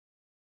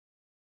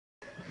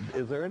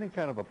Is there any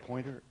kind of a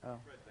pointer? Oh,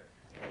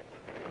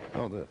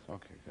 oh, this.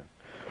 Okay, good.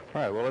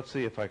 All right, well, let's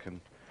see if I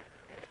can.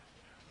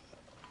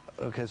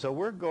 Okay, so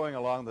we're going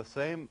along the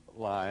same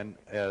line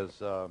as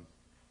the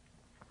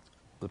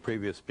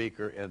previous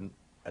speaker in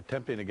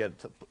attempting to get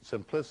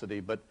simplicity,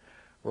 but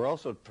we're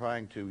also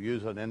trying to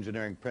use an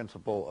engineering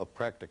principle of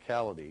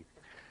practicality.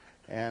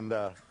 And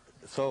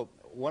so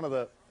one of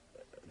the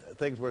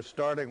things we're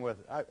starting with,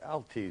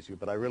 I'll tease you,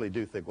 but I really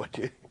do think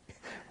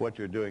what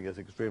you're doing is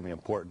extremely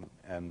important.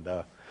 And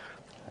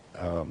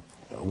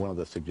one of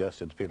the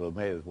suggestions people have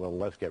made is, well,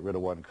 let's get rid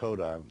of one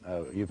codon.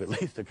 You've at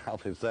least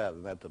accomplished that,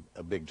 and that's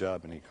a big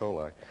job in E.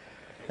 coli.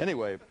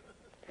 Anyway,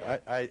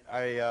 I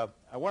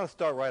want to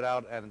start right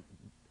out and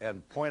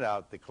point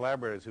out the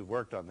collaborators who've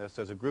worked on this.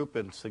 There's a group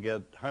in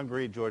Szeged,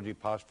 Hungary, Georgi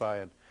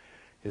Pashfai and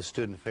his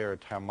student Feher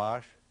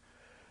Tamás.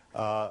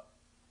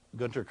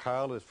 Gunter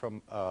Keil is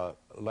from a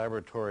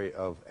laboratory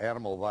of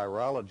animal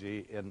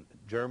virology in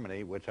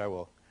Germany, which I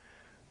will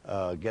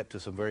get to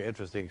some very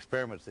interesting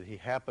experiments that he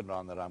happened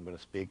on that I'm going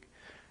to speak.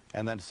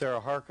 And then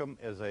Sarah Harcum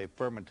is a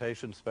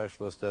fermentation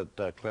specialist at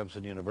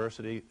Clemson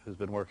University who's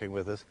been working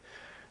with us.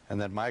 And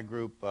then my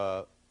group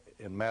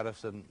in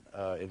Madison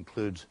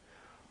includes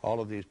all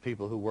of these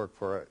people who work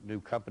for a new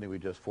company we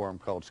just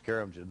formed called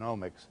Scarum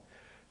Genomics.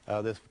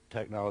 This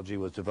technology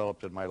was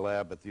developed in my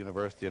lab at the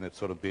university, and it's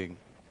sort of being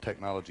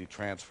technology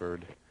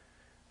transferred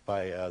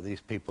by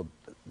these people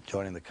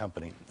joining the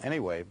company.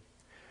 Anyway,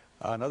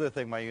 another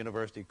thing my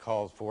university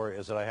calls for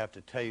is that I have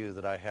to tell you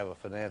that I have a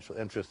financial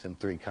interest in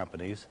 3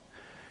 companies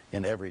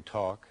in every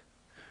talk.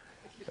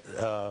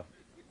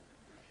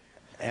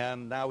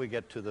 And now we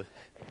get to the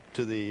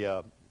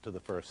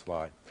first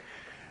slide.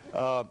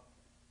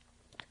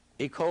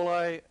 E.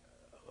 coli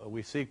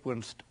we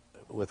sequenced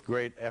with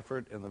great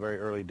effort in the very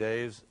early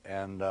days,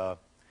 and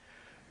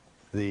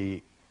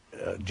the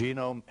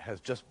genome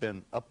has just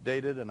been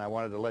updated, and I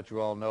wanted to let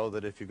you all know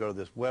that if you go to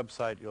this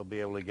website, you'll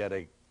be able to get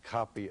a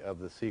copy of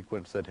the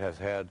sequence that has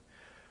had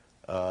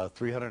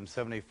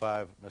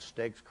 375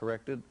 mistakes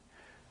corrected.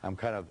 I'm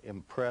kind of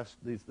impressed.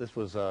 This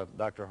was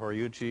Dr.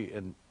 Horiuchi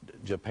in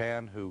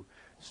Japan who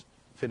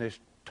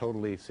finished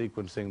totally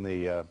sequencing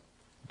the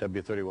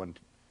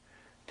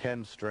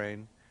W3110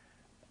 strain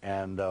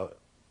and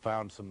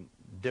found some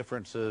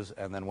differences,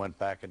 and then went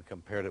back and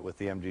compared it with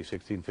the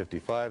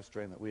MG1655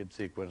 strain that we had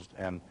sequenced,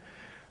 and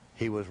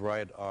he was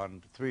right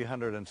on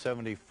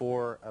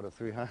 374 out of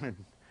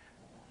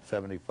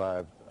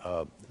 375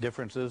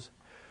 differences.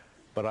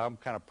 But I'm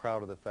kind of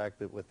proud of the fact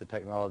that with the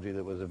technology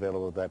that was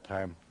available at that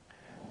time,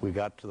 we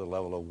got to the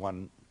level of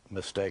 1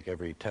 mistake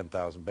every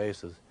 10,000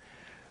 bases.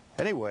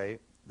 Anyway,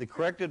 the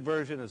corrected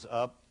version is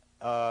up.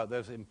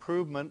 There's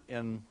improvement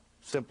in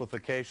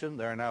simplification.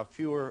 There are now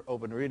fewer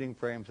open reading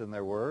frames than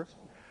there were.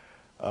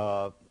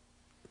 The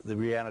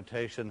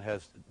reannotation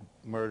has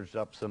merged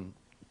up some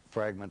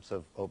fragments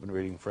of open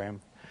reading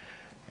frame.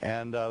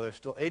 And there's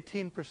still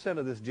 18%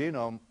 of this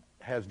genome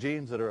has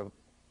genes that are of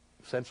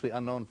essentially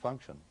unknown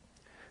function.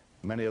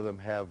 Many of them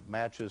have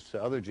matches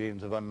to other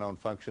genes of unknown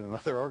function in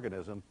other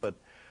organisms, but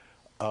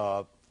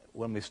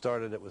when we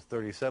started it was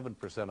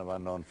 37% of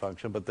unknown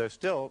function, but there's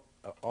still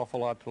an awful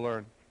lot to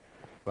learn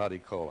about E.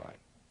 coli.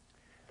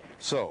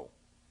 So,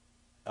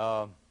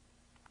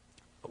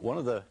 one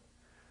of the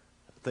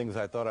things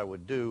I thought I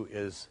would do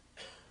is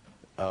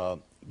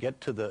get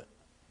to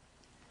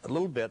a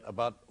little bit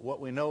about what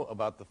we know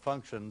about the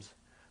functions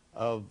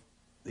of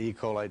the E.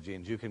 coli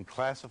genes. You can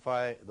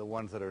classify the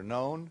ones that are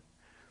known,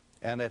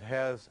 and it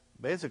has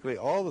basically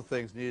all the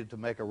things needed to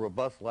make a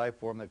robust life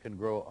form that can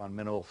grow on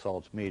mineral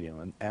salts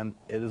medium. And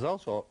it is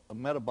also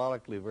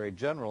metabolically very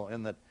general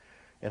in that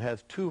it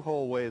has 2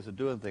 whole ways of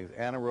doing things,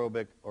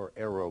 anaerobic or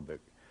aerobic.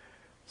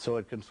 So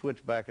it can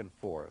switch back and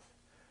forth.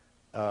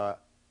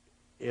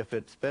 If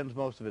it spends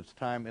most of its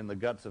time in the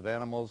guts of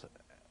animals,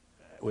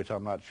 which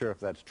I'm not sure if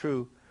that's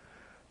true,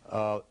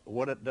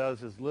 what it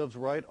does is lives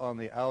right on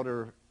the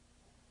outer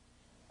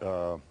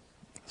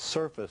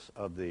surface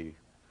of the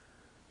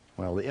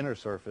inner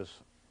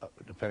surface,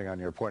 depending on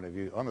your point of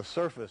view, on the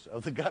surface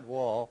of the gut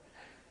wall.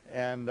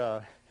 And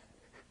I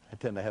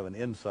tend to have an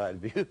inside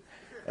view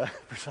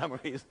for some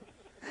reason,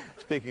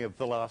 speaking of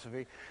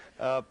philosophy.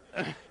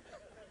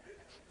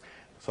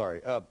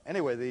 Sorry.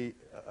 Anyway,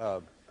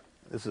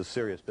 this is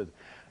serious business.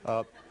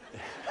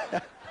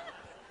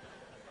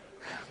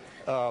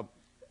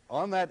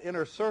 On that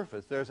inner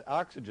surface, there's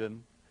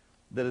oxygen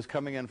that is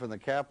coming in from the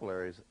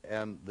capillaries,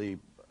 and the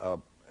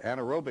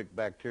anaerobic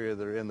bacteria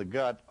that are in the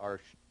gut are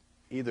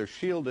either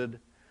shielded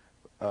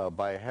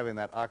by having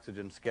that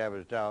oxygen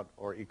scavenged out,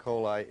 or E.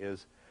 coli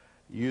is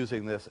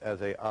using this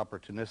as an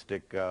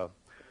opportunistic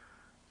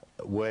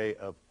way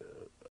of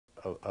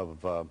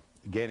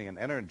gaining an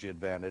energy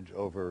advantage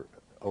over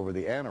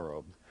the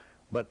anaerobes.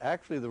 But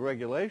actually the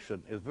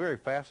regulation is very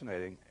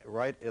fascinating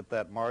right at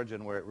that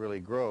margin where it really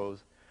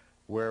grows,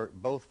 where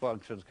both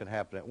functions can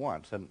happen at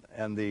once.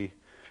 And the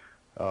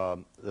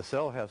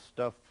cell has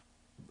stuff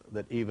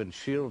that even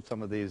shields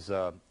some of these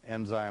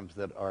enzymes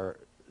that are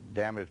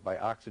damaged by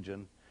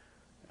oxygen,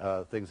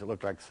 things that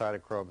look like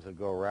cytochromes that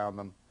go around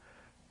them.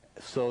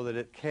 so that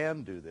it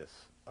can do this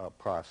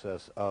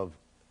process of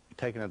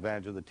taking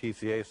advantage of the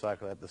TCA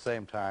cycle at the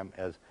same time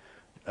as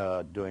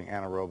doing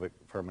anaerobic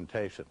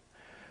fermentation.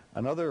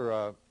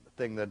 Another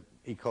thing that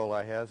E.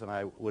 coli has, and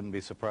I wouldn't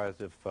be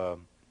surprised if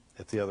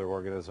the other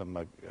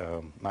organism,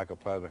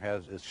 Mycoplasma,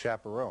 has, is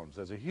chaperones.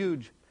 There's a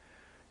huge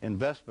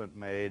investment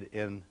made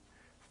in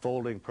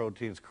folding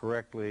proteins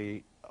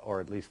correctly, or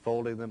at least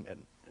folding them,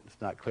 and it's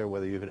not clear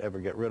whether you could ever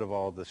get rid of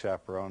all of the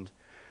chaperones.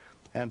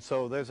 And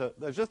so there's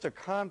just a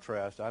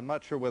contrast. I'm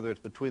not sure whether it's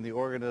between the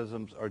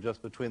organisms or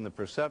just between the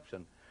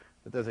perception,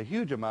 but there's a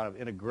huge amount of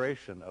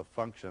integration of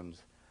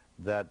functions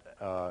that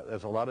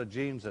there's a lot of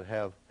genes that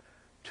have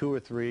 2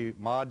 or 3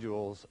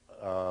 modules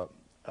of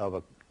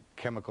a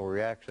chemical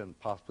reaction,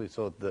 possibly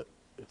so that the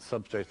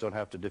substrates don't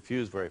have to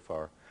diffuse very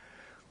far.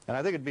 And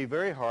I think it'd be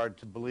very hard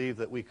to believe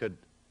that we could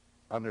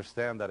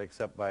understand that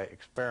except by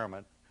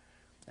experiment.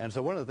 And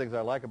so one of the things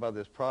I like about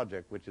this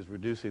project, which is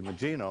reducing the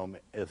genome,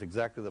 is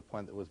exactly the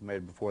point that was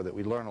made before, that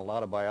we learn a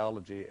lot of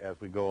biology as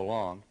we go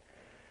along.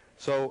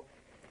 So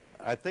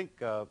I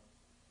think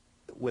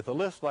with a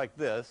list like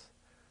this,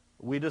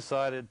 we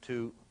decided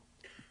to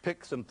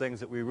pick some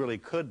things that we really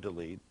could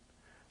delete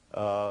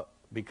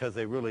because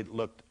they really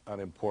looked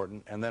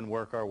unimportant, and then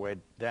work our way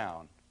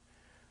down.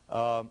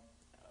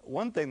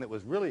 One thing that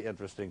was really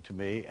interesting to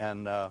me,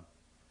 and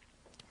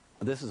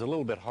this is a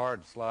little bit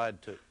hard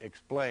slide to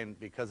explain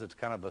because it's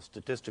kind of a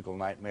statistical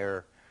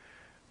nightmare,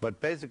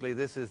 but basically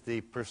this is the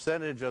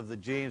percentage of the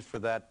genes for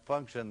that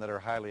function that are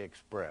highly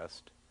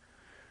expressed.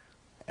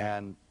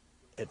 And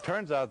it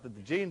turns out that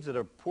the genes that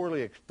are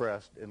poorly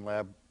expressed in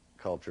lab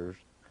cultures,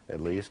 at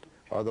least,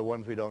 are the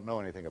ones we don't know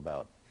anything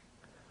about.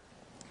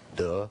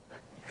 Duh.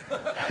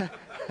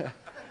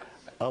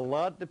 A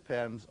lot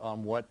depends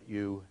on what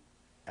you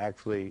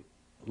actually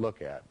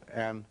look at.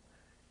 And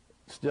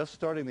just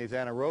starting these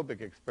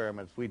anaerobic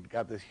experiments, we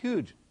got this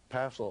huge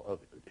passel of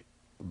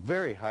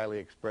very highly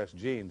expressed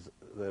genes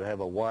that have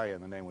a Y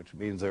in the name, which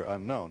means they're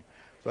unknown.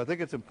 So I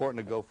think it's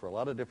important to go for a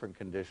lot of different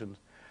conditions.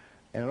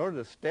 And in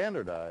order to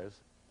standardize,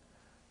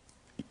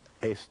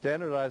 a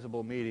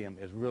standardizable medium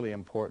is really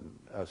important.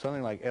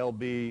 Something like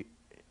LB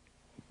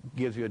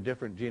gives you a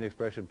different gene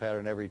expression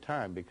pattern every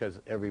time because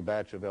every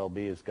batch of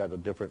LB has got a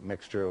different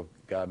mixture of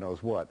God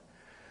knows what.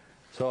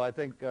 So I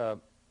think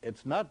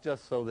it's not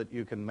just so that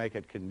you can make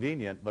it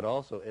convenient, but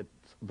also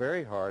it's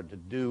very hard to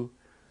do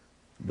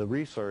the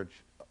research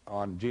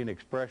on gene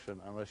expression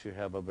unless you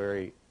have a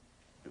very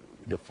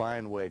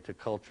defined way to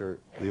culture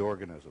the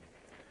organism.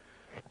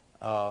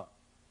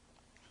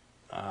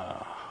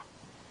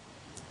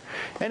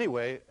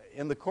 Anyway,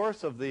 in the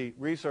course of the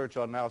research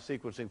on now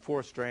sequencing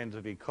 4 strains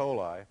of E.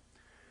 coli,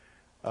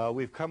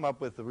 we've come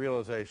up with the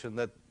realization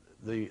that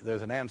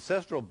there's an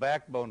ancestral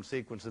backbone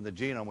sequence in the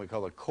genome we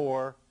call a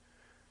core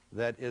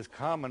that is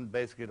common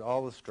basically to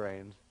all the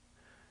strains,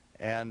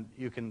 and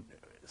you can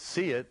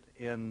see it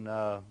in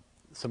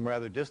some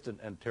rather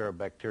distant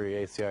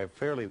Enterobacteriaceae,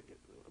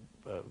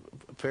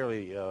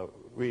 fairly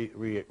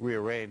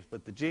rearranged,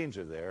 but the genes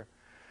are there.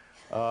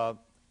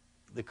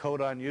 The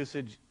codon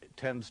usage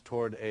tends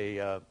toward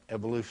a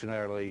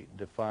evolutionarily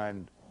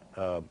defined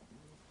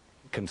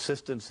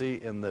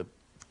consistency in the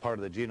part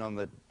of the genome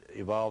that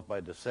evolved by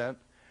descent.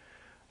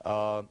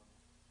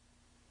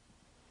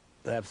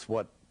 That's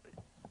what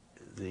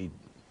the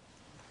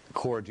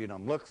core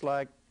genome looks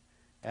like,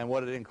 and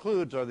what it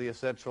includes are the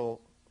essential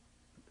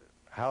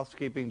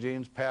housekeeping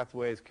genes,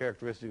 pathways,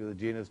 characteristics of the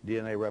genus,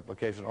 DNA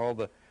replication, all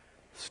the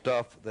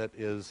stuff that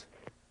is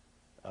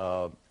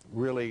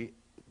really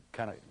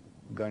kind of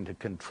going to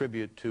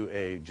contribute to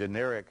a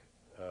generic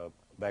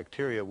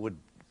bacteria would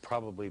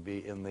probably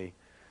be in the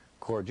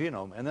core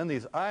genome. And then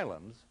these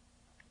islands,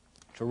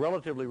 which are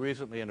relatively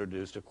recently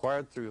introduced,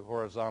 acquired through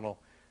horizontal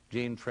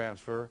gene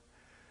transfer,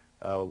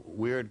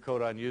 weird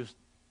codon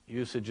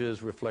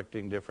usages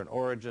reflecting different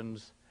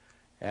origins,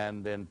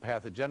 and then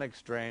pathogenic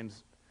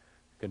strains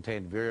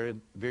contain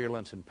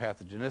virulence and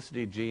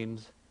pathogenicity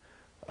genes.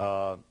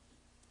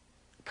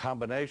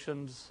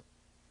 Combinations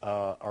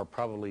are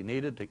probably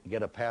needed to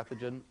get a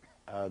pathogen.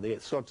 The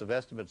sorts of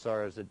estimates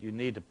are is that you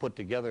need to put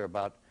together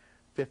about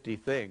 50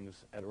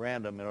 things at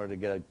random in order to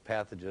get a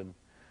pathogen,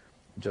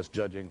 just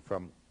judging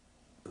from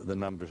the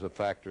numbers of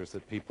factors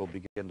that people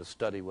begin to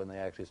study when they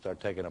actually start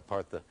taking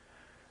apart the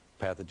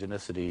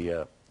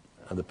pathogenicity,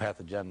 the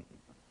pathogen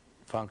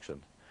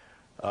function.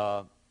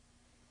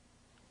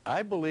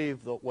 I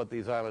believe that what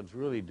these islands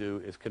really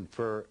do is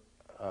confer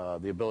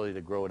the ability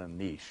to grow in a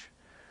niche.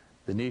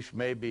 The niche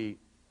may be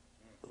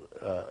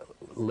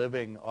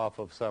living off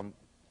of some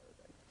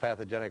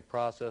pathogenic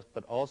process,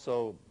 but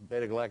also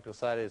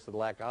beta-galactosidase and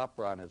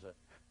lactoperon is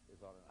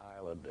on an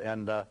island.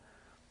 And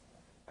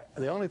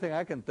the only thing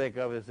I can think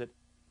of is that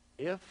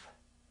if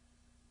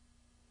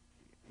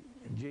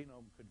the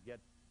genome could get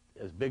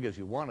as big as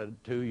you wanted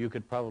to, you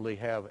could probably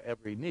have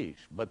every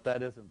niche, but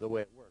that isn't the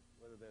way it works.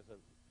 Whether there's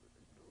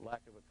a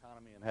lack of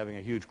economy in having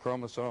a huge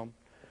chromosome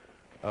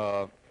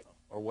or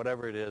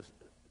whatever it is,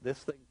 this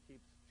thing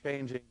keeps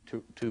changing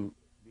to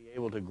be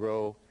able to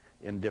grow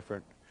in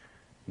different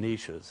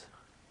niches.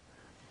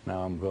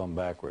 Now I'm going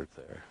backwards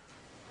there.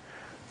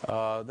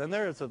 Then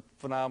there is a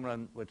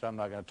phenomenon which I'm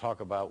not going to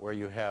talk about where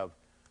you have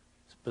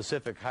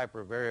specific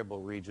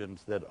hypervariable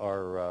regions that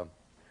are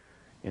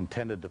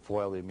intended to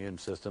foil the immune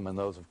system, and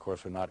those, of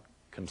course, are not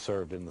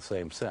conserved in the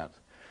same sense.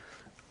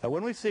 Now,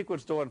 when we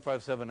sequenced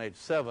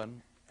 0157H7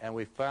 and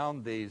we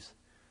found these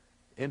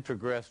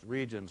introgressed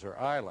regions or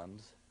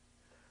islands,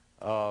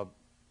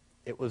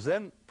 it was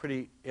then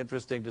pretty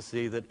interesting to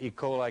see that E.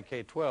 coli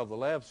K12, the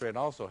lab strain,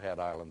 also had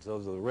islands.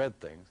 Those are the red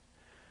things.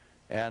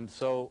 And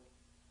so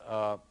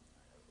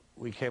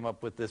we came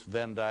up with this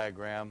Venn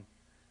diagram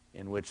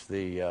in which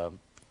the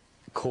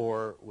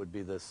core would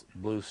be this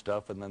blue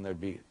stuff, and then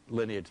there'd be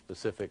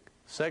lineage-specific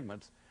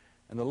segments.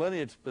 And the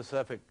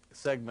lineage-specific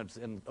segments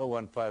in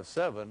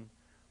 0157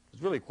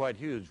 was really quite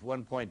huge,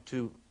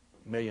 1.2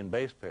 million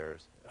base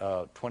pairs,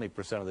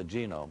 20% of the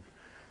genome.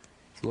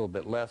 It's a little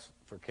bit less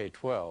for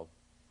K12.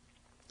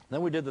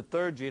 Then we did the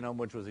third genome,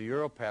 which was a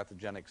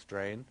uropathogenic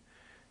strain,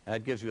 and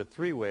that gives you a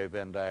three-way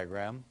Venn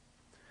diagram.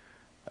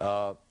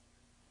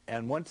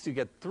 And once you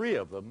get three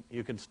of them,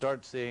 you can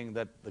start seeing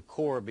that the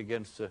core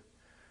begins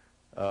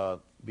to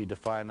be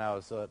defined now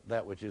as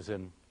that which is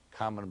in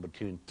common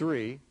between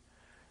three.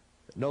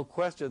 No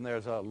question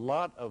there's a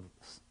lot of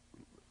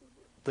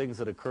things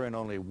that occur in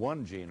only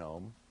one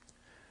genome,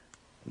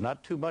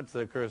 not too much that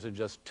occurs in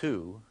just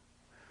two.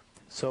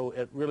 So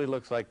it really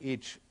looks like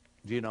each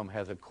genome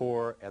has a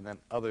core and then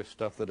other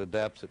stuff that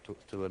adapts it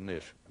to a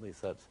niche. At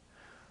least that's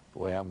the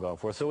way I'm going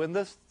for. So in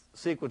this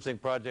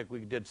sequencing project, we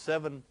did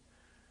 7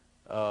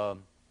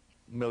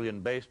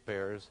 million base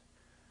pairs,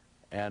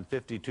 and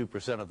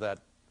 52% of that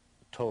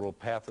total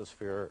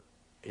pathosphere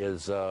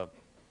is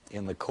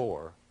in the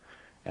core.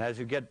 And as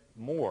you get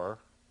more,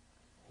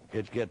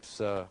 it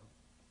gets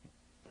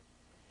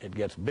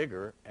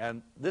bigger.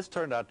 And this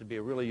turned out to be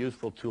a really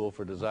useful tool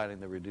for designing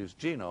the reduced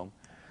genome.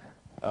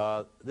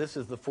 This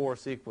is the 4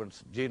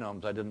 sequence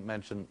genomes. I didn't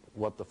mention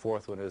what the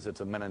fourth one is.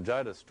 It's a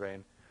meningitis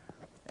strain.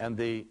 And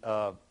the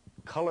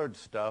colored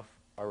stuff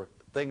are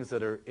things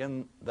that are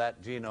in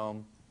that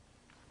genome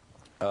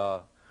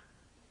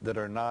that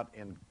are not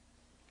in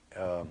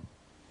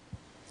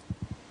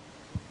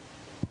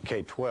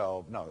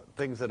K12. No,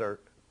 things that are,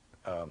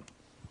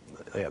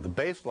 yeah, the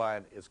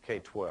baseline is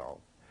K12.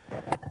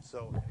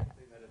 So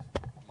anything that is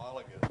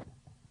homologous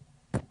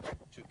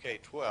to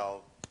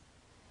K12,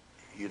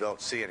 you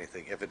don't see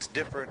anything. If it's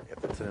different,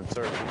 if it's an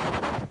insertion,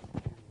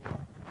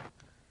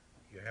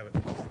 you have it.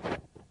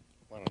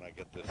 Why don't I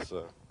get this?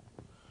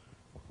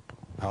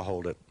 I'll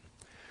hold it.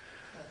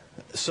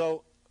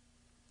 So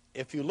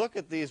if you look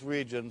at these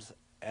regions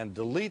and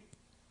delete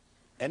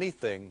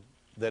anything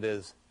that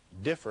is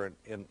different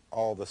in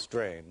all the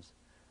strains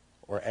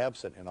or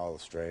absent in all the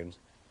strains,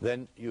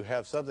 then you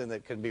have something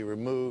that can be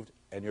removed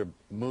and you're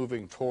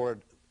moving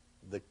toward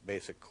the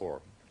basic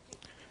core.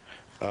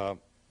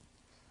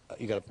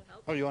 You got to,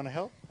 oh, you want to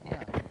help?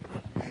 Yeah.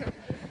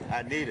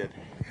 I need it.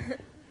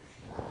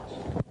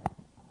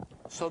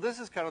 So this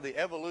is kind of the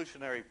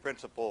evolutionary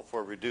principle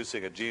for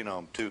reducing a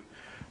genome to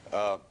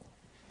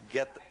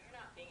get the... You're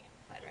not being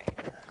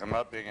amplified, right? I'm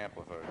not being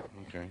amplified.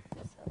 Okay.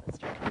 So let's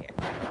try it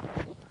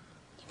here.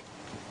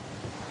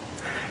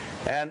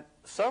 And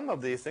some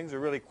of these things are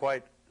really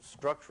quite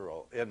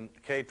structural. In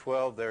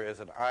K12, there is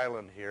an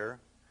island here,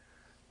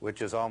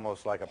 which is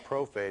almost like a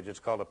prophage. It's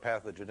called a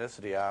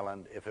pathogenicity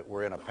island if it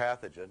were in a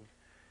pathogen.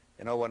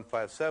 In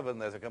 0157,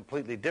 there's a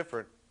completely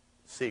different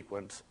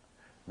sequence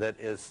that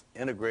is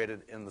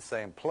integrated in the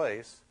same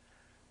place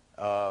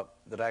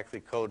that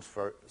actually codes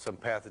for some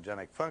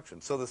pathogenic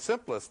function. So the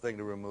simplest thing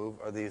to remove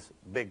are these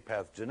big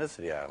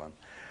pathogenicity islands.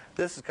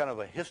 This is kind of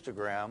a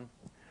histogram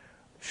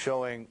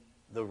showing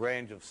the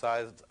range of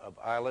size of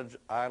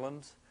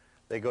islands.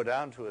 They go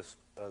down to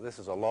this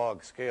is a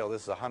log scale.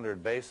 This is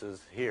 100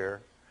 bases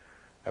here.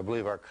 I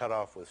believe our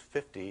cutoff was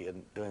 50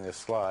 in doing this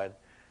slide,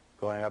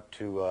 going up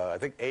to, I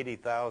think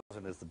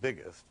 80,000 is the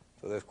biggest.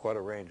 So there's quite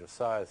a range of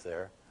size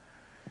there.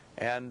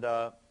 And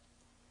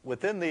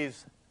within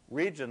these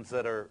regions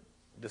that are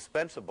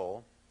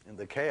dispensable in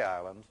the K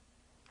islands,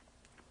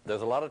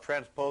 there's a lot of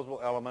transposable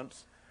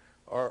elements,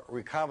 or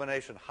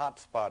recombination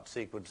hotspot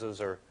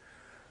sequences are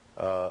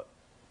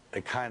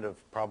a kind of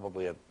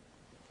probably a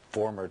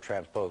former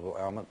transposable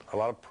element. A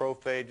lot of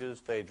prophages,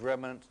 phage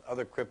remnants,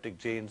 other cryptic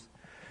genes,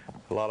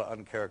 a lot of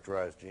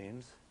uncharacterized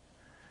genes.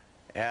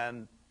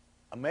 And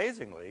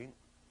amazingly,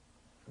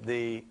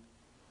 these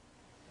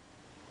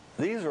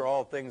are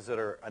all things that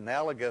are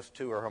analogous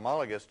to or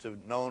homologous to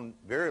known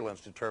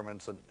virulence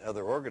determinants in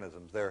other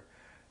organisms.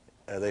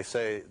 They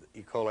say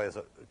E. coli is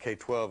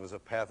K12 is a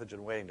pathogen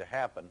waiting to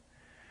happen.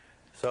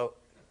 So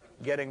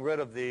getting rid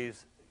of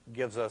these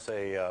gives us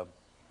a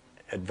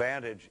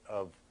advantage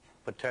of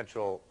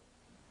potential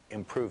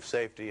improved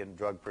safety in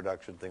drug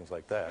production, things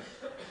like that.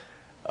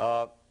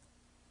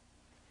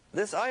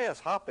 This IS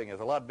hopping is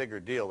a lot bigger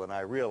deal than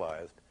I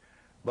realized,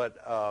 but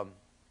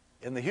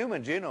in the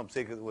human genome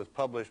sequence that was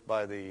published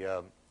by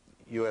the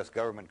U.S.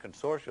 government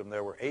consortium,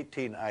 there were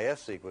 18 IS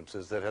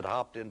sequences that had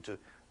hopped into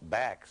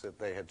BACs that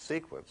they had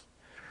sequenced.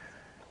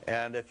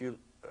 And if you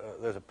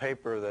there's a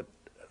paper that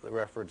the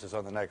reference is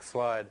on the next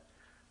slide,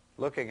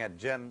 looking at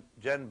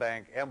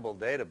GenBank EMBL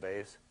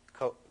database.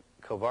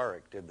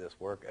 Kovarik did this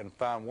work and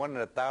found 1 in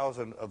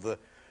 1,000 of the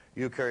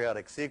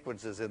eukaryotic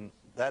sequences in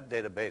that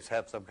database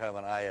have some kind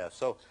of an IS.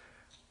 So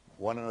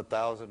 1 in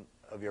 1,000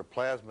 of your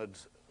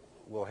plasmids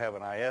will have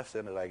an IS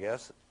in it, I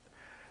guess,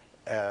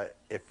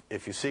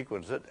 if you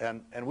sequence it.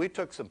 And we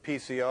took some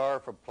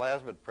PCR from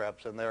plasmid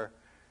preps, and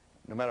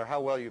no matter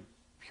how well you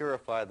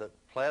purify the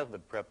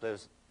plasmid prep,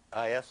 there's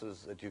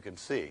ISs that you can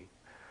see.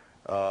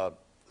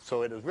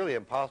 So it is really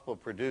impossible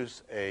to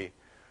produce a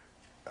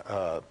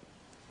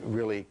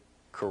really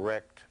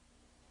correct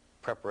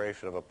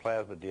preparation of a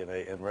plasmid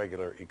DNA in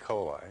regular E.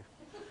 coli.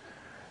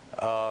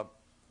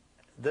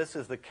 This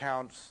is the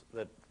counts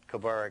that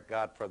Kovarik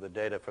got for the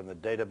data from the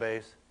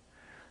database.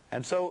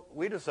 And so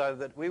we decided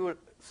that we would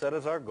set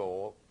as our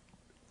goal,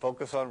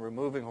 focus on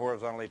removing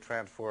horizontally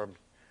transformed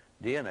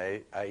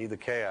DNA, i.e. the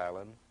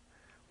K-island,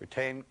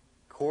 retain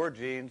core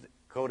genes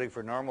coding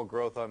for normal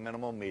growth on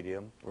minimal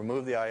medium,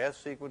 remove the IS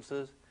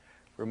sequences,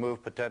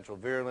 remove potential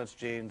virulence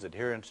genes,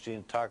 adherence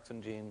genes,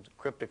 toxin genes,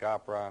 cryptic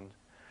operons,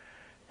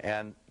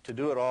 and to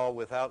do it all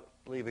without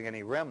leaving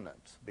any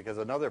remnants. Because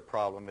another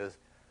problem is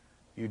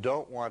you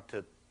don't want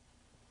to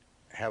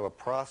have a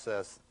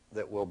process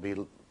that will be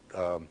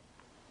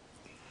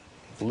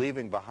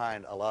leaving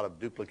behind a lot of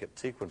duplicate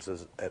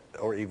sequences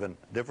or even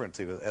different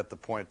sequences at the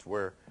points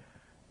where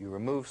you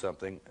remove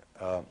something.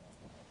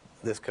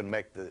 This can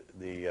make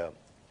the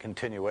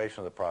continuation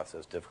of the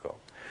process difficult.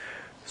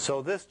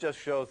 So this just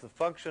shows the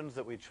functions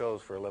that we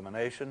chose for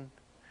elimination.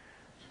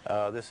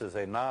 This is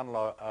a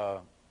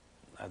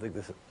I think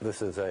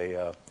this is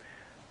a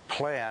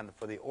plan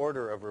for the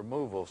order of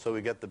removal, so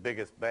we get the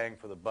biggest bang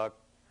for the buck,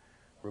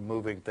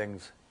 removing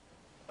things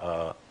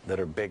that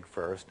are big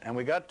first. And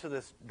we got to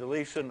this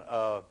deletion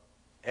of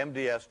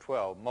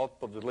MDS12,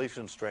 multiple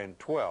deletion strain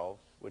 12,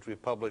 which we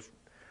published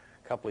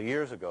a couple of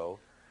years ago,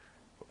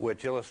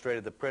 which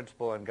illustrated the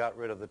principle and got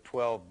rid of the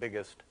 12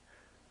 biggest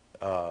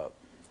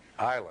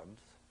islands.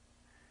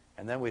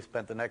 And then we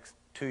spent the next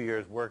 2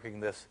 years working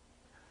this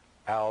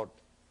out,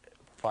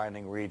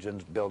 finding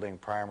regions, building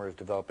primers,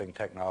 developing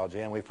technology,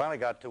 and we finally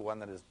got to one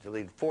that has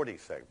deleted 40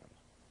 segments.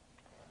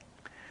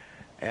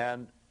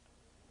 And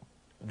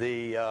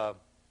these are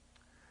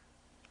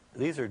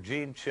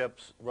gene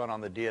chips run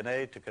on the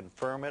DNA to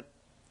confirm it.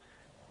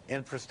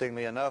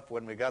 Interestingly enough,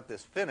 when we got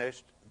this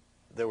finished,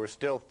 there were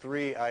still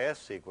 3 IS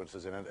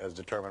sequences in it as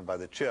determined by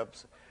the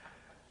chips,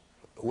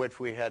 which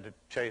we had to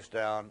chase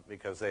down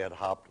because they had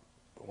hopped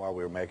while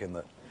we were making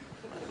the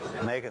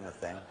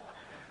thing.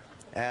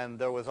 And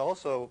there was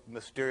also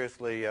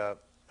mysteriously a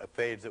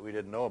phage that we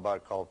didn't know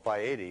about called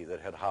Phi80 that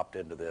had hopped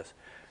into this.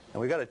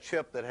 And we got a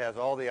chip that has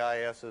all the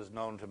ISs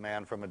known to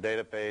man from a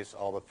database,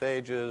 all the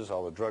phages,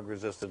 all the drug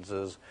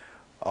resistances,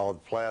 all the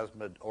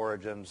plasmid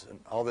origins, and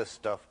all this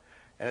stuff.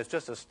 And it's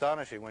just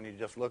astonishing when you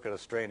just look at a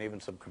strain,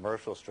 even some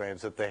commercial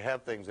strains, that they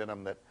have things in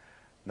them that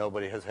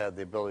nobody has had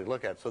the ability to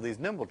look at. So these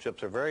Nimble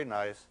chips are very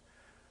nice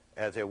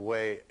as a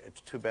way.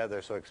 It's too bad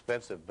they're so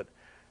expensive, but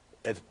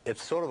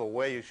it's sort of a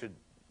way you should,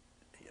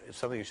 it's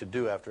something you should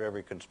do after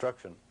every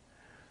construction.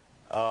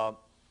 So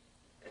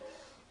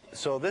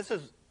this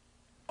is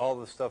all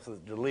the stuff that's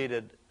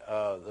deleted.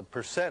 The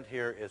percent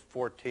here is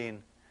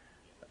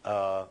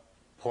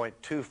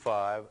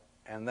 14.25,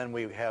 and then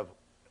we have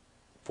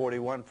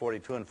 41,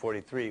 42, and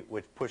 43,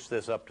 which push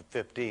this up to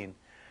 15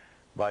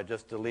 by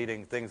just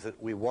deleting things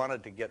that we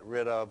wanted to get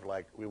rid of,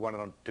 like we wanted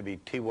them to be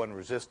T1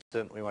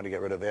 resistant, we wanted to get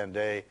rid of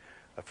NDA,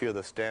 a few of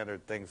the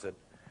standard things that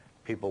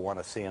people want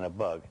to see in a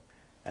bug.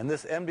 And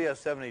this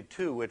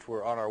MDS72, which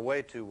we're on our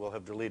way to, will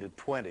have deleted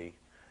 20.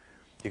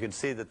 You can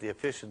see that the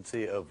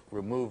efficiency of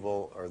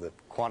removal, or the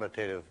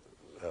quantitative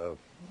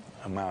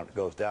amount,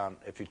 goes down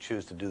if you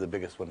choose to do the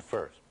biggest one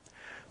first.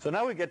 So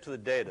now we get to the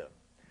data.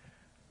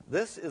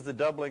 This is the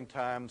doubling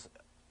times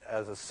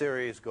as a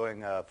series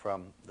going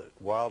from the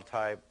wild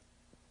type,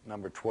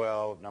 number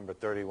 12, number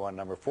 31,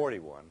 number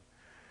 41.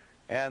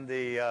 And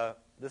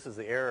this is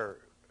the error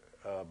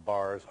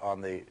bars on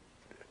the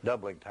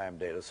doubling time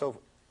data. So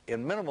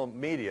in minimal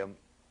medium,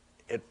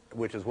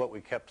 which is what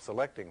we kept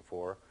selecting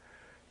for,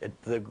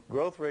 the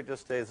growth rate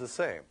just stays the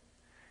same.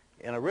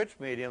 In a rich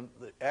medium,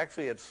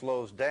 actually it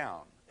slows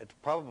down. It's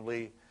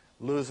probably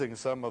losing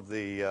some of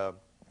the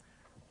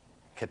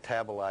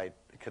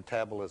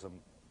catabolism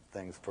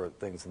things for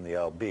things in the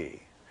LB.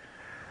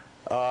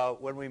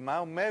 When we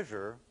now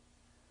measure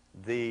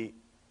the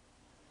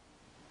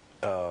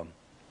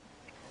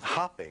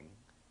hopping,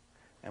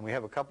 and we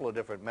have a couple of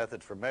different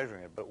methods for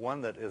measuring it, but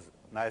one that is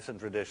nice and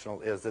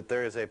traditional is that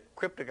there is a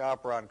cryptic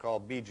operon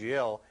called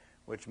BGL,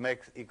 which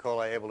makes E.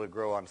 coli able to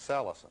grow on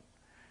salicin.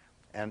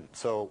 And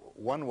so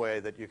one way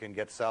that you can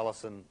get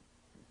salicin,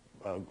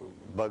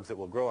 bugs that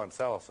will grow on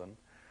salicin,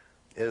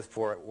 is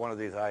for one of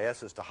these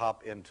ISs to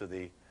hop into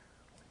the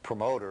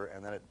promoter,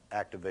 and then it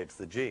activates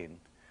the gene.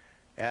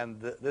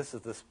 And this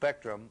is the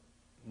spectrum.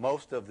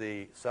 Most of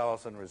the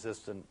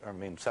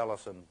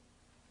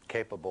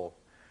salicin-capable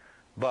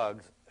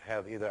bugs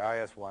have either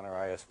IS1 or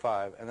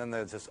IS5, and then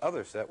there's this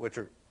other set, which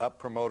are up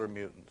promoter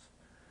mutants,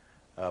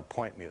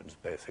 point mutants,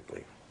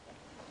 basically.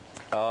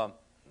 Now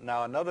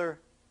another,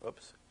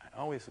 oops, I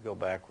always go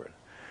backward.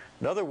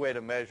 Another way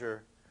to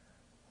measure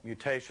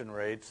mutation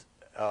rates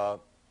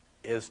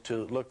is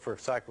to look for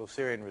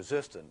cycloserine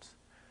resistance,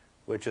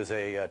 which is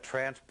a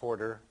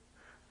transporter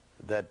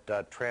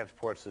that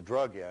transports the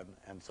drug in,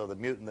 and so the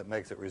mutant that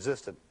makes it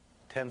resistant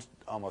tends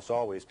almost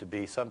always to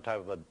be some type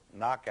of a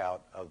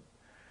knockout of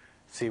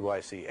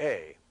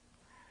CYCA.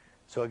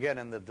 So again,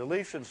 in the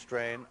deletion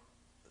strain,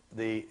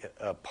 the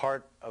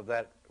part of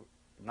that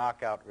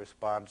knockout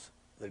response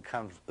that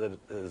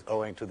is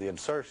owing to the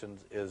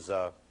insertions is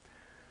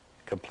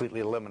completely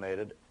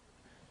eliminated.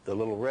 The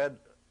little red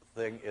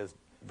thing is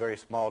very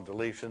small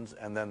deletions,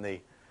 and then the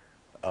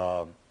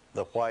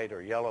white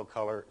or yellow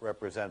color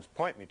represents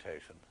point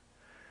mutations.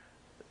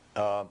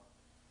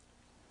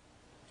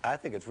 I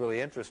think it's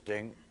really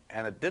interesting,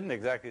 and it didn't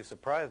exactly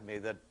surprise me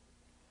that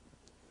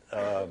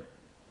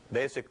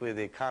basically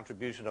the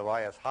contribution of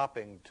IS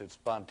hopping to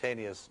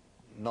spontaneous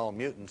null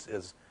mutants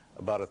is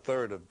about a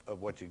third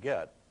of what you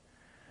get.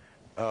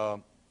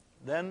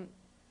 Then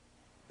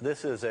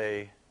this is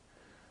a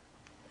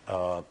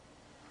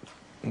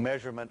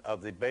measurement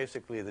of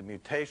basically the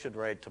mutation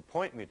rate to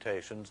point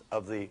mutations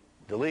of the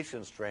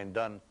deletion strain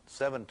done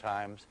 7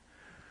 times.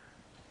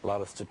 A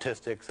lot of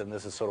statistics, and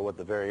this is sort of what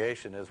the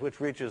variation is,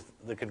 which reaches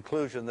the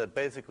conclusion that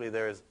basically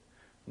there is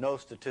no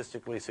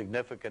statistically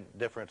significant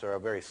difference, or a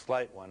very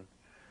slight one,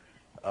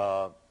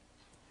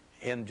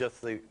 in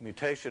just the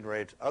mutation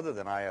rates other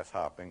than IS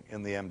hopping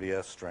in the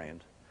MDS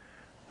strains.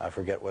 I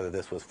forget whether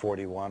this was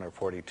 41 or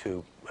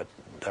 42, but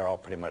they're all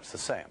pretty much the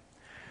same.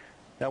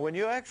 Now, when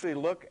you actually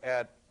look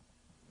at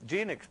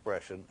gene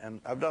expression, and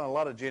I've done a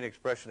lot of gene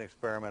expression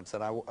experiments,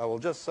 and I will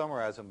just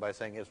summarize them by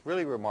saying it's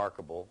really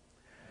remarkable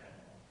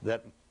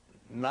that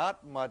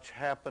not much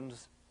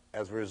happens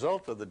as a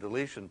result of the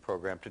deletion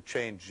program to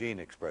change gene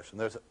expression.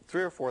 There's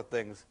 3 or 4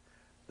 things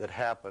that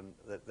happen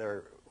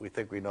that we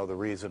think we know the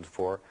reasons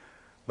for,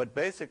 but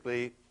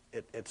basically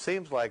it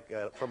seems like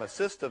from a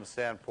system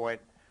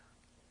standpoint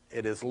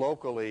it is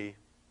locally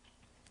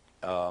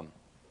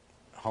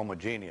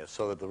homogeneous,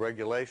 so that the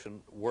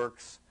regulation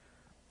works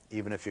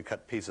even if you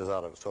cut pieces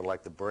out of it, sort of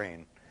like the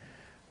brain.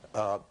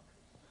 And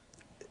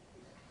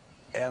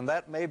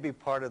that may be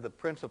part of the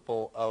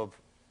principle of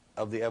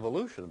the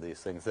evolution of these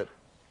things, that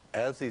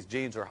as these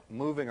genes are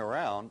moving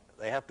around,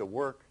 they have to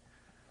work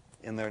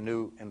in their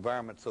new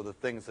environment, so the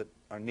things that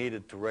are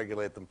needed to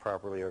regulate them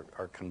properly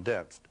are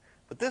condensed.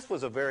 But this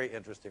was a very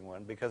interesting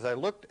one, because I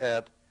looked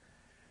at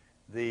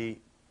the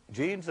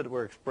genes that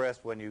were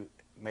expressed when you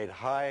made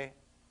high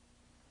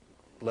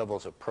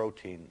levels of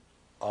protein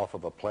off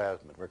of a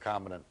plasmid,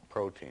 recombinant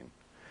protein.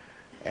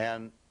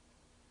 And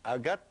I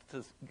got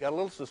a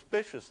little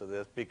suspicious of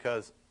this,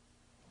 because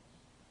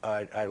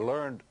I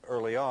learned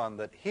early on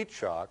that heat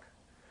shock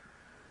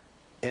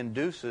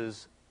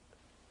induces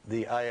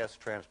the IS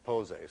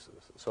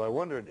transposases. So I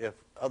wondered if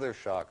other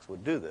shocks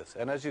would do this.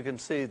 And as you can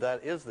see,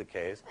 that is the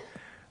case,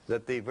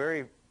 that the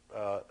very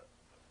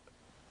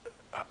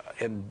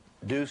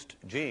induced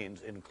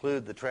genes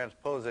include the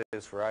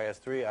transposases for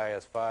IS3,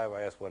 IS5,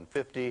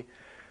 IS150,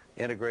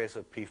 integrase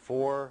of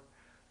P4,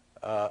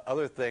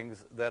 other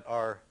things that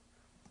are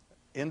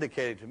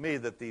indicating to me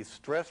that these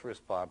stress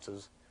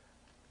responses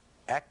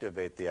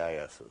activate the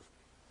ISs.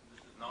 This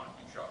is not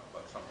heat shock,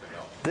 but something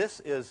else.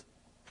 This is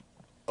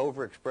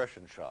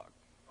overexpression shock.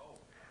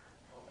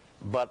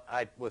 But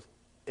I was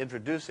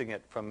introducing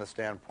it from the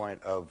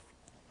standpoint of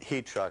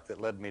heat shock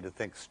that led me to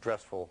think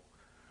stressful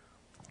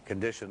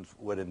conditions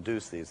would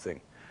induce these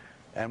things.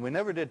 And we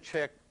never did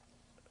check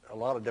a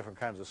lot of different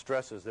kinds of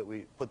stresses that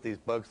we put these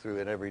bugs through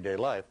in everyday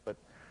life, but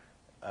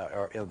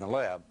or in the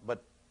lab.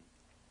 But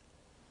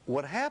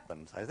what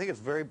happens, I think it's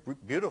very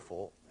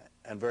beautiful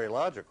and very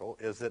logical,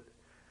 is that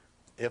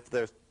if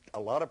there's a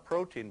lot of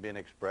protein being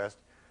expressed,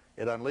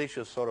 it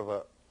unleashes sort of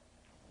a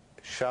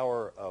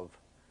shower of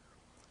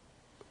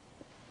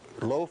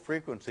low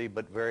frequency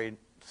but very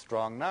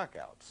strong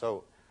knockout.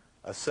 So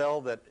a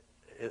cell that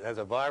has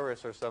a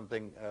virus or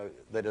something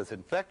that has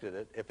infected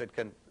it, if it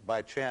can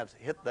by chance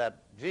hit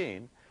that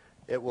gene,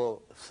 it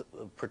will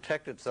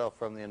protect itself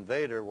from the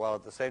invader while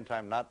at the same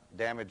time not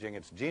damaging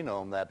its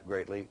genome that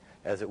greatly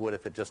as it would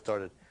if it just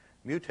started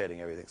mutating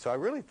everything. So I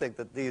really think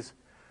that these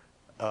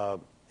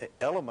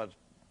elements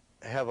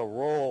have a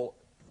role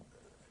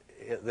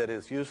that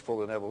is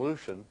useful in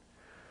evolution,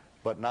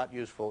 but not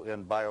useful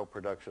in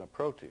bioproduction of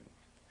protein.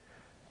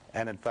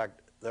 And in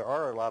fact, there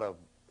are a lot of,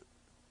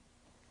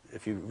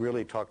 if you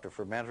really talk to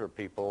fermenter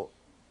people,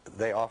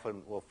 they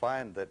often will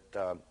find that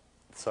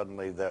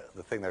suddenly the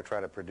thing they're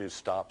trying to produce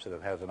stops and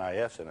it has an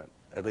IS in it.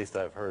 At least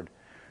I've heard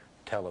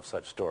tell of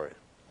such stories.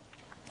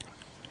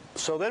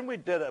 So then we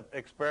did an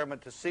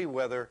experiment to see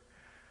whether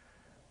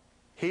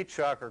heat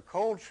shock or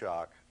cold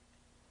shock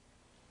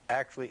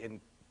actually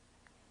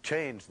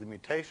changed the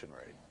mutation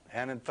rate.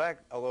 And in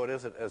fact, although it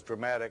isn't as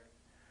dramatic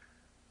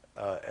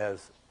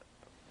as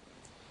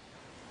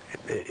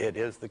it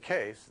is the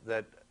case,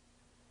 that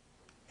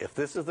if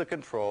this is the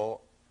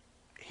control,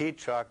 heat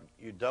shock,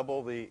 you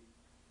double the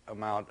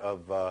amount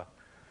of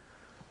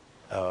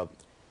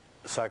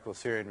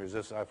cycloserine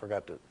resistant, I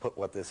forgot to put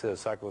what this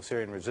is,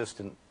 cycloserine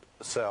resistant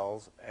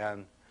cells,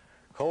 and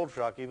cold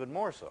shock even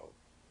more so.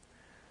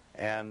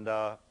 And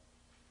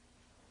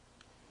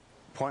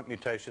point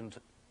mutations,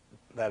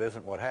 that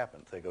isn't what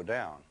happens. They go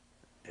down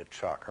at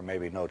shock, or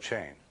maybe no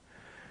change.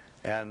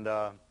 And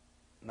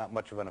not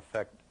much of an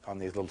effect on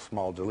these little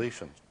small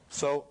deletions.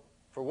 So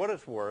for what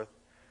it's worth,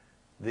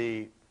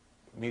 the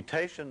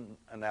mutation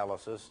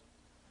analysis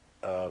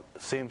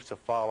seems to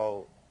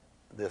follow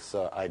this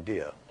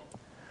idea.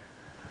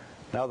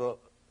 Now,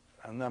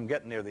 and I'm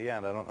getting near the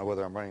end. I don't know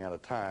whether I'm running out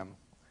of time.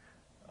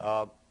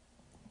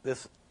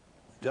 This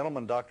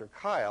gentleman, Dr.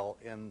 Kyle,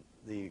 in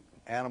the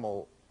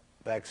animal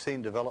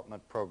vaccine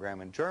development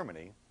program in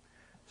Germany,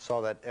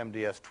 saw that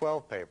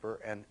MDS-12 paper,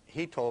 and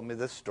he told me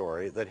this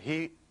story, that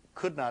he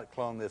could not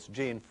clone this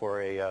gene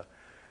for a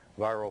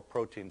viral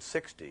protein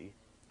 60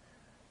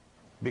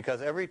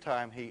 because every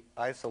time he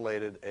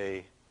isolated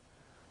a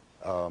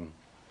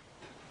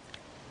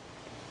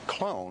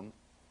clone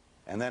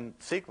and then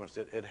sequenced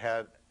it, it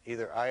had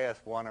either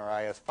IS-1 or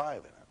IS-5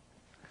 in it.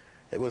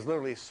 It was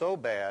literally so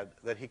bad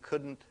that he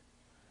couldn't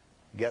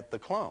get the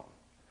clone.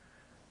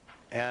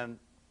 And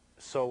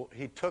so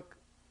he took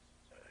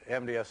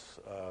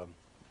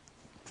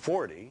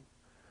MDS-40,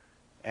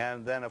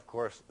 and then, of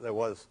course, there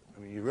was,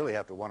 I mean, you really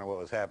have to wonder what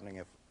was happening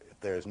if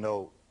there's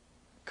no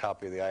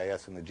copy of the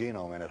IS in the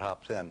genome and it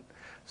hops in.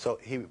 So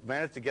he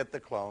managed to get the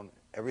clone.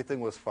 Everything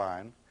was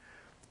fine.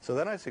 So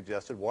then I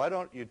suggested, why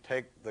don't you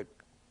take the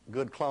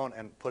good clone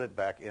and put it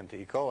back into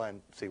E. coli and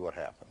see what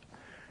happened.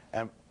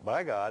 And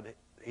by God,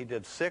 he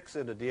did 6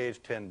 into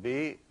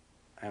DH10B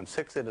and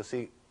 6 into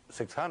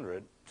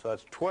C600, so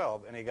that's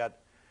 12, and he got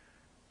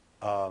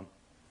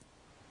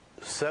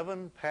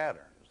 7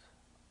 patterns.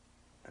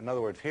 In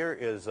other words, here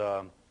is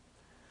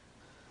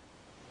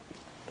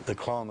the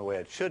clone the way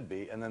it should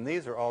be, and then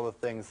these are all the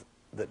things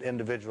that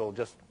individual,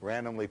 just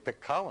randomly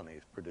picked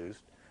colonies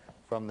produced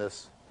from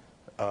this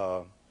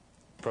IS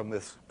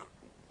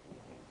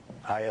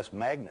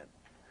magnet.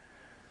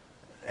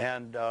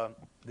 And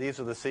these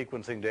are the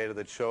sequencing data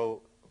that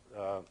show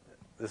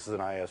this is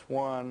an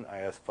IS-1,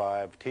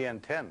 IS-5,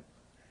 TN10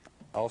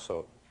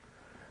 also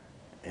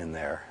in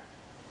there.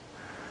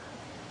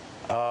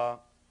 So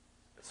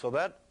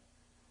that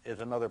is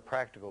another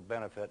practical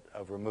benefit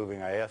of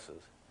removing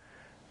ISs.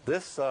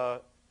 This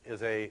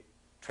is a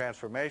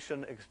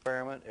transformation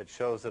experiment. It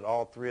shows that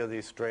all 3 of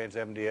these strains,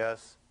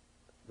 MDS,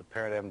 the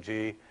parent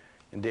MG,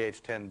 and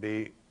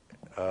DH10B,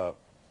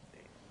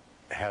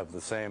 have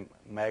the same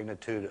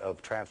magnitude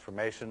of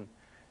transformation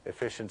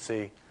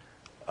efficiency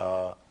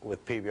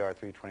with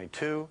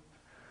PBR322.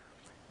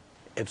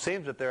 It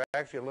seems that they're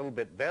actually a little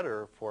bit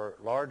better for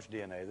large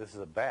DNA. This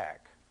is a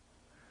BAC.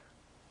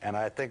 And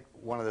I think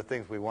one of the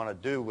things we want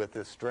to do with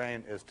this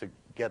strain is to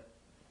get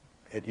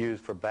it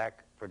used for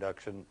BAC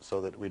production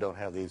so that we don't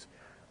have these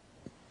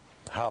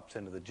hops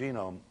into the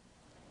genome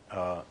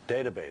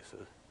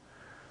databases.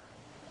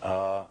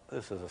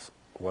 This is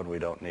one we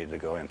don't need to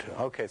go into.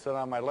 Okay, so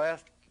now my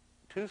last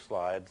 2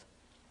 slides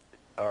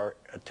are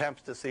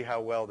attempts to see how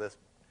well this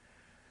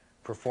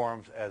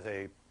performs as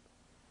a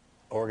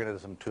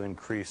organism to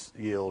increase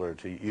yield or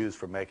to use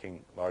for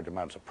making large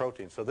amounts of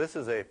protein. So this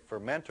is a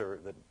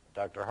fermenter that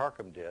Dr.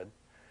 Harcum did,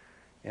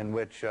 in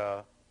which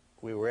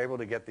we were able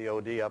to get the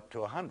OD up to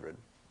 100,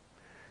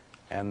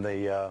 and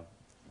the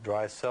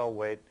dry cell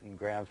weight in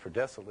grams per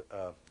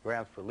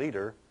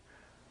liter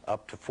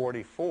up to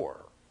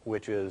 44,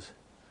 which is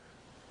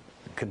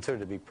considered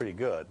to be pretty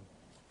good.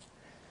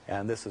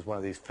 And this is one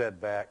of these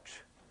fed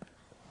batch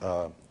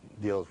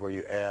deals where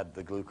you add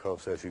the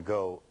glucose as you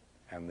go.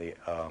 And the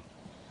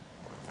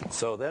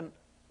so then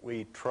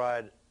we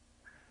tried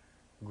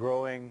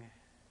growing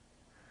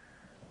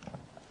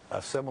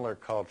a similar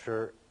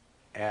culture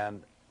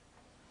and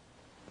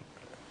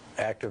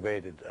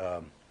activated,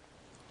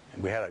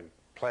 we had a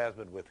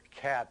plasmid with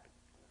cat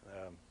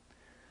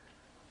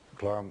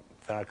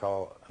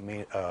chloramphenicol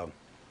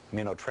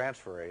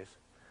aminotransferase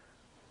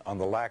on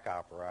the lac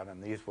operon,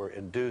 and these were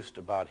induced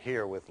about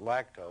here with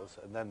lactose,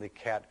 and then the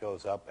cat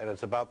goes up, and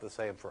it's about the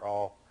same for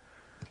all,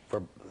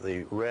 for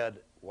the red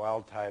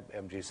wild-type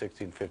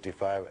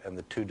MG1655 and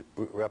the 2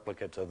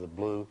 replicates of the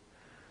blue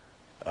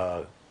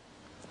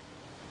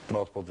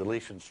multiple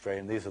deletion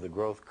strain. These are the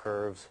growth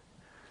curves,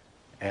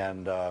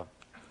 and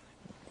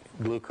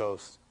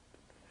glucose,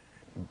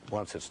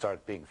 once it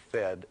starts being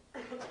fed,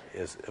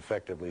 is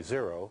effectively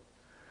 0.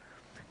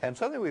 And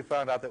something we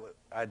found out that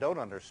I don't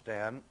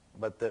understand,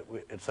 but that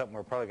it's something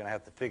we're probably going to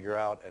have to figure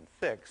out and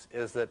fix,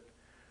 is that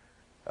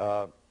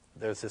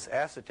there's this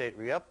acetate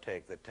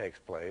reuptake that takes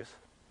place.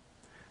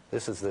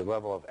 This is the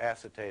level of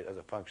acetate as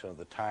a function of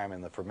the time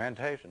in the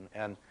fermentation.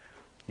 And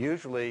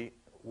usually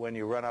when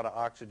you run out of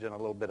oxygen, a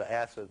little bit of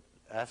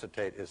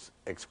acetate is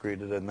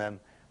excreted, and then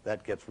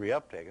that gets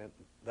reuptaken.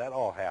 That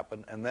all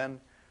happened. And then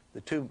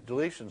the 2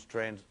 deletion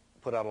strains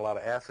put out a lot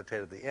of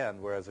acetate at the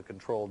end, whereas the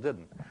control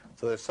didn't.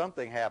 So there's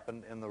something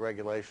happened in the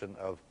regulation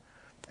of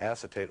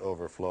acetate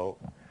overflow.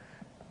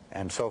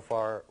 And so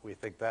far, we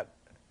think that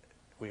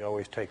we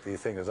always take these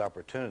things as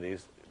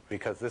opportunities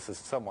because this is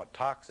somewhat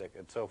toxic.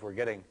 And so if we're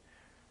getting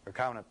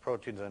recombinant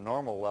proteins at a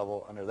normal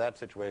level under that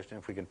situation,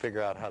 if we can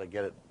figure out how to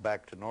get it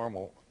back to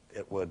normal,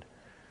 it would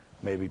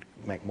maybe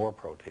make more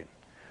protein.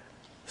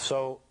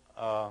 So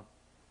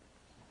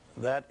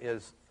that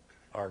is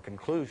our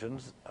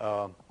conclusions.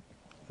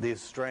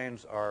 These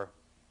strains are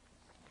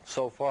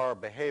so far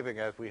behaving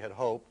as we had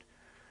hoped,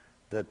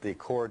 that the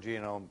core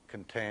genome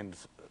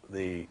contains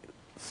the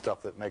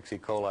stuff that makes E.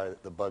 coli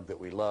the bug that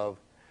we love,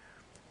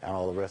 and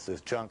all the rest of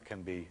this junk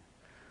can be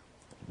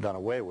done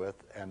away with.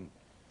 And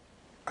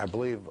I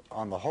believe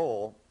on the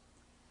whole,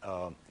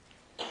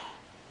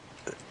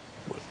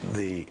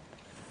 the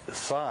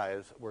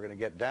size we're going to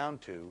get down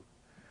to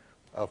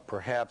of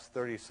perhaps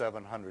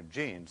 3,700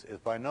 genes is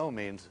by no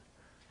means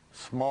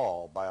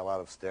small by a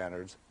lot of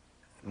standards,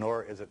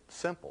 nor is it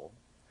simple,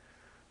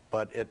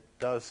 but it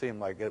does seem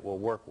like it will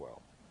work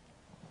well.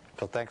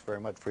 So thanks very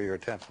much for your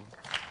attention.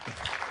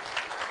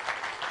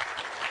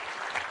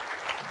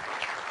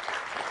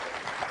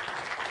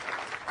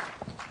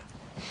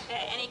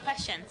 Okay, any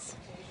questions?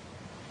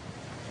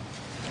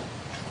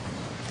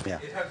 Yeah.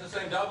 It has the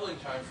same doubling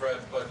time, Fred,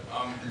 but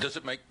does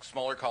it make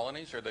smaller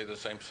colonies, or are they the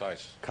same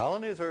size?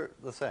 Colonies are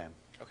the same.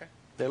 Okay.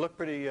 They look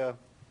pretty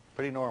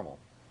normal.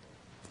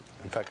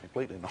 In fact,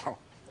 completely normal.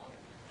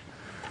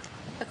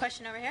 A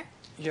question over here?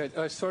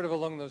 Yeah, sort of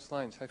along those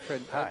lines. Hi,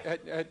 Fred.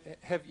 Hi.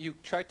 Have you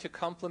tried to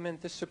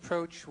complement this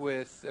approach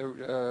with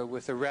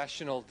a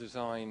rational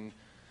design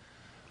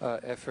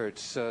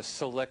efforts,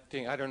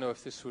 selecting, I don't know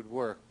if this would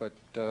work, but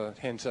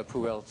hands up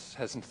who else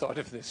hasn't thought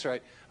of this,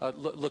 right?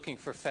 Looking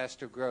for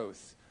faster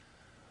growth,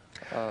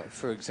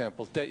 for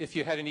example. If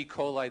you had an E.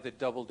 coli that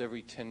doubled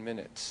every 10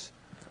 minutes,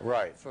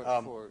 Right.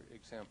 for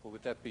example,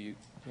 would that be,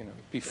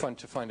 be fun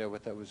to find out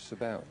what that was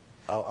about?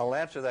 I'll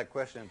answer that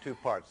question in two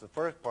parts. The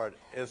first part,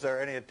 is there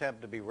any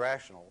attempt to be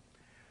rational?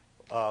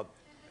 One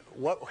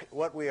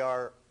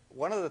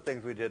of the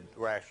things we did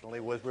rationally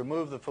was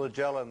remove the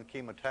flagella and the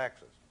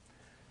chemotaxis.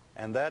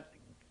 And that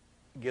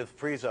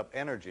frees up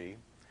energy,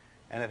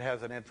 and it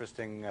has an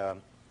interesting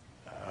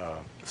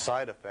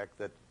side effect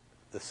that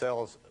the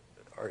cells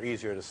are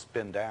easier to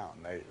spin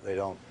down. They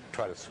don't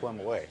try to swim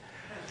away.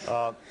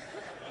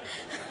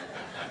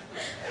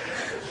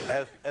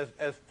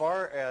 As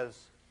far as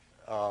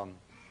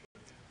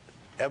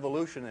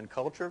evolution in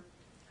culture,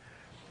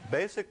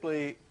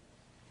 basically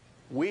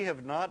we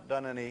have not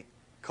done any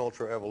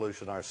culture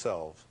evolution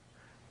ourselves,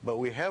 but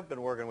we have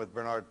been working with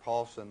Bernard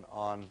Paulson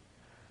on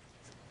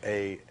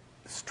a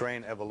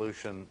strain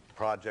evolution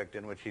project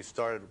in which he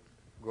started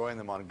growing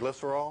them on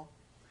glycerol,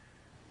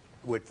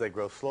 which they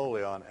grow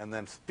slowly on, and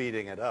then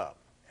speeding it up.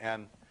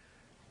 And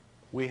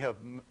we have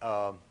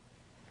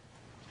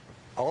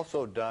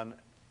also done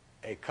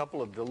a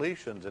couple of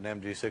deletions in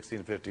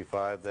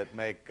MG1655 that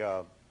make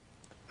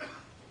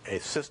a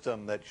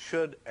system that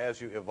should, as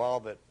you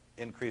evolve it,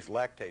 increase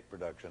lactate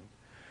production,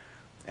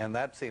 and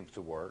that seems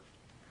to work.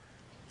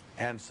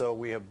 And so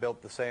we have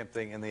built the same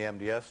thing in the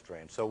MDS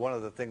strain. So one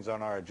of the things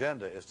on our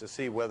agenda is to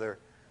see whether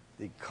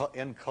the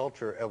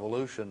in-culture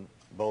evolution,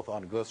 both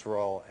on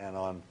glycerol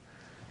and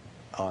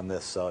on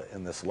this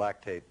in this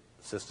lactate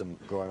system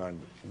growing on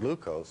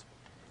glucose,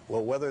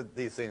 well, whether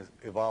these things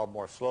evolve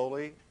more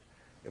slowly,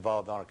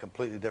 evolved on a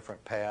completely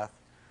different path,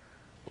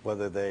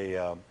 whether they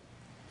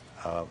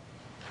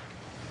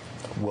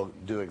will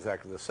do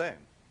exactly the same.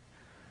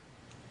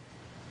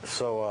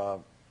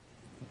 So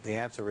the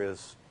answer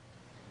is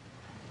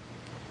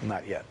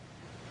not yet.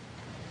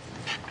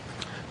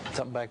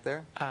 Something back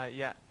there?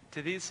 Yeah.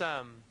 Do these,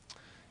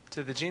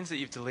 do the genes that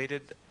you've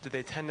deleted, do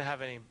they tend to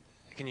have any,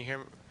 can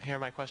you hear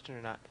my question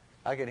or not?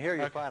 I can hear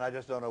you Okay. fine, I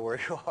just don't know where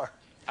you are.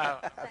 Oh.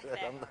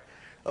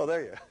 Oh,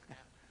 there you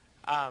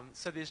are.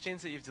 So these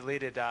genes that you've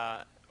deleted,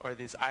 or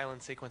these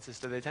island sequences,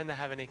 do they tend to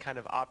have any kind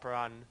of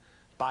operon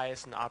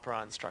bias and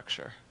operon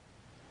structure?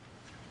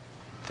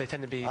 They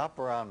tend to be...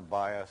 Operon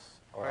bias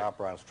or Right.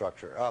 operon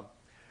structure.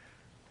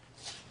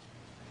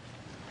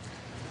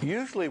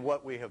 Usually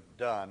what we have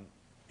done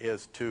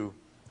is to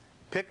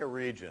pick a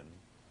region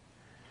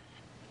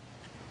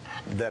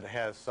that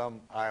has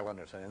some island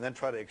or something, and then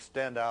try to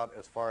extend out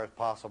as far as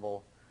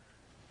possible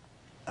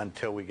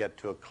until we get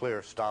to a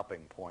clear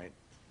stopping point,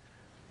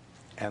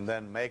 and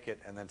then make it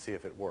and then see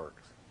if it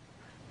works.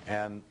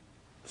 And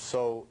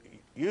so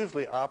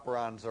usually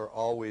operons are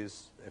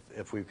always,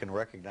 if we can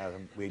recognize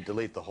them, we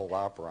delete the whole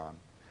operon.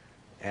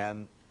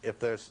 And if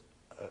there's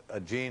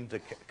a gene to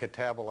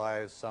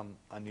catabolize some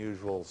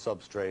unusual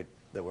substrate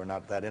that we're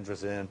not that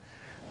interested in,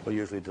 we'll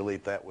usually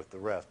delete that with the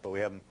rest. But we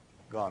haven't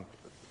gone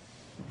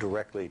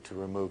directly to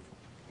remove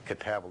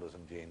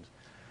catabolism genes.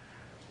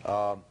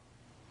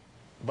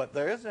 But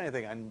there isn't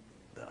anything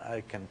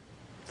I can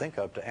think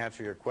of to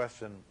answer your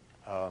question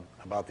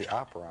about the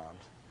operons.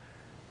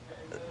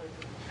 The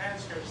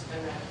transcripts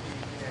tend to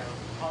be,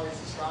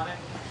 polycystronic.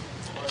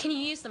 Can you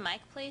use the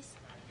mic, please?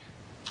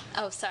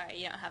 Oh, sorry,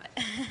 you don't have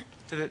it.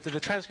 Do the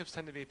transcripts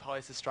tend to be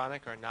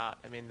polycistronic or not?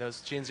 I mean, those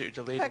genes that you're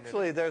deleting.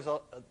 Actually, this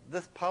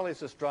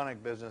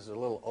polycistronic business is a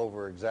little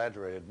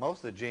over-exaggerated. Most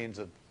of the genes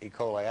of E.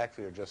 coli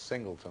actually are just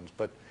singletons,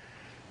 but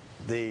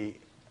the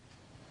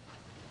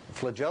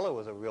flagella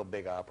was a real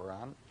big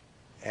operon,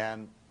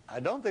 and I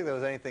don't think there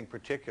was anything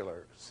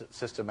particular,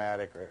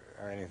 systematic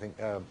or anything.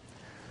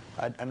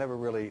 I never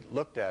really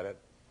looked at it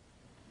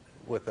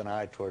with an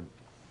eye toward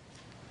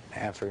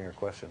answering your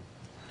question.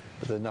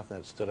 But there's nothing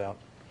that stood out.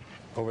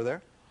 Over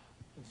there?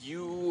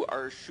 You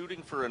are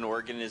shooting for an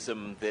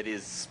organism that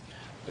is,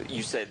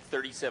 you said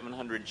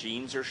 3,700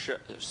 genes or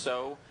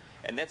so,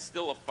 and that's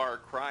still a far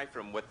cry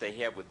from what they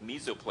have with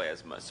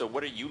mesoplasma. So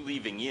what are you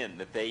leaving in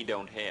that they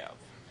don't have?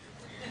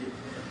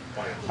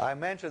 I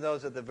mentioned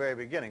those at the very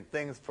beginning.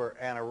 Things for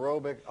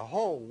anaerobic, a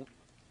whole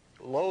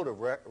load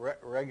of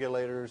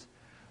regulators.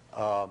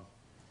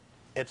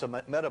 It's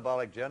a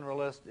metabolic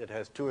generalist. It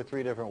has 2 or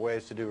 3 different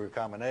ways to do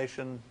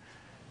recombination.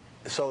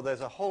 So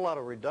there's a whole lot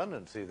of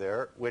redundancy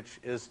there, which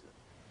is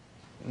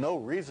no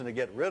reason to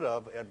get rid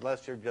of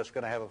unless you're just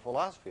going to have a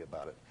philosophy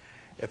about it.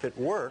 If it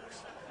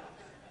works,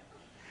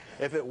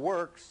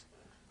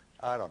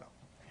 I don't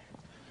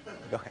know.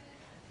 Go ahead.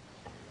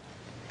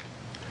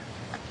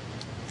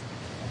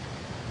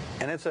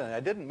 And incidentally,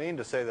 I didn't mean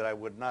to say that I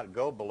would not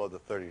go below the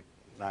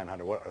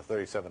 3,900 or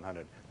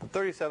 3,700. The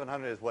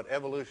 3,700 is what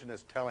evolution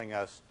is telling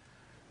us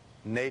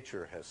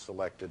nature has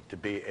selected to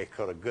be a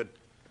kind of good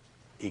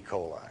E.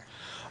 coli.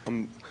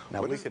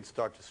 Now we could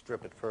start to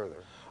strip it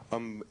further.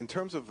 In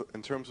terms of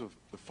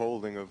the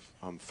folding of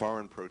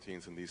foreign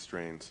proteins in these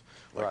strains,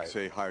 like Right.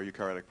 say higher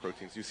eukaryotic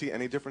proteins, do you see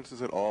any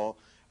differences at all?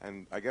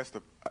 And I guess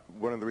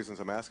one of the reasons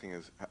I'm asking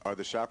is, are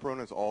the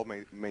chaperones all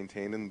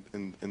maintained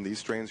in these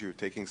strains? You're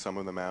taking some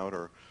of them out,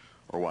 or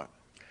what?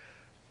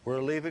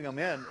 We're leaving them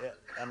in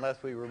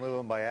unless we remove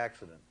them by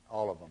accident,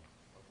 all of them.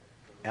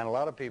 And a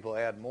lot of people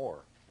add more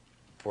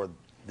for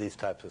these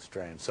types of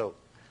strains. So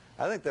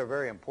I think they're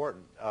very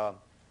important,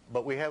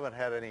 but we haven't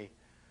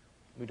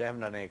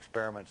done any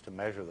experiments to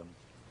measure them.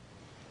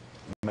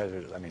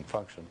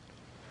 Function.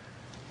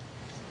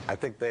 I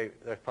think there's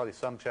probably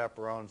some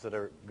chaperones that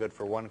are good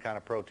for one kind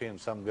of protein and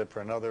some good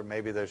for another.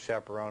 Maybe there's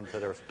chaperones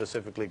that are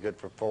specifically good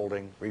for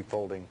folding,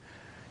 refolding,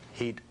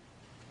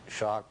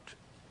 heat-shocked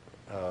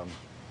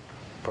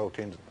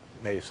proteins.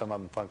 Maybe some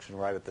of them function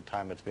right at the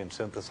time it's being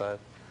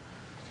synthesized.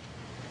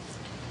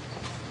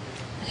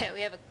 Okay,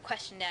 we have a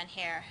question down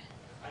here.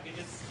 I can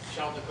just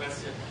shout the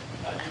question.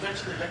 You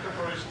mentioned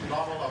electroporation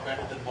normal are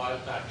better than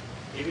wild type.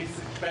 If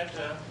it's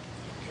better,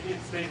 can you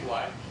explain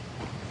why?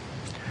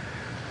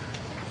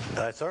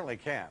 I certainly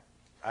can.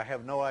 I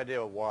have no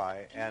idea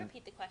why. Can you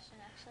repeat the question,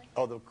 actually?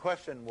 Oh, the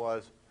question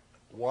was,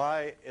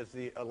 why is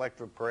the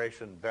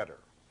electroporation better,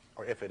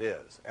 or if it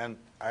is? And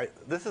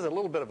this is a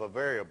little bit of a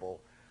variable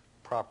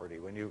property.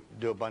 When you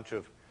do a bunch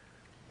of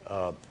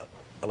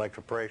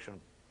electroporation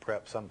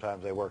prep,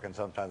 sometimes they work and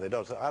sometimes they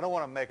don't. So I don't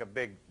want to make a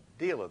big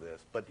deal of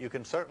this, but you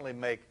can certainly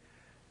make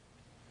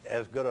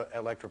as good a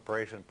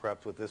electroporation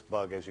preps with this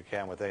bug as you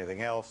can with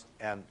anything else,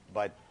 and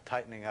by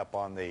tightening up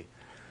on the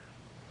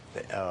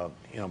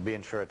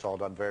being sure it's all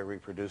done very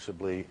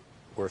reproducibly,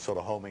 we're sort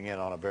of homing in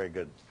on a very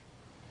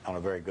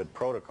good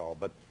protocol.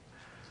 But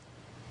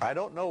I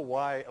don't know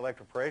why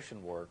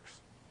electroporation works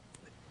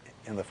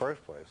in the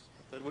first place.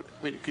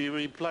 Could you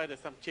imply there's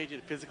some change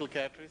in physical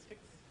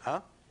characteristics?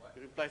 Huh?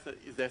 It implies that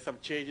is there some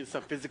change in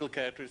some physical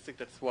characteristic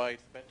that's why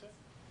it's better?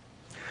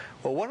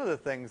 Well, one of the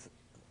things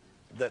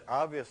that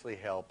obviously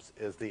helps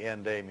is the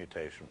NDA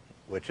mutation,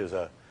 which is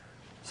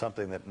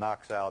something that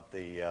knocks out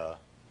a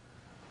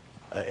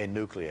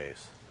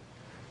nuclease.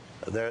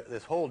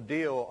 This whole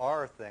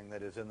DOR thing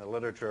that is in the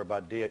literature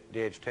about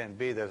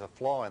DH10B, there's a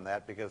flaw in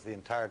that because the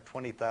entire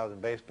 20,000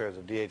 base pairs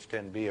of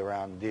DH10B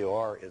around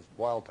DOR is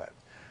wild type.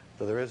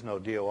 So there is no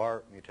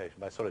DOR mutation.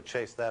 But I sort of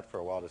chased that for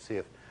a while to see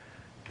if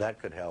that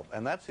could help.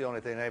 And that's the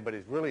only thing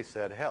anybody's really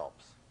said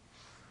helps.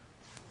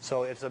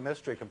 So it's a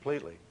mystery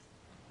completely.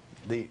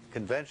 The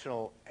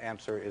conventional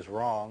answer is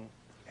wrong,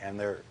 and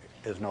there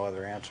is no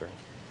other answer.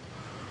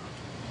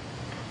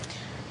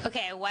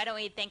 Okay, why don't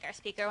we thank our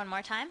speaker one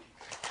more time?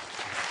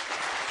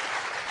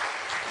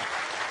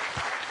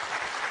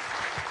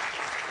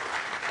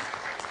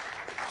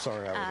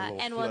 Sorry, I was a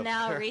little And we'll flip.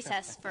 now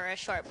recess for a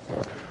short.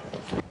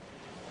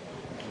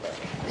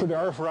 So there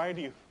are a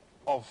variety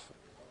of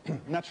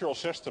natural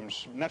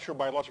systems, natural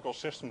biological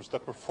systems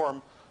that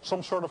perform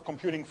some sort of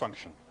computing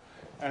function.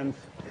 And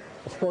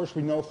of course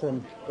we know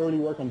from early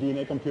work on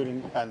DNA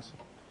computing and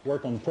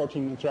work on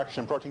protein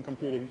interaction, protein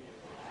computing,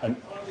 and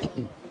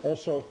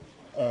also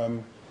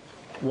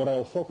what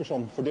I'll focus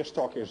on for this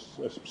talk is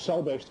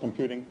cell-based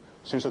computing,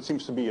 since that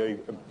seems to be a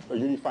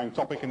unifying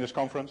topic in this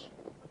conference.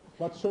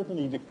 But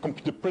certainly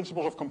the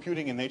principles of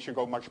computing in nature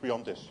go much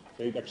beyond this.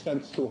 They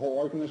extend to whole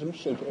organisms,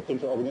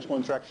 interorganismal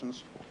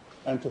interactions,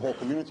 and to whole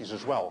communities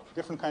as well.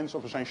 Different kinds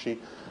of essentially,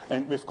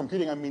 and with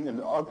computing I mean an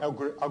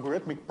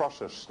algorithmic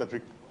process, that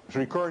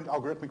recurrent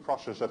algorithmic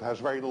process that has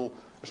very little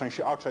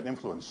essentially outside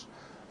influence.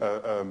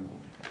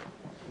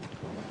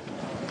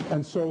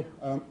 And so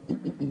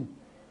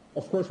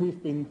of course,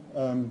 we've been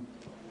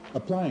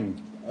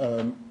applying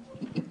and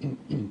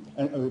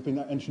we've been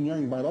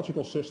engineering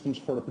biological systems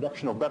for the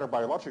production of better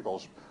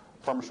biologicals,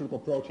 pharmaceutical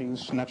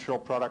proteins, natural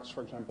products,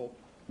 for example,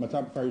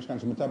 various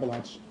kinds of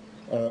metabolites,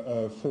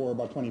 for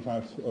about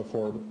 25,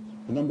 for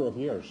a number of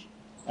years,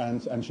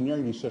 and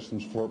engineering these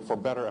systems for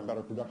better and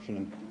better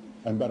production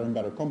and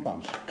better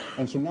compounds.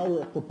 And so now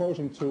we're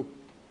proposing to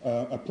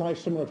apply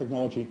similar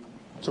technology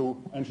to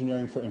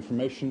engineering for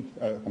information,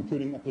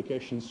 computing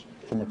applications,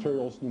 for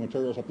materials, new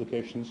materials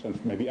applications, and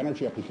maybe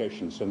energy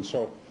applications. And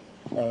so,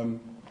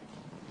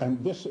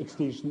 it's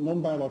these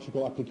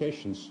non-biological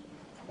applications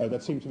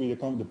that seem to be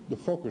the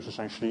focus,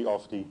 essentially,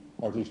 or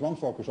at least one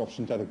focus of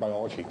synthetic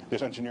biology,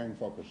 this engineering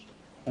focus.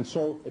 And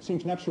so it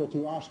seems natural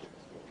to ask,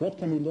 what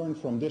can we learn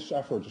from this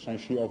effort,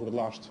 essentially,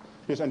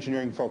 this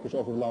engineering focus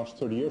over the last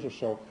 30 years or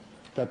so,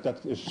 that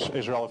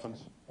is relevant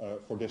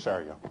for this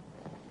area?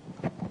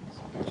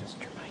 Just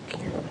your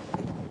mic here.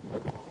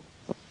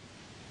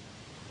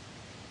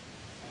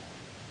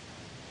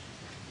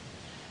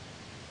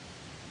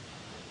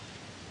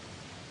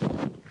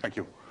 Thank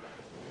you.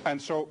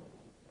 And so,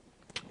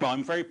 well,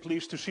 I'm very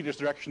pleased to see this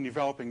direction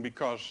developing,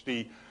 because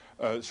the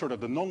sort of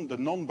the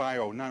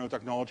non-bio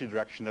nanotechnology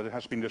direction that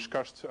has been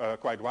discussed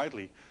quite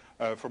widely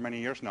for many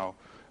years now,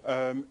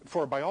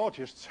 for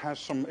biologists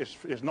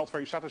is not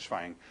very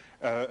satisfying.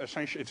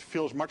 Essentially, it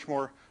feels much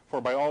more, for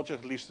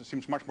biologists at least, it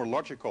seems much more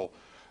logical,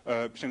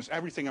 since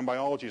everything in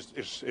biology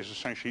is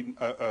essentially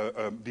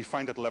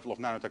defined at the level of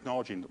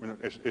nanotechnology,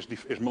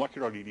 is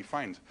molecularly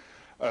defined.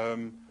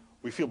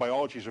 We feel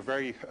biology is a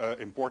very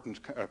important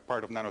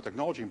part of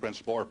nanotechnology in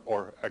principle,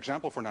 or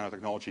example for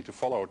nanotechnology to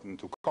follow and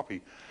to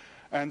copy.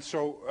 And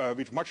so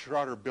we'd much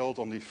rather build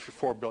on the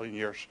 4 billion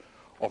years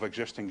of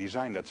existing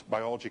design that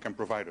biology can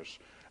provide us.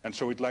 And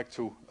so we'd like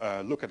to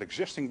look at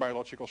existing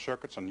biological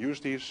circuits and use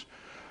these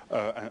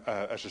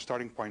as a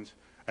starting point.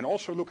 And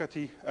also look at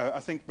I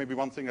think maybe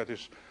one thing that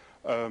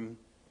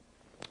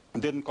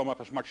didn't come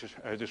up as much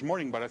as this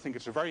morning, but I think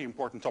it's a very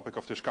important topic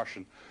of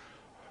discussion,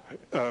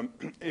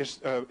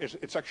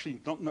 it's actually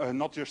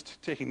not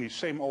just taking the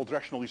same old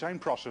rational design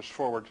process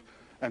forward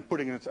and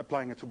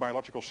applying it to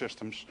biological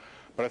systems,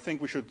 but I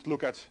think we should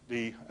look at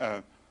the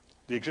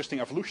existing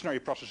evolutionary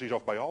processes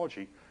of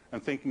biology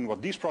and thinking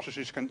what these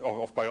processes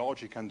of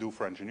biology can do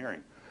for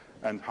engineering,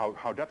 and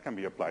how that can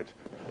be applied.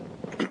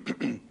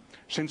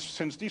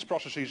 Since these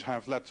processes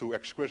have led to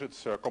exquisite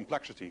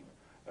complexity,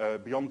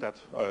 beyond that,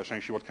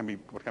 essentially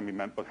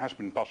what has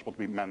been possible to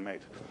be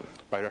man-made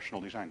by rational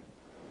design.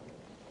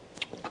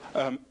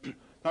 Now,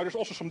 there's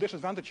also some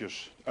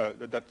disadvantages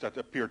that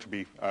appear to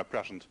be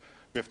present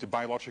with the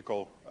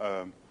biological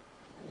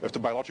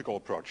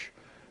approach,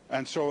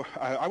 and so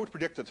I would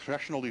predict that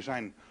rational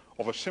design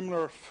of a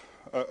similar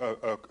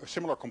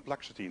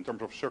complexity in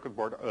terms of circuit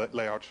board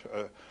layout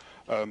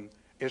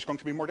is going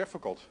to be more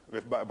difficult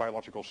with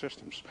biological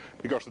systems,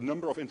 because the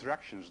number of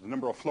interactions, the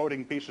number of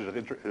floating pieces,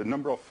 the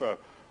number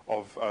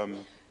of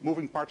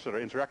moving parts that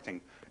are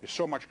interacting is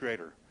so much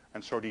greater.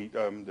 And so the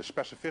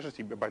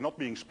specificity, by not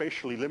being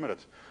spatially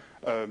limited,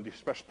 the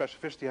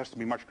specificity has to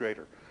be much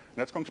greater. And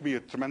that's going to be a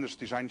tremendous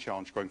design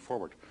challenge going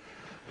forward.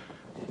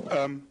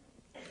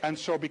 And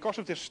so because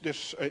of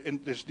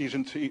these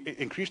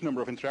increased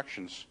number of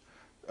interactions,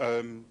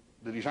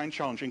 the design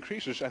challenge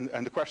increases,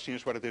 and the question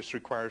is whether this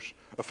requires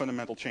a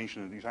fundamental change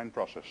in the design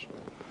process.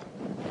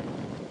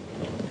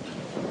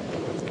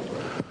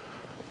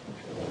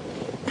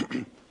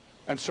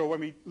 And so when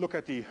we look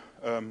at the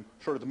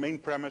sort of the main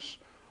premise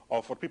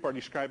of what people are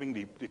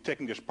describing,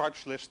 taking this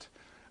parts list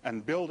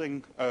and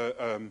building,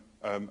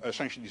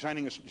 essentially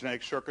designing a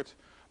genetic circuit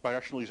by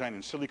rational design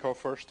in silico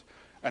first,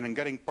 and then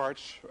getting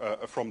parts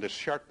from this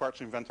shared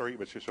parts inventory,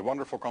 which is a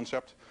wonderful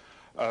concept,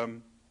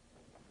 and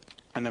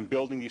then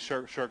building these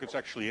circuits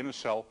actually in a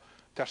cell,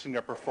 testing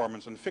their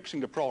performance and fixing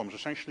the problems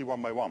essentially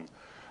one by one.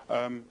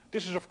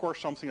 This is, of course,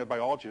 something that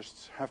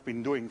biologists have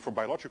been doing for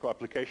biological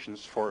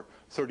applications for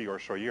 30 or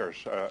so years,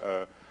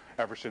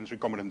 ever since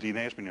recombinant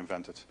DNA has been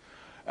invented.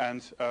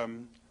 And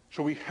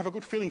so we have a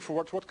good feeling for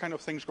what kind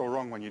of things go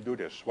wrong when you do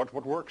this, what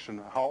works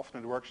and how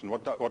often it works and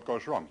what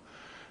goes wrong.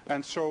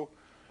 And so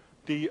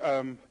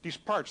these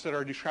parts that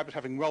are described as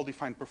having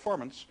well-defined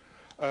performance,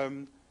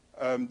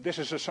 this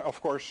is, of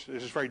course,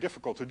 this is very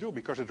difficult to do,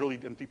 because it really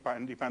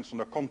depends on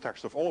the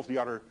context of all of the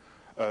other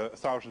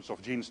thousands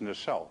of genes in the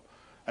cell.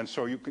 And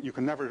so you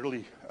can never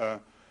really,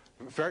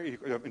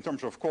 in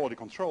terms of quality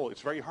control,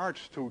 it's very hard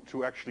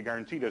to actually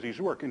guarantee that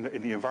these work in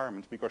the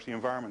environment, because the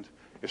environment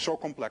is so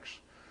complex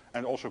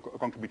and also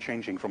going to be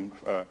changing from,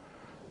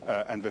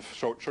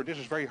 so this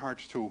is very hard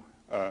to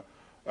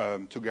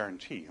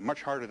guarantee,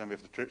 much harder than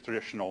with the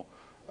traditional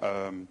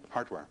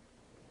hardware.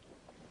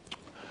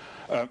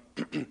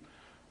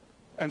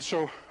 And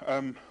so,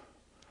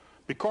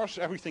 because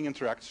everything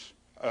interacts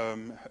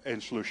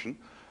in solution,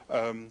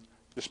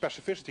 the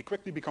specificity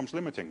quickly becomes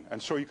limiting. And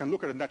so you can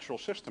look at a natural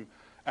system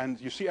and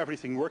you see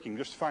everything working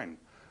just fine.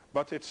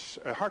 But it's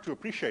hard to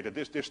appreciate that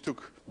this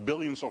took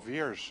billions of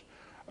years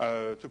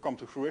to come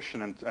to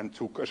fruition, and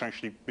to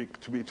essentially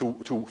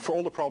for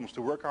all the problems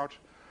to work out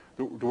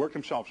to work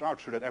themselves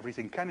out so that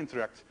everything can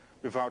interact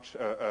without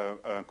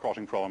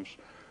causing problems.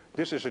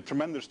 This is a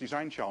tremendous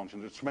design challenge,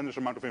 and there's a tremendous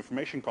amount of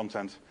information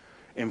content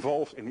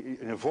involved in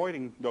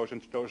avoiding those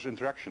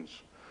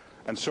interactions.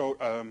 And so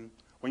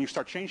when you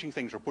start changing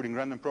things or putting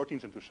random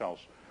proteins into cells,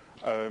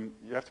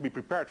 you have to be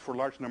prepared for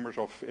large numbers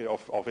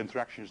of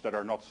interactions that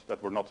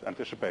were not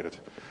anticipated.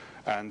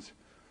 And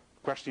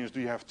the question is, do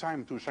you have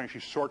time to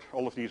essentially sort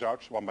all of these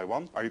out one by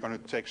one? Are you going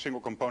to take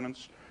single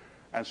components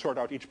and sort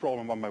out each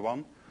problem one by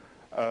one?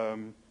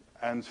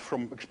 And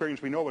from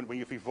experience, we know when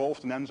you've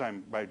evolved an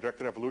enzyme by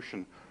directed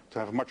evolution to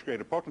have a much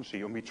greater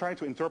potency, when we try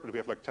to interpret, we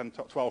have like 10,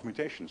 12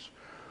 mutations.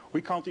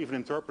 We can't even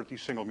interpret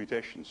these single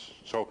mutations.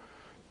 So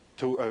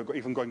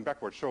even going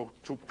backwards. So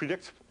to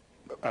predict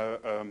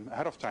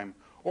ahead of time,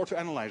 or to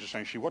analyze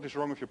essentially what is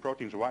wrong with your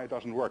proteins, why it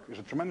doesn't work, is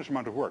a tremendous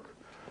amount of work.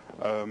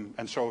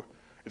 And so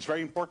it's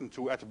very important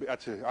to, at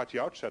the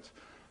outset,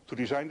 to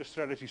design the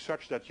strategy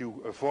such that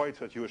you avoid,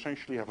 that you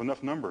essentially have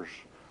enough numbers.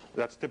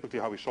 That's typically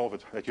how we solve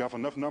it. That you have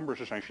enough numbers,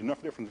 essentially,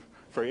 enough different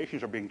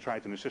variations are being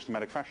tried in a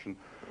systematic fashion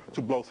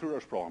to blow through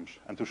those problems,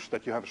 and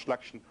that you have a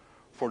selection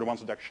for the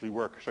ones that actually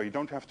work. So you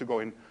don't have to go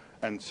in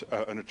and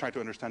try to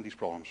understand these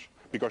problems.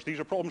 Because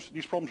these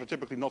problems are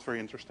typically not very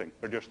interesting.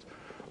 They're just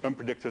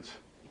unpredicted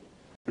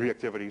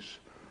reactivities.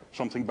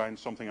 Something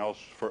binds something else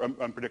for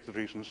unpredicted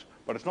reasons.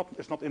 But it's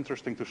not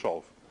interesting to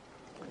solve.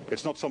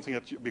 It's not something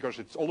that, because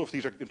all of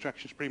these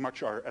interactions pretty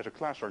much are, as a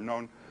class, are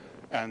known,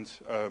 and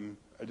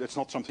it's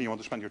not something you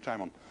want to spend your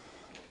time on.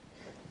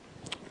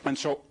 And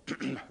so,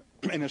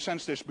 in a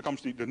sense, this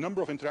becomes the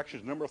number of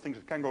interactions, the number of things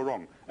that can go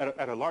wrong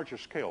at a larger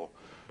scale,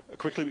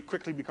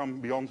 quickly become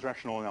beyond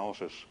rational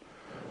analysis.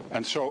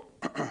 And so,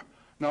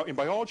 now in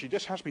biology,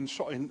 this has been,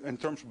 in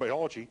terms of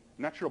biology,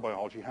 natural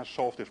biology has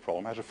solved this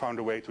problem, has found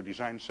a way to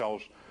design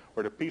cells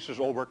where the pieces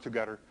all work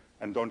together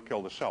and don't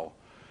kill the cell.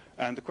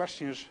 And the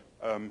question is,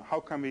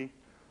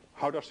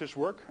 how does this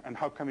work, and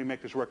how can we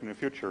make this work in the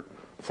future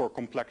for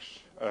complex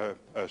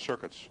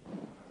circuits?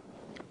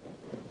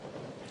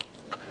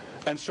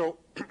 And so,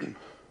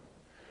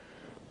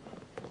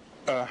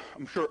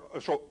 I'm sure,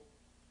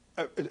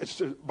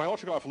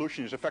 biological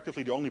evolution is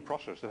effectively the only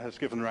process that has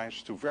given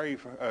rise to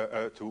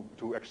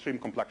to extreme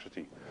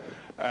complexity.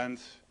 And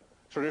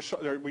so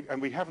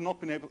we have not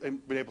been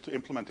able to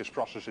implement this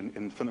process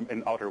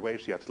in other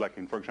ways yet,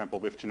 like for example,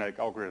 with genetic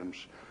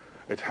algorithms.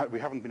 We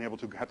haven't been able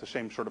to have the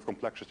same sort of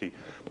complexity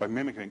by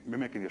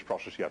mimicking this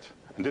process yet.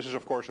 And this is,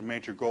 of course, a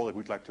major goal that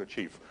we'd like to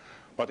achieve.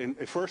 But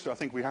first, I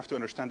think we have to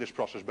understand this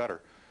process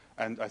better.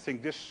 And I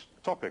think this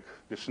topic,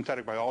 this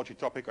synthetic biology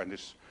topic and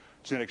this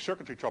genetic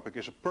circuitry topic,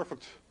 is a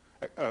perfect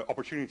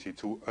opportunity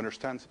to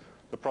understand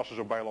the process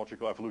of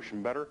biological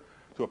evolution better,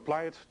 to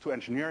apply it to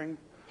engineering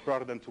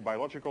rather than to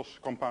biological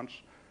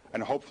compounds.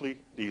 And hopefully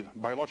the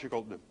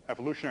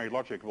evolutionary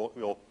logic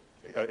will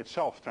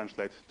itself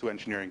translate to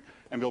engineering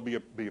and will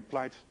be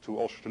applied to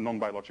also to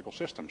non-biological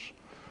systems.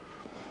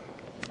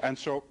 And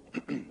so,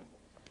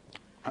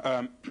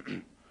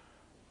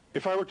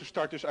 if I were to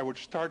start this, I would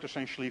start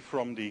essentially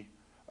from the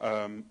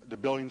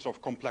billions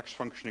of complex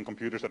functioning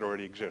computers that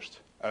already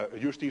exist.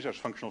 Use these as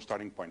functional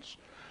starting points,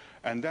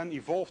 and then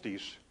evolve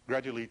these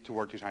gradually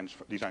toward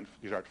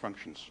desired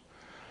functions.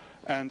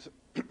 And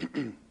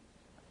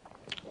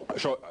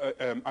so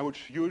I would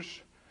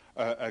use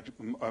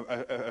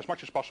as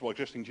much as possible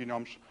existing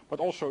genomes, but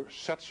also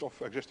sets of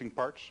existing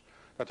parts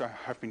that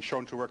have been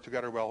shown to work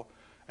together well,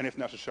 and if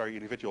necessary,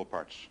 individual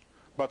parts.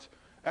 But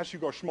as you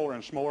go smaller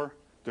and smaller,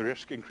 the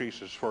risk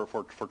increases for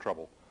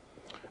trouble.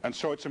 And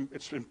so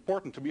it's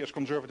important to be as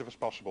conservative as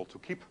possible, to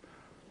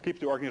keep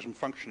the organism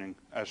functioning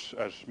as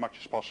much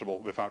as possible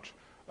without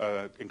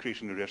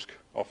increasing the risk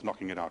of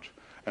knocking it out.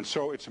 And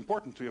so it's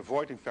important to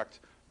avoid, in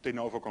fact, de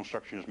novo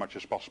construction as much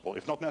as possible.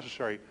 If not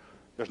necessary,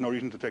 there's no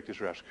reason to take this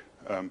risk.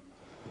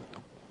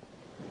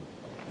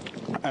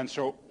 And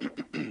so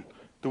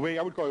the way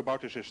I would go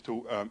about this is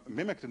to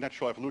mimic the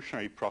natural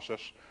evolutionary process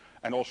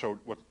and also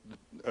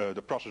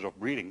the process of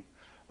breeding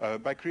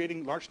by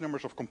creating large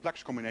numbers of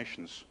complex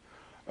combinations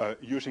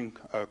using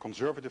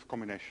conservative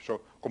combinations,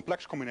 so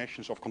complex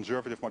combinations of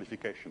conservative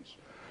modifications.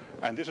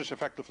 And this is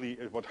effectively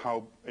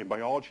how in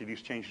biology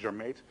these changes are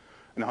made,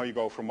 and how you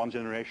go from one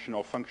generation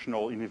of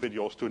functional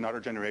individuals to another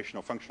generation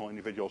of functional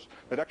individuals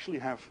that actually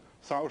have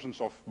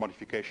thousands of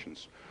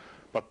modifications.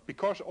 But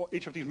because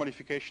each of these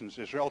modifications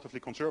is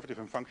relatively conservative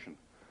in function,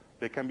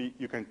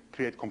 you can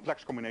create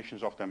complex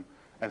combinations of them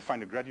and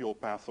find a gradual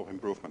path of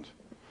improvement.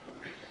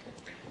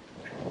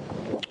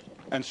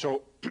 And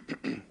so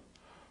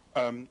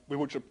I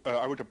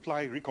would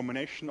apply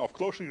recombination of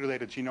closely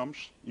related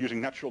genomes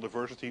using natural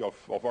diversity of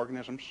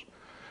organisms,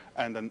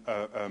 and then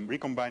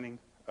recombining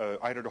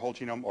either the whole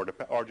genome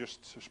or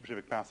just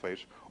specific pathways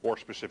or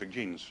specific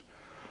genes.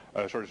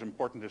 So it's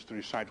important is to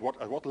decide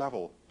at what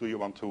level do you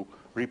want to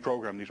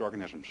reprogram these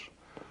organisms,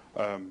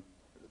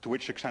 to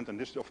which extent, and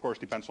this of course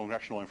depends on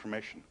rational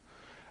information.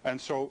 And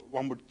so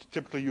one would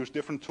typically use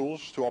different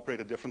tools to operate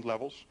at different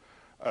levels.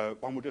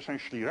 One would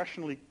essentially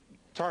rationally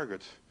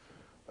target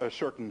a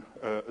certain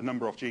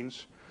number of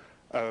genes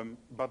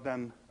but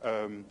then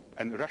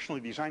and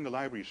rationally design the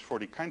libraries for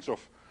the kinds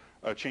of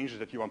changes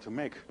that you want to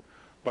make.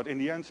 But in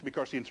the end,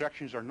 because the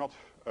interactions are not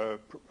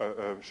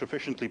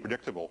sufficiently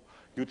predictable,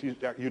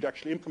 you'd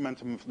actually implement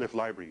them with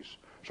libraries.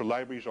 So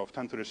libraries of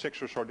 10 to the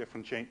 6 or so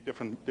different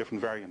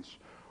variants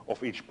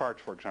of each part,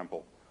 for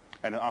example.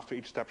 And then after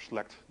each step,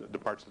 select the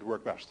parts that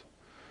work best.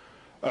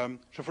 So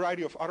a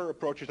variety of other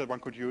approaches that one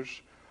could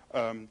use.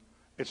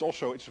 It's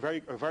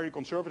a very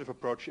conservative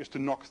approach is to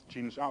knock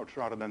genes out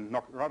rather than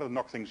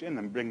knock things in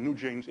and bring new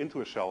genes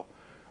into a cell,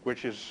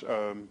 which is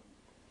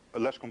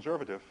less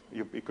conservative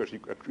because you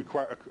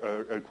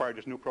require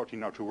this new protein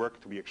now to work,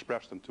 to be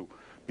expressed, and to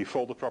be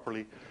folded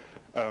properly.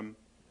 To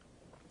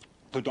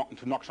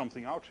knock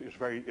something out is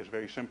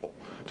very simple.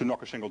 To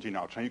knock a single gene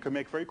out, and you can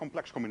make very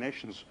complex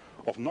combinations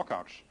of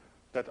knockouts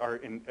that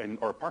are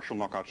or partial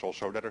knockouts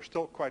also that are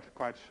still quite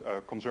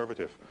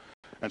conservative,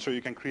 and so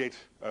you can create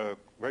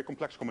very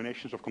complex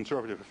combinations of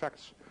conservative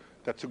effects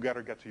that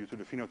together get you to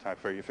the phenotype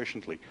very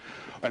efficiently.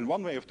 And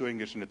one way of doing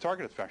this in a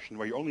targeted fashion,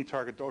 where you only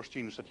target those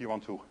genes that you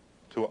want to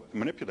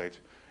manipulate,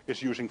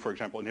 is using, for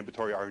example,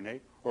 inhibitory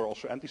RNA or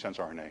also antisense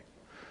RNA.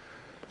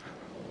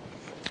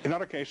 In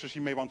other cases,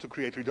 you may want to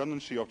create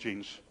redundancy of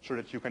genes so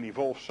that you can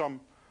evolve some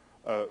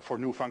for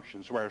new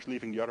functions, whereas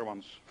leaving the other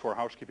ones for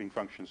housekeeping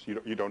functions, so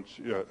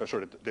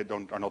that they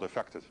are not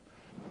affected.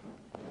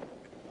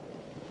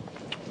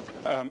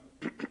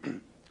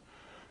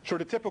 So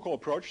the typical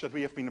approach that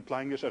we have been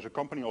applying this as a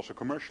company, also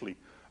commercially,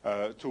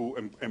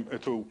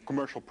 to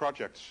commercial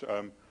projects,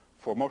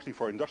 mostly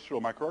for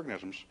industrial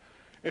microorganisms,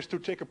 is to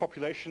take a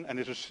population, and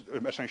this is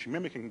essentially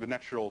mimicking the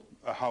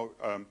how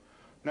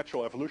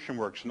natural evolution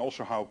works and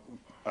also how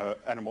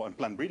animal and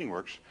plant breeding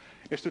works,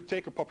 is to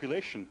take a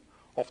population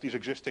of these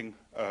existing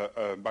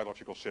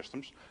biological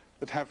systems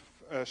that have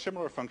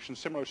similar functions,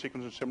 similar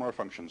sequences, similar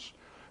functions.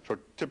 So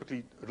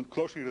typically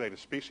closely related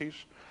species.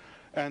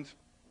 And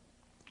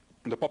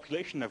the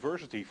population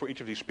diversity for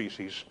each of these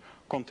species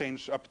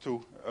contains up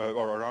to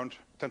or around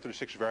 10 to the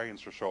 6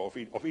 variants or so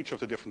of each of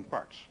the different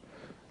parts.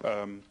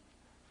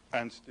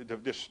 And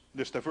this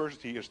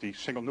diversity is the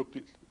single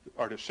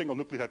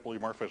nucleotide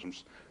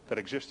polymorphisms that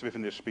exist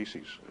within this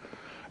species.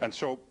 And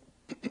so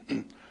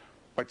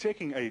by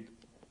taking a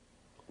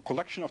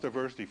collection of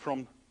diversity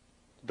from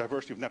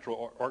diversity of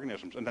natural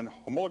organisms and then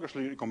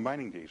homologously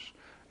recombining these,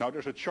 now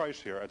there's a choice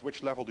here. At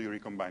which level do you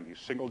recombine these?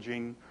 Single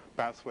gene,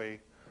 pathway,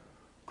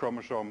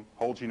 chromosome,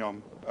 whole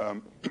genome,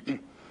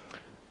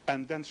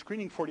 and then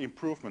screening for the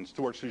improvements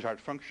towards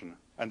desired function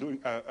and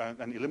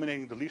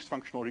eliminating the least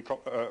functional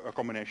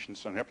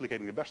combinations and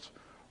replicating the best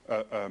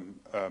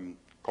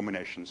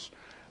combinations,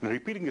 and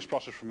repeating this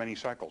process for many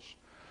cycles.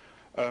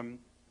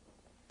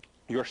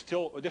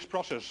 This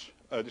process,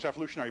 this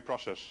evolutionary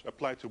process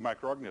applied to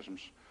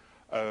microorganisms,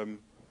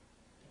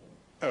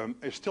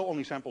 is still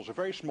only samples a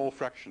very small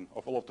fraction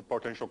of all of the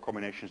potential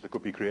combinations that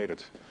could be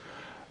created.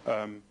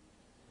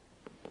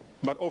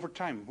 But over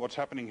time, what's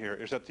happening here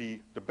is that the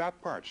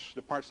bad parts,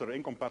 the parts that are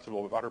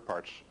incompatible with other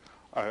parts,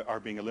 are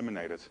being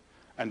eliminated.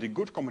 And the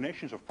good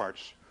combinations of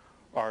parts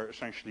are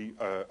essentially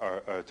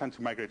tend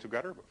to migrate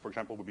together. For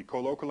example, will be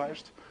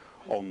co-localized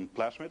on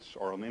plasmids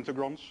or on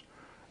integrons.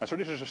 And so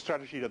this is a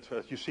strategy that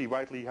you see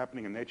widely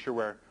happening in nature,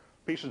 where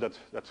pieces that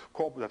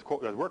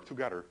work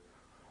together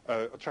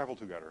travel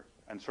together.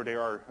 And so they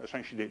are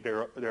essentially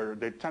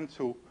they tend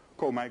to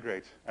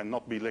co-migrate and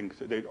not be linked.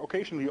 They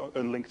occasionally are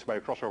linked by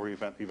a crossover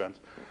event,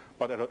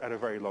 but at a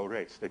very low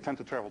rate. They tend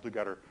to travel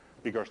together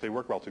because they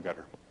work well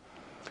together.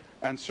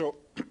 And so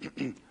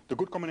the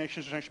good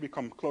combinations essentially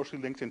become closely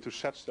linked into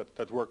sets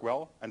that work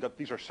well, and that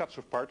these are sets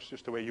of parts,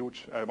 is the way you would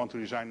want to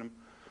design them.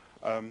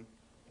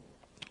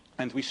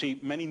 And we see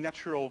many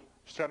natural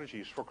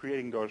strategies for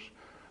creating those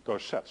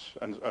sets.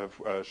 And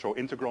so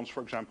integrons,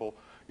 for example,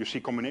 you see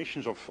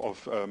combinations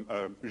of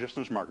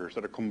resistance markers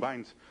that are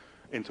combined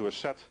into a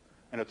set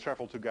and that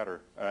travel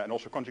together, and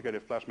also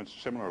conjugative plasmids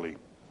similarly.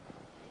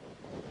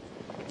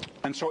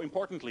 And so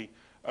importantly,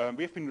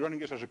 we've been running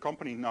this as a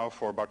company now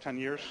for about 10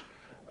 years,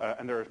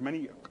 and there are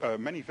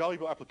many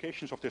valuable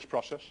applications of this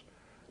process.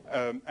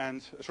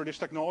 And so this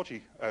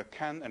technology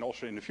can, and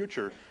also in the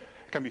future,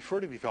 can be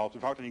further developed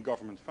without any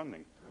government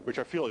funding, which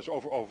I feel is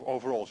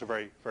overall is a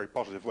very, very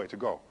positive way to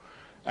go.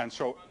 And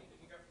so,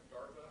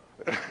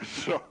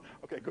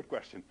 okay, good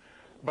question.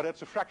 But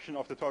it's a fraction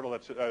of the total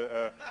that's...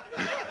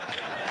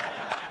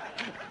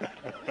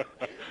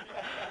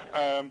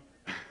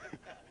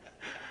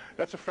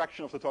 that's a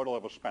fraction of the total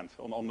that was spent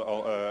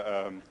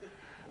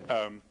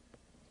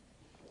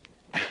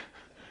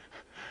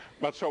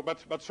but so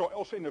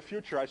also in the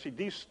future, I see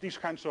these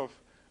kinds of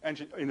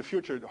in the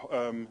future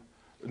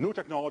new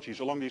technologies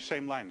along these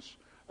same lines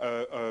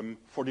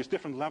for these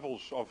different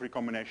levels of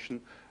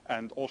recombination,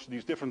 and also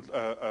these different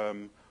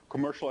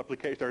commercial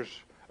applications. There's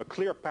a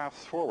clear path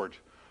forward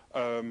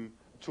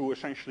to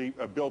essentially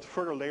build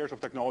further layers of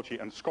technology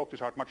and scope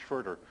this out much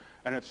further.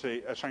 And it's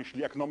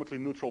essentially economically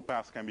neutral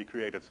path can be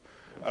created,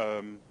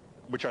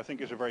 which I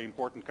think is a very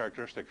important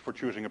characteristic for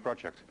choosing a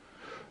project.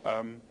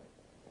 And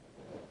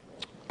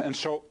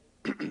so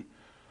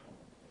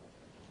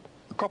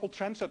couple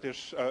trends at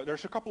this,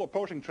 there's a couple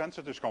opposing trends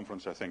at this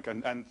conference, I think,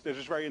 and this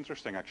is very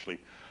interesting, actually.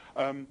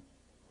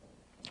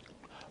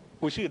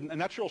 We see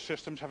natural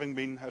systems having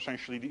been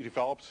essentially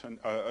developed and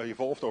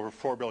evolved over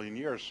 4 billion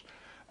years.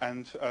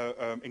 And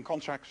in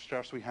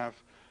contrast, we have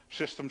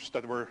systems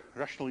that were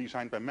rationally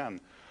designed by man,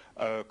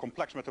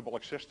 complex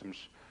metabolic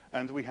systems.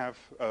 And we have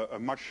a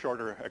much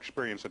shorter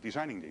experience at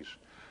designing these.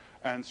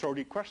 And so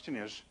the question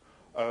is,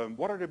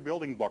 what are the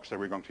building blocks that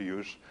we're going to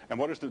use? And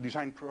what is the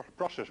design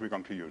process we're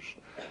going to use?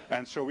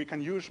 And so we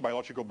can use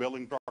biological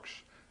building blocks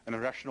and a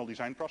rational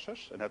design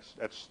process. And that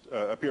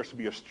appears to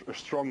be a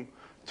strong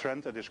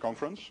trend at this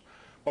conference.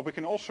 But we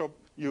can also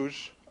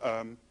use,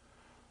 and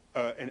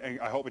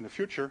I hope in the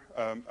future,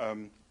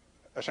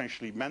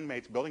 essentially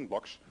man-made building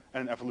blocks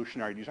and an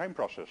evolutionary design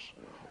process.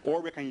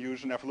 Or we can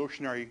use an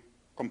evolutionary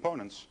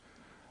components,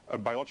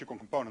 biological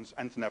components,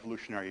 and an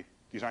evolutionary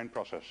design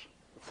process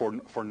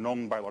for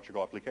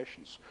non-biological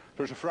applications.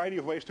 There's a variety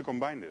of ways to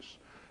combine this.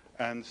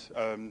 And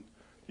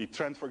the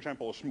trend, for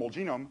example, a small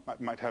genome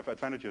might have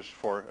advantages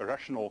for a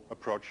rational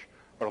approach,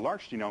 but a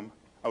large genome,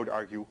 I would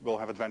argue, will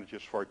have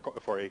advantages for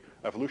a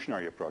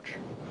evolutionary approach.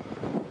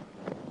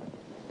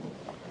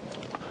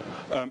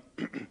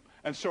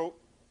 And so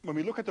when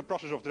we look at the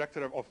process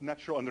of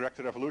natural and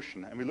directed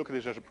evolution, and we look at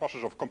this as a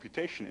process of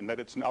computation, in that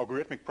it's an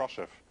algorithmic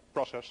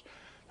process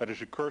that is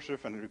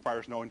recursive and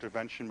requires no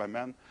intervention by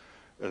man,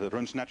 that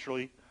runs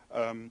naturally.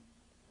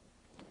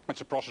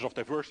 It's a process of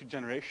diversity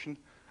generation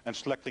and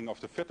selecting of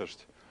the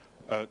fittest.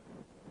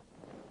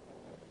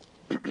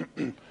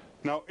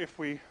 Now, if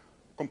we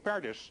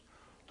compare this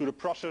to the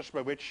process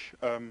by which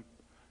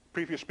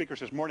previous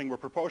speakers this morning were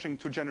proposing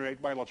to generate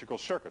biological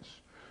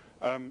circuits,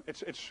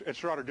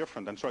 it's rather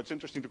different, and so it's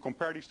interesting to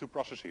compare these two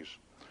processes.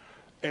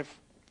 If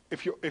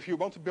you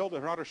want to build a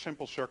rather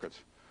simple circuit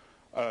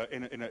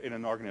in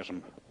an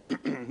organism,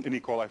 in E.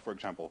 coli, for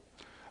example,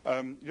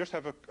 you just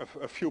have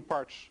a few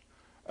parts.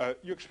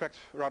 You expect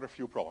rather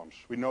few problems.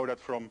 We know that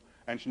from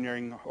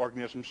engineering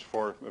organisms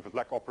with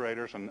lac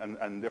operators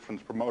and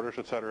different promoters,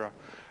 etc.,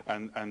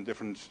 and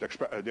different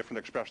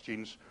express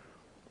genes.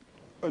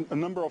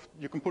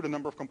 You can put a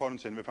number of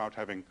components in without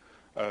having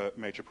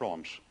major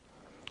problems.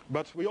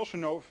 But we also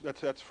know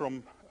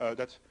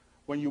that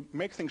when you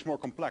make things more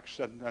complex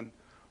and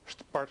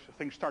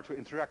things start to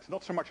interact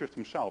not so much with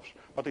themselves,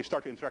 but they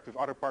start to interact with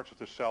other parts of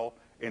the cell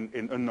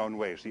in unknown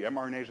ways. The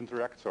mRNAs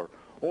interact, or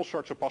all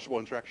sorts of possible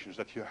interactions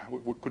that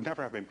could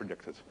never have been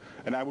predicted.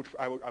 And I would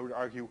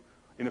argue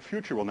in the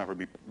future will never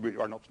be,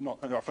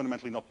 are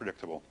fundamentally not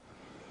predictable.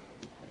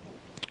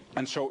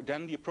 And so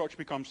then the approach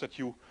becomes that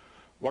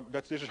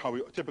this is how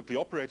we typically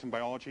operate in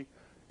biology.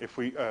 If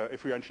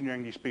we're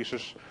engineering these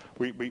pieces,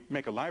 we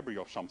make a library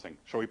of something.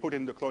 So we put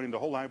in the clone in the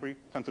whole library.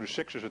 10 to the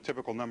 6 is a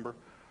typical number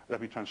that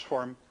we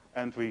transform,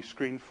 and we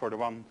screen for the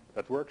one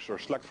that works, or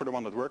select for the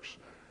one that works.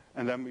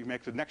 And then we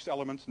make the next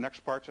element, next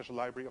parts as a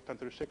library of 10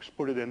 to the 6,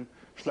 put it in,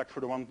 select for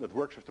the one that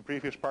works with the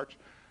previous parts,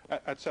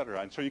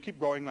 etc. And so you keep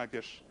going like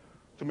this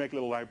to make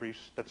little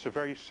libraries. That's a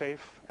very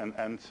safe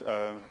and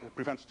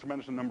prevents a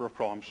tremendous number of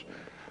problems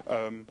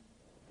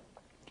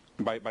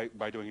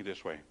by doing it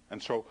this way.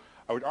 And so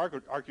I would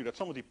argue that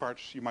some of the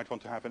parts you might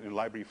want to have in a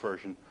library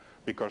version,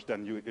 because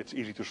then it's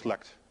easy to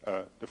select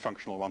the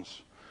functional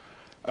ones.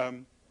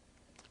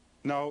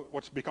 Now,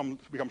 what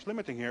becomes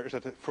limiting here is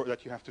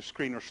that you have to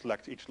screen or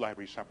select each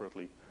library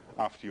separately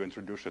after you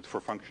introduce it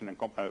for function and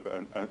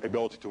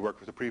ability to work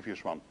with the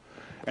previous one.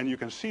 And you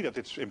can see that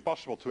it's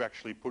impossible to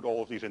actually put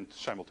all of these in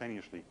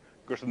simultaneously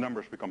because the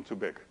numbers become too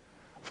big.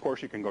 Of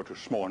course, you can go to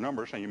smaller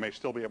numbers and you may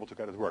still be able to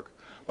get it to work.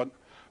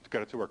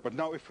 But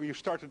now if you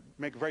start to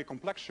make very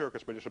complex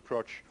circuits by this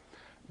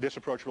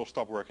approach will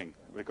stop working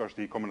because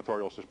the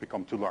combinatorials just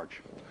become too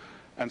large.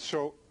 And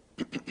so,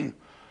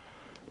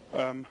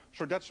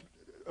 so that's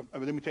a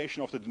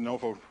limitation of the de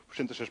novo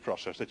synthesis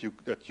process, that you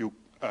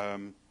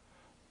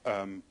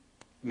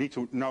need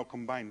to now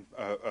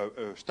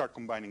start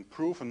combining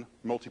proven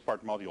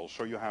multi-part modules.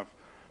 So you have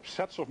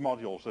sets of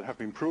modules that have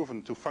been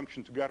proven to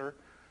function together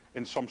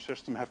in some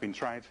system, have been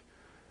tried,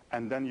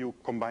 and then you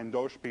combine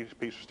those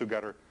pieces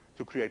together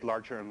to create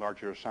larger and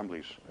larger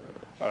assemblies.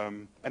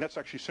 And that's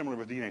actually similar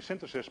with DNA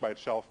synthesis by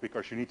itself,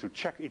 because you need to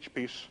check each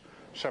piece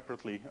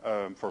separately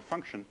for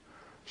function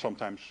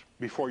sometimes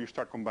before you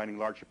start combining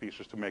larger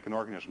pieces to make an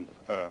organism.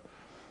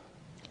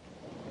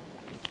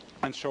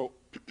 And so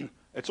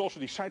it's also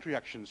these side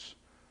reactions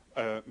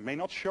may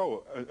not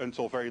show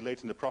until very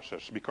late in the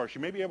process, because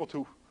you may be able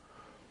to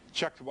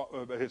check,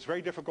 it's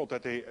very difficult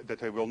that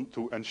they will,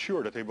 to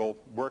ensure that they will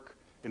work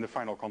in the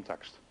final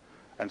context.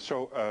 And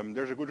so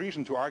there's a good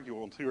reason to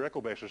argue on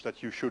theoretical basis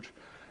that you should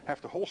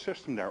have the whole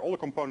system there, all the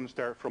components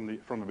there from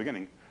the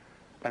beginning,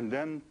 and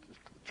then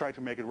try to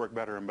make it work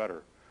better and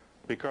better.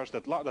 Because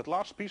that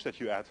last piece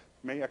that you add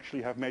may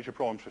actually have major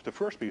problems with the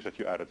first piece that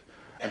you added.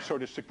 And so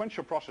this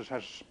sequential process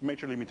has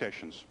major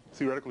limitations,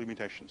 theoretical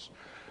limitations.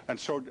 And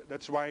so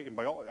that's why in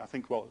biology, I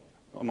think, well,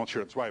 I'm not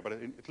sure that's why, but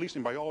at least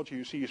in biology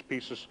you see these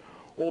pieces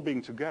all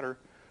being together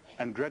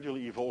and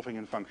gradually evolving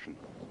in function.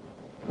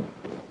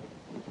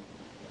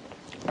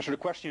 And so the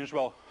question is,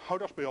 well, how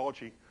does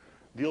biology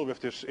deal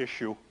with this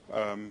issue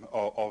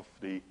of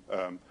the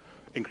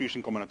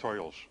increasing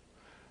combinatorials?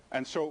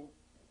 And so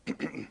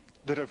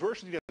the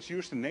diversity that's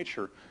used in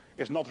nature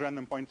is not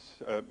random point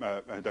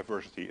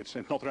diversity. It's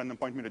not random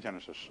point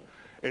mutagenesis.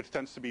 It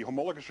tends to be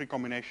homologous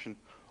recombination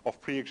of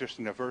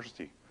pre-existing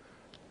diversity.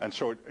 And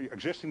so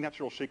existing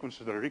natural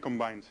sequences that are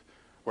recombined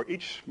where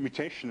each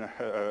mutation,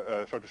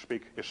 so to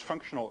speak, is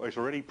functional, is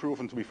already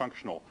proven to be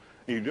functional.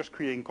 And you're just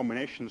creating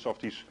combinations of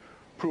these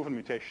proven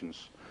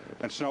mutations.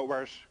 And so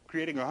whereas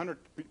creating 100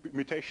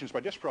 mutations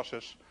by this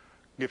process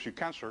gives you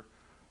cancer,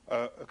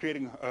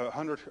 creating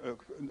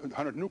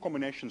 100 new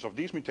combinations of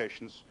these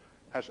mutations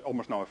has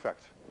almost no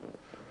effect.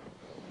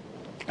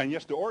 And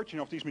yes, the origin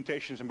of these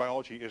mutations in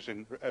biology is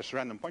as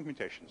random point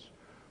mutations,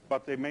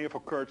 but they may have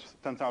occurred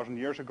 10,000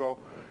 years ago,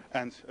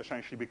 and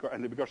essentially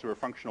because they were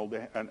functional,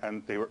 they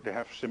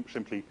have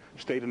simply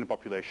stayed in the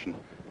population,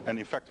 and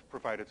in fact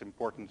provided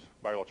important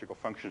biological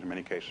functions in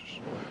many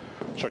cases,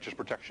 such as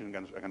protection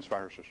against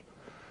viruses.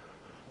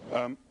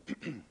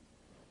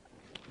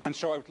 And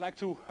so I would like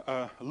to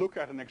look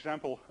at an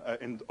example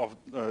of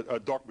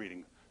dog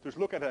breeding. Just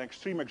look at an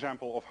extreme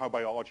example of how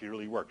biology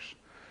really works,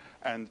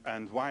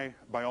 and why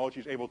biology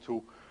is able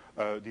to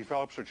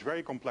develop such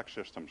very complex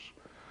systems.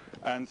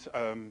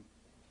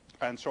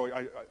 And so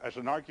as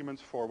an argument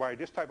for why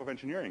this type of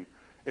engineering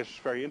is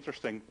very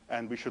interesting,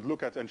 and we should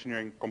look at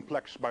engineering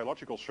complex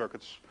biological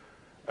circuits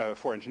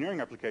for engineering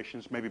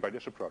applications, maybe by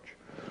this approach.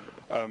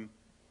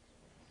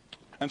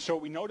 And so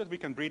we know that we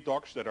can breed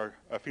dogs that are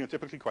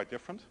phenotypically quite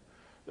different.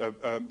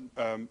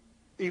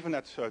 Even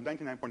at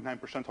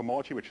 99.9%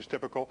 homology, which is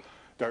typical,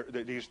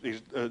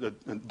 the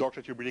dogs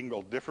that you're breeding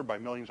will differ by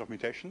millions of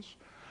mutations.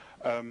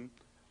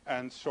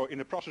 And so in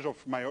the process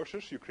of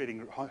meiosis, you're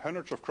creating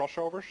hundreds of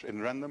crossovers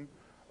in random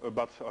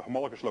but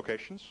homologous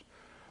locations.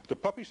 The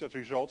puppies that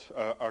result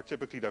are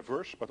typically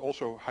diverse, but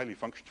also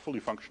fully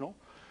functional.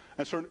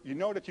 And so you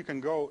know that you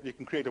can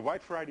create a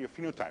wide variety of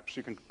phenotypes.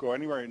 You can go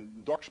anywhere in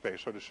dog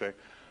space, so to say,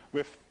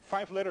 with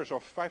 5 litters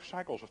of 5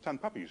 cycles of 10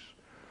 puppies.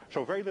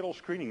 So very little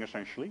screening,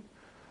 essentially,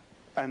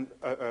 and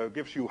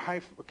gives you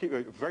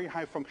very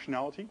high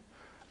functionality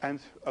and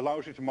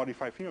allows you to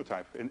modify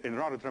phenotype in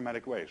rather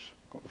dramatic ways.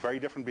 Very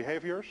different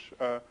behaviors,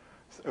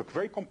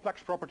 very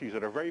complex properties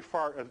that are very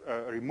far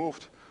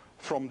removed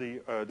from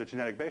the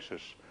genetic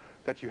basis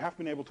that you have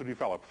been able to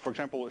develop. For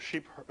example,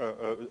 sheep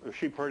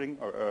herding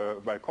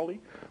by a collie,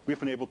 we've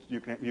been able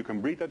to, you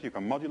can breed that, you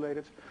can modulate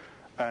it,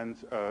 and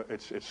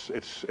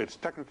it's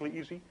technically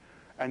easy,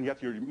 and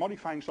yet you're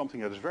modifying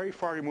something that is very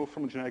far removed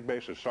from the genetic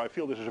basis. So I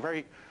feel this is a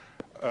very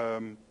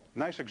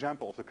nice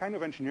example of the kind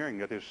of engineering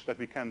that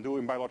we can do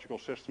in biological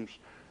systems.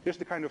 This is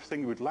the kind of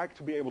thing we'd like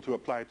to be able to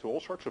apply to all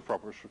sorts of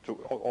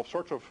all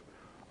sorts of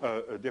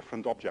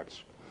different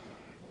objects.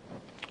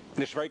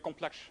 This very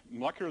complex,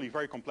 molecularly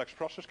very complex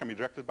process can be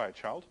directed by a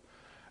child.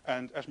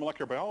 And as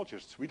molecular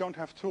biologists, we don't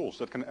have tools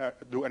that can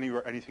do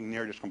anything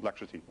near this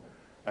complexity.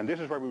 And this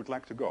is where we would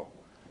like to go.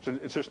 So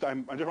it's just, I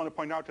just want to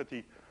point out that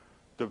the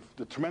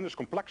tremendous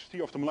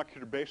complexity of the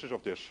molecular basis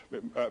of this,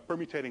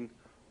 permutating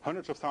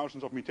hundreds of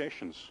thousands of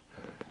mutations,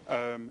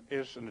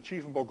 is an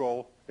achievable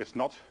goal. It's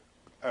not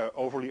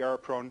overly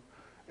error-prone.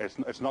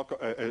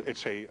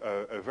 It's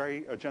a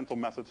very gentle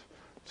method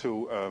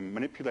to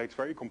manipulate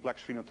very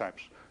complex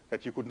phenotypes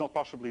that you could not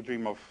possibly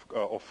dream of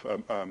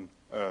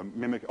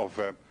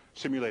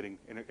simulating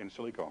in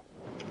silico.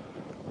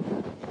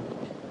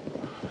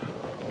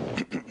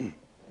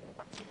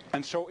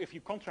 And so if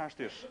you contrast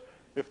this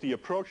with the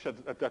approach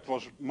that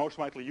was most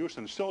widely used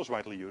and still is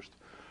widely used,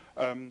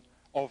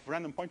 of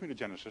random point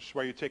mutagenesis,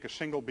 where you take a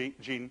single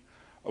gene,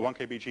 a 1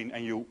 kb gene,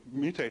 and you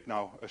mutate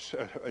now,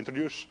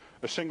 introduce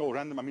a single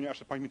random amino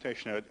acid point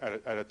mutation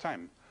at a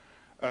time.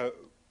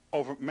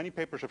 Over many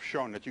papers have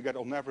shown that you get,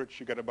 on average,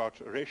 you get about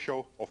a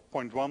ratio of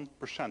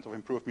 0.1% of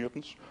improved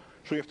mutants.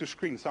 So you have to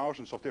screen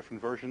thousands of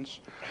different versions,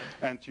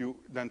 and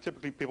then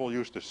typically people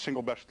use the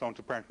single best clone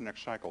to parent the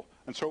next cycle.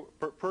 And so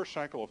per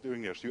cycle of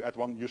doing this, you add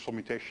one useful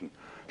mutation.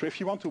 So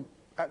if you want to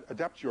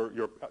adapt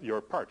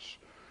your parts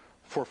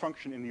for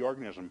function in the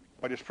organism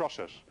by this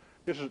process,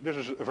 this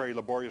is a very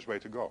laborious way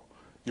to go.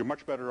 You're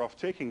much better off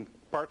taking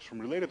parts from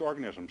related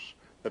organisms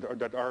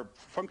that are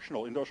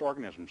functional in those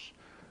organisms,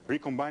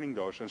 recombining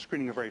those and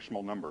screening a very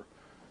small number.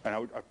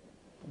 And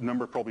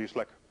number probably is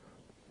like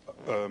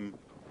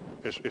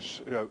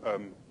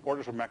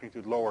orders of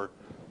magnitude lower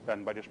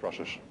than by this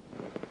process.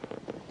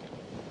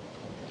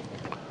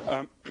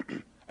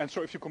 And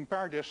so if you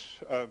compare this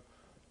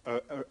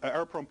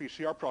error-prone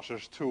PCR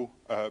process to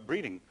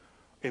breeding,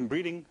 in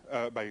breeding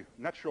by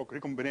natural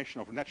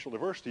recombination of natural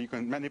diversity, you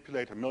can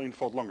manipulate a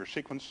million-fold longer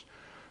sequence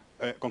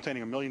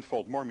containing a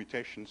million-fold more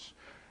mutations,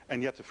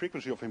 and yet the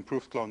frequency of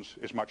improved clones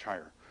is much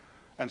higher.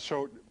 And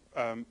so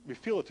we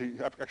feel that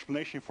the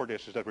explanation for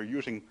this is that we're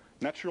using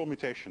natural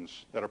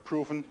mutations that are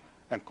proven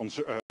and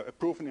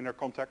proven in their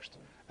context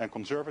and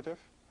conservative,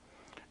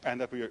 and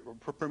that we are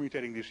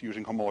permutating these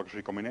using homologous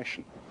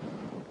recombination.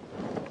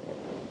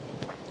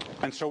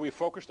 And so we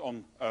focused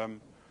on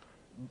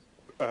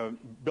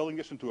building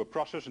this into a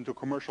process, into a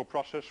commercial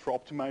process for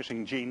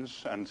optimizing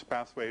genes and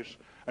pathways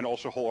and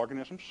also whole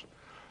organisms.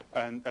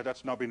 And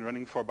that's now been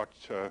running for about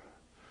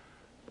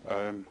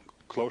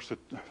close to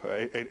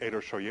eight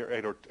or so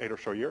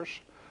years.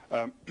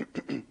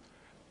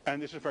 And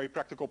this is a very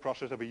practical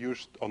process that we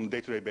use on a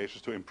day-to-day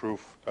basis to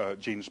improve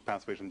genes,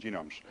 pathways, and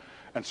genomes.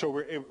 And so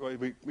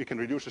we can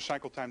reduce the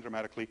cycle time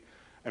dramatically,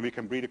 and we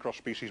can breed across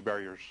species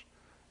barriers.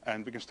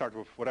 And we can start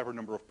with whatever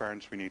number of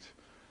parents we need.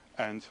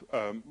 And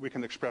we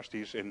can express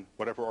these in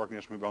whatever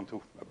organism we want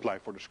to apply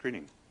for the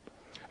screening.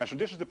 And so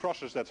this is the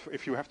process that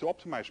if you have to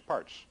optimize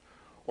parts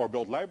or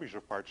build libraries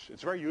of parts,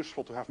 it's very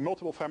useful to have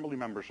multiple family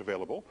members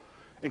available.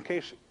 In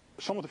case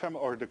some of the family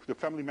or the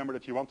family member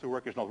that you want to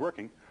work is not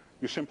working,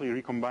 you simply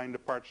recombine the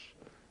parts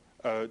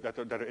that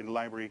are in the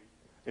library,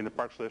 in the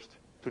parts list,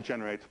 to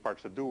generate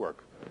parts that do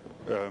work.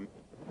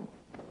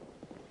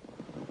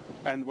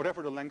 And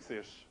whatever the length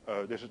is,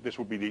 this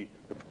would be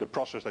the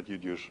process that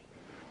you'd use.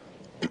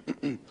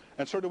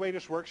 And so the way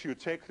this works, you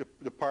take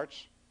the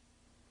parts,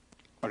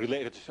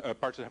 related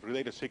parts that have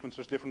related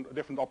sequences,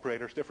 different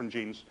operators, different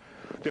genes,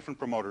 different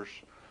promoters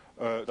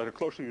that are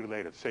closely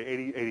related, say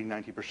 80,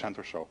 90%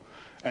 or so.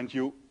 And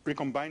you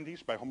recombine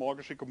these by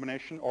homologous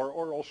recombination, or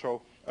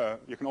also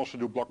you can also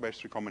do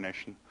block-based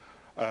recombination.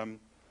 And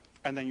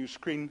then you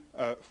screen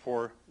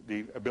for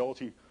the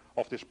ability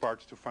of this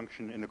part to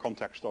function in the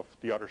context of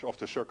the others of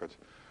the circuit.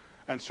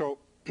 And so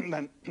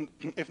then,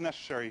 if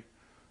necessary,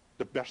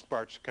 the best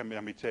parts can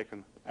then be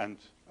taken and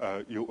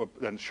you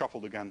then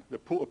shuffled again. A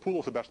pool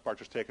of the best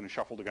parts is taken and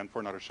shuffled again for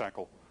another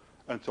cycle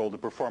until the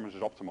performance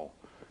is optimal.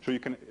 So you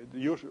can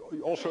use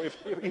also,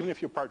 even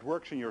if your part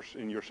works in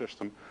your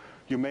system,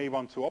 you may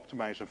want to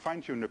optimize and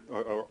fine-tune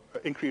or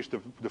increase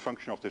the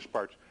function of this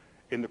part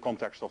in the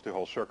context of the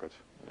whole circuit.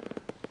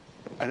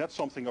 And that's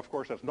something, of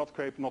course, that's not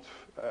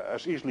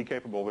as easily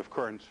capable with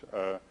current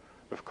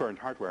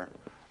hardware.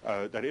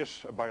 That is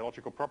a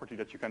biological property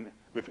that you can,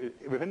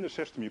 within the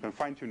system, you can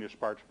fine-tune this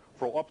part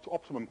for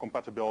optimum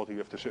compatibility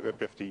with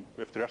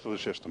the rest of the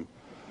system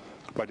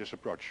by this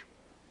approach.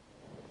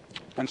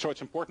 And so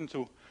it's important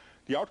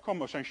the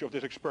outcome essentially of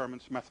this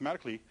experiment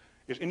mathematically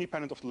is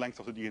independent of the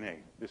length of the DNA.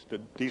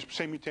 These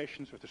same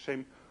mutations with the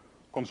same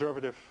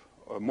conservative,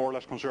 more or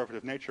less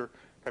conservative nature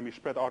can be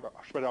spread out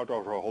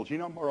over a whole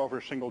genome or over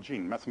a single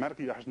gene.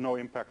 Mathematically, that has no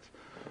impact.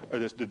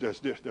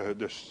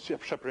 The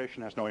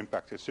separation has no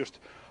impact. It's just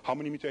how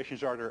many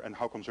mutations are there and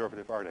how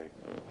conservative are they.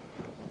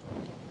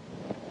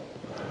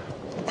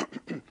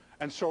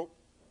 And so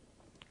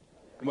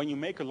when you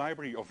make a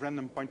library of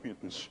random point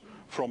mutants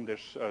from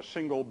this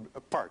single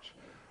part,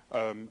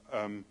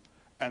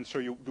 and so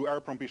you do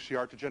error-prone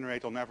PCR to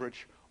generate on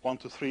average 1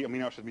 to 3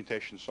 amino acid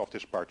mutations of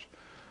this part.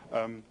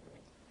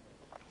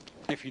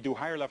 If you do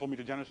higher level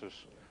mutagenesis,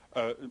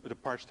 the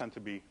parts tend to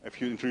be,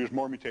 if you introduce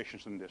more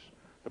mutations than this,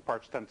 the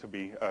parts tend to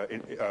be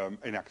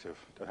inactive.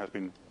 That has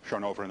been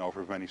shown over and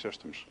over with many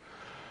systems.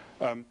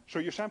 So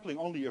you're sampling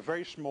only a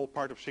very small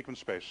part of sequence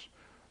space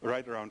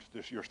right around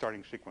your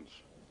starting sequence.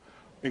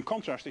 In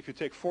contrast, if you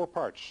take 4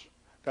 parts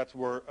that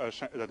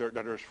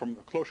are from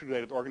closely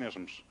related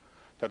organisms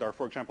that are,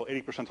 for example,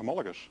 80%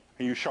 homologous,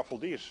 and you shuffle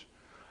these,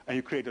 and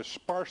you create a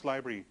sparse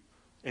library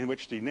in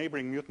which the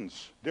neighboring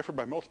mutants differ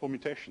by multiple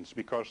mutations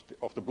because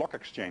of the block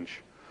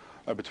exchange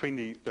between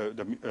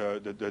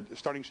the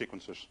starting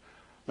sequences.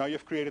 Now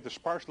you've created a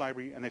sparse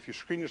library, and if you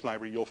screen this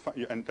library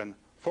and then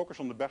focus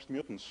on the best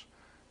mutants,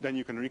 then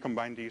you can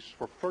recombine these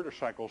for further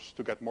cycles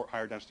to get more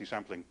higher density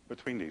sampling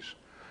between these.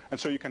 And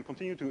so you can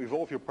continue to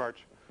evolve your part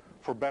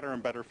for better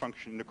and better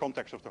function in the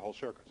context of the whole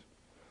circuit.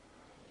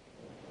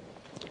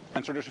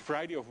 And so there's a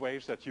variety of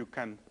ways that you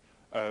can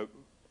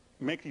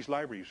make these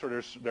libraries. So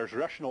there's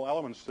rational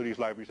elements to these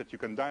libraries that you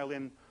can dial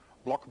in,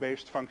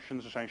 block-based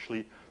functions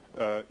essentially.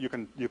 You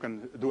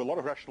can do a lot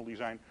of rational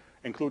design,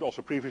 include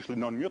also previously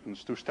known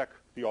mutants to stack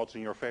the odds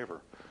in your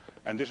favor.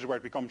 And this is where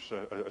it becomes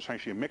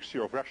essentially a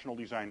mixture of rational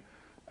design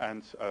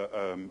and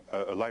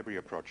a library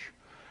approach.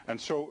 And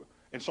so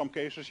in some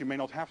cases you may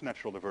not have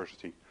natural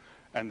diversity,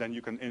 and then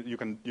you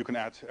can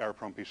add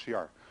error-prone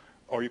PCR,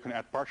 or you can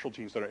add partial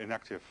genes that are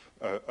inactive.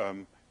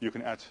 You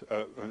can add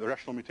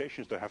rational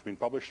mutations that have been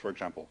published, for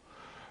example.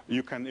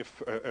 You can,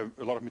 if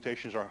a lot of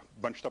mutations are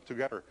bunched up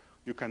together,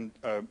 you can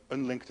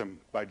unlink them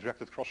by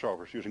directed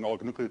crossovers using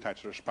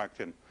oligonucleotides that are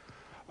spiked in.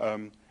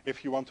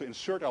 If you want to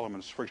insert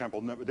elements, for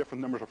example,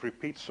 different numbers of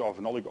repeats of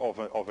an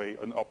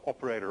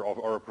operator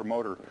or a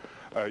promoter,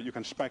 you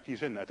can spike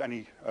these in at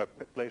any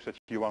place that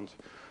you want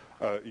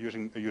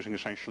using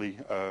essentially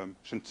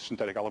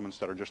synthetic elements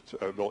that are just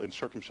will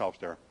insert themselves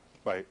there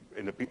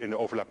in the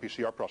overlap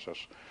PCR process.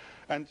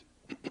 And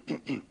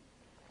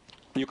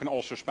you can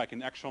also spike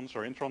in exons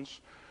or introns.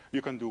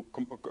 You can do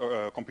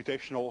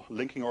computational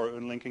linking or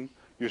unlinking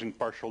using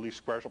partial least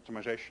squares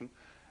optimization.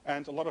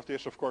 And a lot of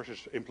this, of course,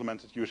 is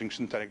implemented using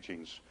synthetic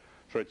genes,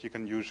 so that you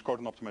can use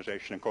codon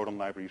optimization and codon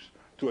libraries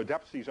to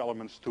adapt these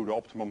elements to the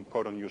optimum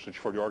codon usage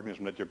for the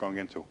organism that you're going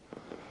into.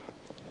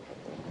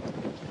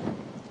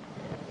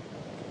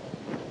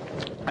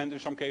 And in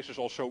some cases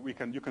also,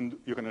 you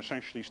can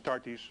essentially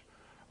start these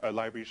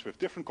libraries with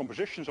different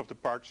compositions of the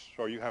parts.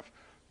 So you have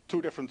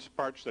 2 different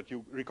parts that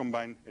you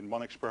recombine in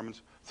one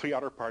experiment, 3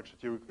 other parts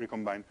that you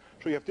recombine.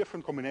 So you have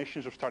different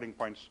combinations of starting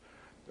points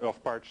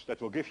of parts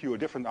that will give you a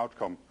different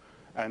outcome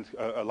and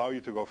allow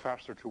you to go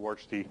faster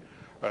towards the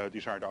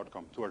desired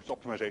outcome, towards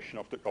optimization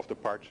of the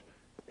parts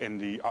in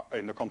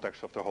the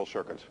context of the whole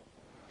circuit.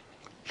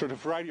 So the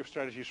variety of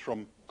strategies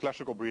from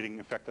classical breeding,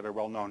 in fact, that are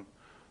well known,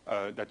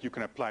 that you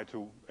can apply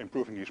to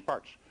improving these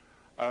parts.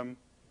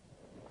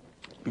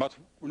 But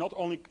we're not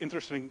only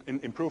interested in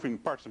improving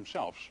parts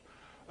themselves.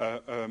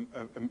 A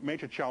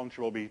major challenge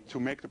will be to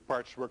make the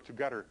parts work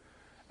together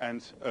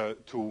and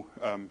to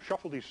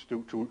shuffle these,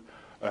 to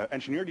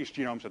engineer these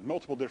genomes at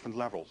multiple different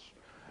levels.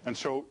 And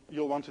so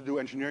you'll want to do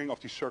engineering of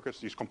these circuits,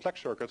 these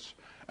complex circuits,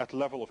 at the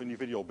level of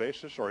individual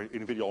bases or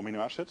individual amino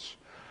acids.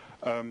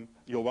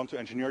 You'll want to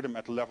engineer them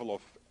at the level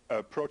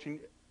of protein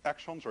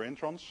exons or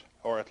introns,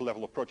 or at the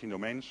level of protein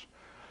domains.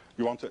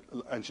 You want to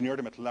engineer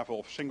them at the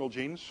level of single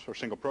genes or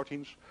single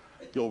proteins.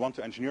 You'll want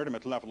to engineer them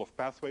at the level of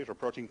pathways or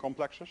protein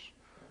complexes.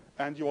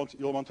 And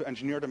you'll want to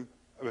engineer them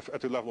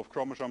at the level of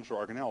chromosomes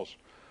or organelles,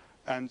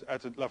 and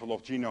at the level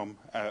of genome,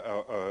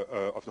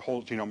 of the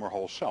whole genome or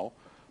whole cell.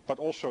 But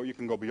also you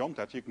can go beyond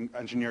that. You can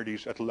engineer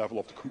these at the level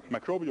of the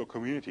microbial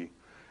community.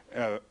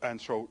 And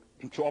so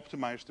to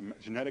optimize the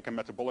genetic and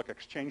metabolic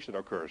exchange that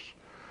occurs.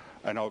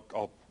 And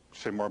I'll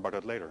say more about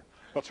that later.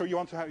 But so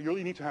you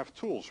really need to have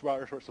tools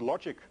where the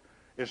logic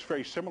is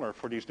very similar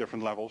for these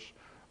different levels,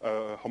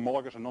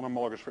 homologous and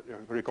non-homologous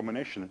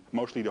recombination,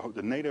 mostly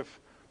the native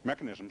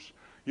mechanisms.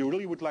 You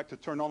really would like to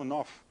turn on and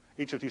off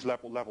each of these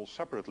levels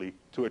separately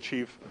to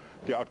achieve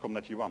the outcome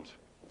that you want.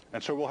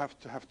 And so we'll have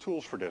to have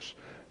tools for this.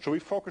 So we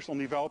focused on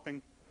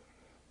developing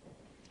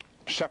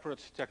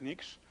separate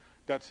techniques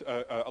that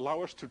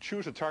allow us to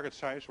choose a target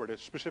size where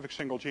there's specific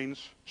single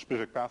genes,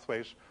 specific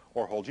pathways,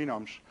 or whole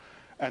genomes.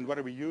 And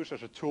whether we use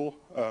as a tool,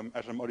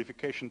 as a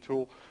modification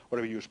tool,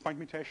 whether we use point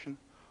mutation,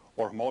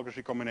 or homologous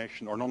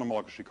recombination, or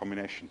non-homologous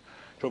recombination.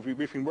 So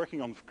we've been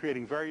working on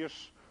creating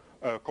various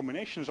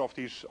combinations of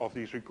these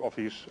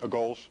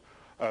goals,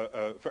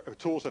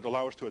 tools that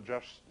allow us to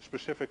address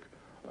specific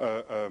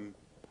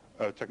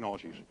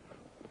technologies.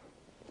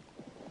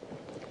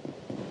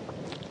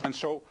 And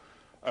so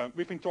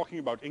we've been talking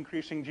about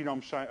increasing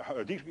genome size,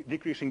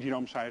 decreasing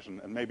genome size,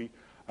 and maybe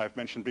I've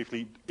mentioned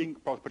briefly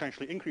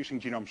potentially increasing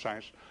genome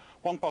size.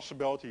 One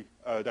possibility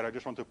that I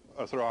just want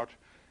to throw out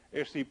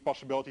is the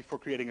possibility for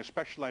creating a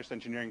specialized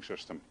engineering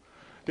system.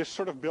 This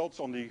sort of builds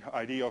on the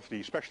idea of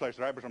the specialized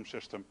ribosome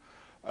system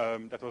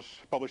that was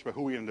published by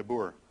Huey and de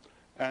Boer.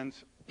 And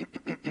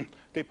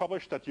they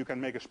published that you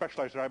can make a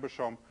specialized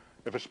ribosome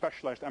with a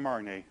specialized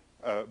mRNA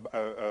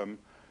where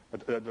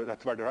the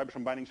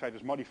ribosome binding site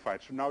is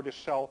modified. So now this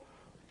cell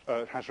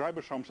has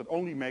ribosomes that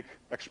only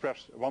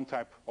express one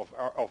type of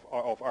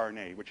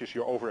RNA, which is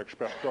your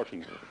overexpressed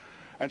protein.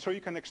 And so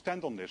you can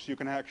extend on this. You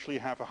can actually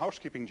have a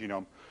housekeeping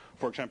genome,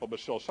 for example,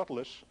 Bacillus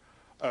subtilis,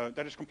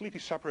 that is completely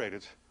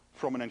separated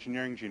from an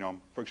engineering genome,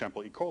 for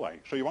example, E. coli.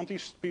 So you want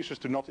these species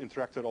to not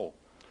interact at all,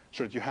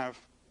 so that you have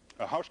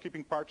a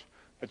housekeeping part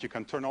that you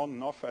can turn on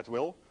and off at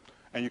will,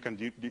 and you can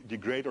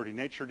degrade or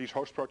denature these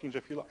host proteins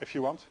if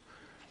you want.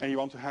 And you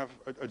want to have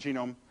a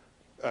genome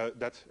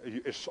that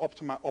is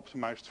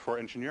optimized for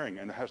engineering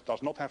and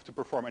does not have to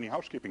perform any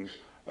housekeeping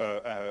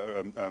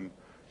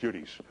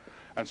duties.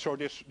 And so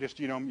this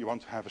genome, you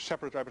want to have a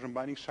separate ribosome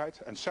binding site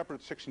and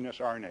separate 16S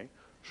RNA,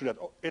 so that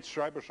its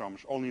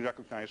ribosomes only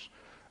recognize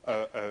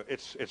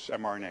its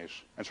mRNAs.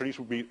 And so these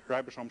would be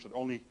ribosomes that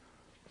only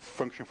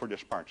function for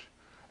this part.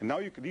 And now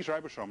these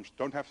ribosomes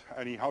don't have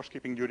any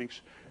housekeeping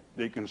duties.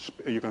 You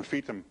can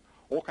feed them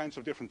all kinds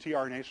of different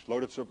tRNAs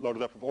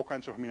loaded up with all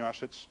kinds of amino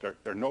acids. There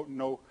are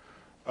no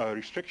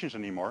restrictions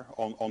anymore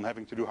on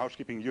having to do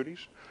housekeeping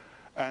duties.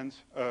 And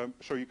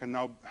so you can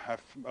now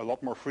have a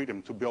lot more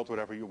freedom to build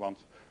whatever you want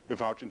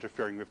without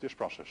interfering with this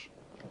process.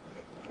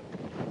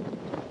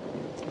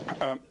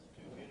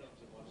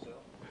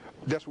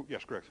 Yes,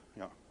 correct.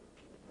 Yeah.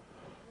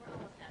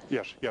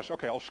 Yes.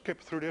 Okay, I'll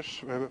skip through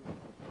this.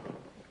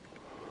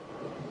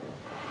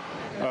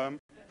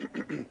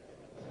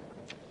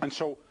 And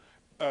so,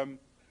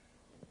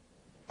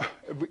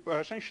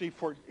 essentially,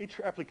 for each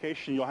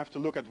application, you'll have to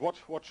look at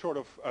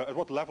at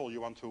what level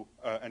you want to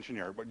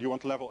engineer. But you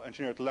want to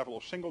engineer at the level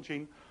of single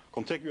gene,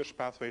 contiguous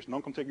pathways,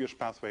 non-contiguous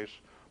pathways,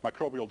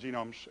 microbial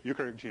genomes,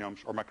 eukaryotic genomes,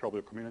 or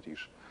microbial communities.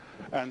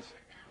 And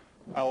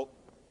so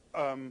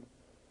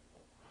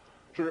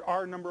there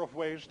are a number of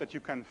ways that you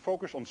can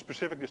focus on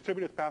specific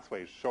distributed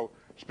pathways. So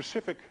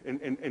specific,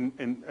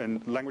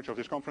 in language of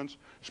this conference,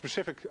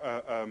 specific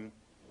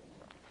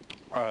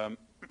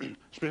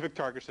specific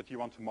targets that you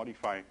want to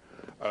modify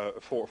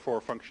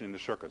for function in the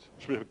circuit,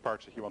 specific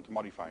parts that you want to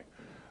modify.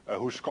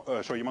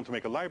 So you want to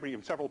make a library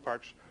in several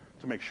parts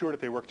to make sure that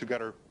they work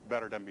together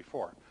better than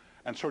before.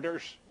 And so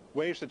there's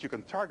ways that you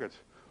can target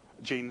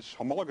genes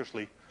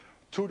homologously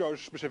to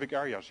those specific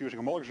areas using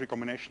homologous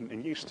recombination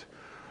in yeast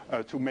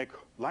to make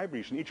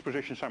libraries in each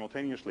position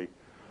simultaneously.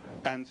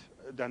 And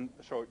then,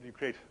 so you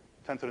create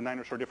 10 to the 9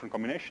 or so different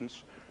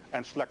combinations,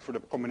 and select for the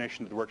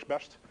combination that works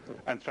best,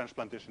 and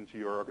transplant this into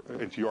your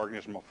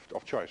organism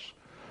of choice.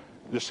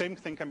 The same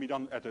thing can be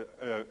done at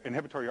the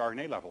inhibitory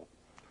RNA level.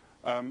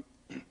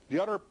 The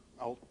other,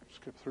 I'll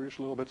skip through this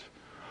a little bit.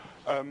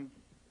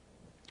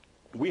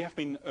 We have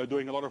been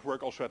doing a lot of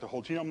work also at the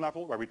whole genome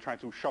level, where we try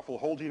to shuffle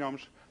whole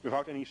genomes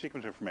without any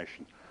sequence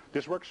information.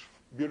 This works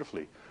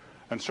beautifully.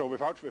 And so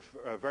with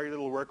very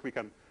little work, we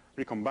can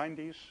recombine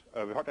these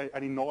without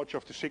any knowledge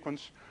of the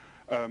sequence.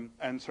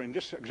 And so in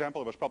this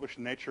example, it was published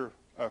in Nature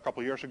a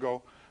couple of years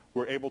ago.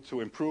 We're able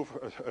to improve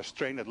a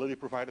strain that Lilly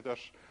provided us.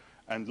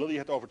 And Lilly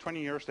had over 20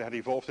 years, they had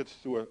evolved it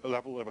to a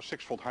level that was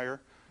 6-fold higher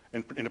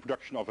in the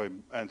production of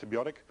an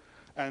antibiotic.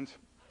 And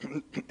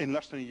in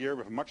less than a year,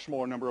 with a much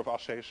smaller number of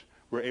assays,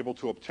 we're able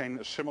to obtain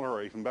a similar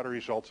or even better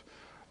result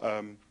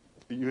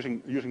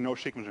using no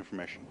sequence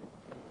information,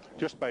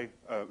 just by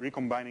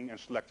recombining and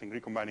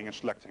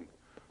selecting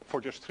for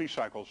just 3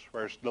 cycles,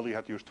 whereas Lilly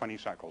had used 20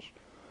 cycles.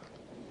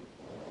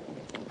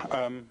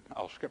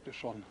 I'll skip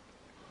this one.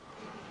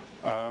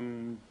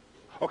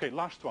 Okay,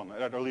 last one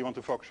that I really want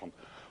to focus on.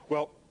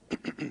 Well,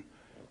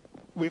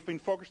 we've been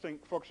focusing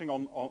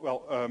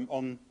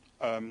on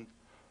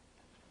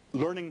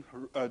learning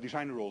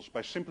design rules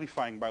by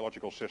simplifying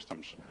biological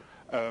systems.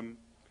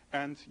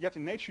 And yet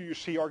in nature you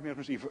see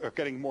organisms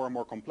getting more and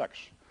more complex.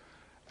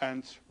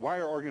 And why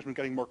are organisms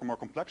getting more and more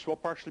complex? Well,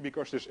 partially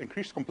because this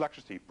increased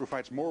complexity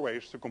provides more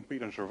ways to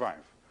compete and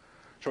survive.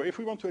 So if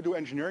we want to do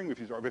engineering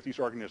with these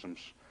organisms,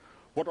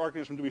 what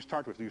organism do we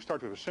start with? Do you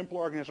start with a simple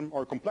organism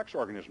or a complex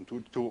organism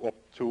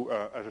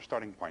as a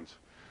starting point?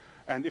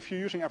 And if you're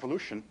using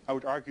evolution, I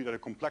would argue that a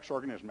complex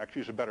organism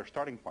actually is a better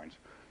starting point.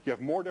 You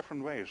have more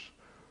different ways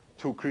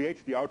to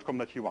create the outcome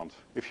that you want.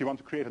 If you want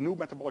to create a new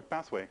metabolic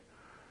pathway,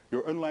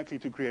 you're unlikely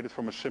to create it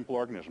from a simple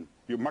organism.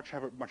 You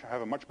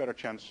have a much better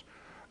chance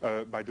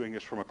by doing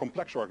this from a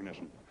complex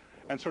organism.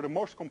 And so the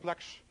most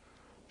complex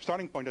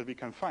starting point that we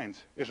can find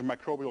is a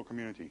microbial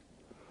community.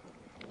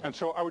 And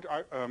so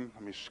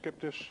let me skip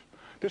this.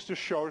 This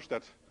just shows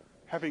that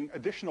having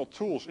additional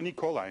tools in E.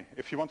 coli,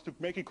 if you want to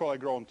make E. coli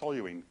grow on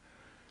toluene,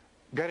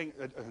 getting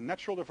a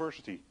natural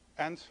diversity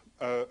and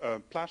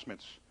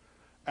plasmids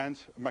and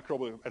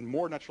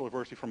more natural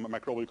diversity from a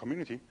microbial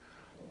community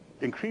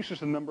increases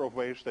the number of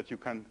ways that you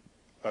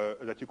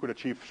could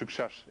achieve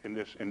success in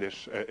this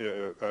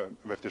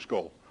with this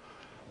goal.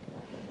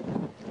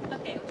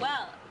 Okay,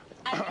 well,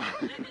 I'm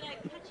going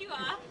to cut you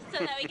off so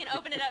that we can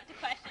open it up to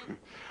questions.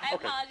 I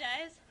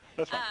apologize.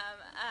 That's fine.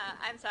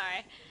 I'm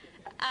sorry.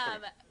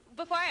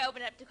 Before I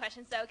open it up to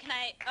questions, though, can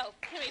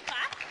we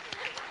clap?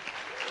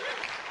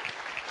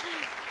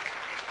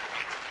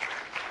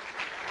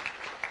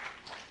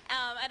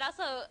 I'd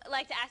also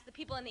like to ask the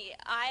people in the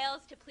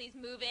aisles to please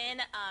move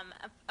in.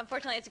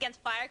 Unfortunately, it's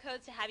against fire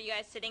codes to have you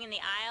guys sitting in the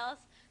aisles,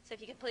 so if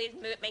you could please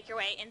make your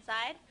way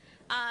inside.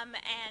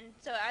 And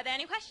so are there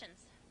any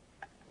questions?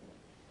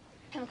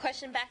 Have a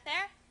question back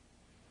there?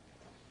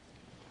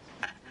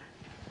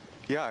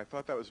 Yeah, I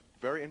thought that was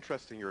very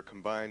interesting, your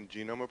combined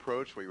genome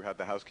approach, where you had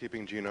the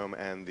housekeeping genome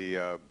and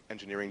the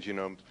engineering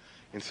genome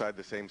inside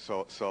the same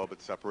cell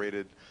but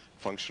separated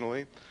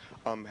functionally.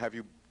 Have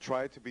you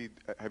tried to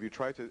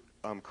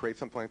create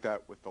something like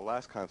that with the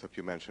last concept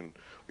you mentioned?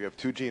 We have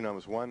 2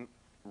 genomes, one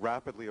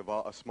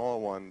a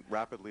small one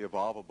rapidly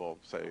evolvable,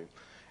 say,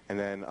 and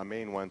then a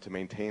main one to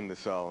maintain the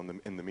cell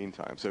in the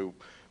meantime. So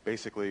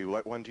basically,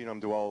 let one genome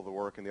do all of the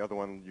work, and the other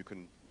one you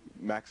can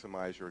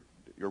maximize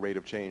your rate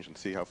of change and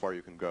see how far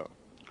you can go.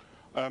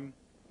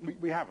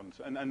 We haven't,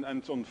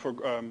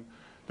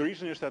 the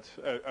reason is that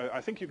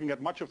I think you can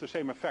get much of the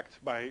same effect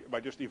by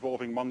just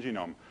evolving one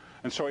genome.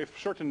 And so if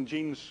certain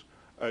genes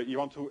you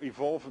want to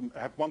evolve and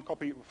have one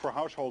copy for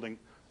householding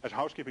as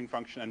housekeeping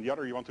function, and the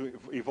other you want to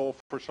evolve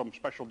for some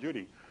special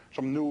duty,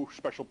 some new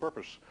special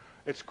purpose,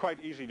 it's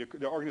quite easy.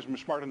 The organism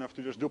is smart enough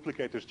to just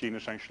duplicate this gene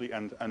essentially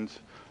and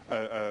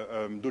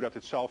do that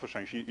itself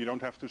essentially. You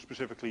don't have to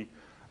specifically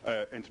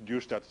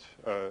introduce that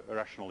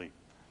rationally.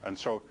 And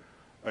so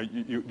this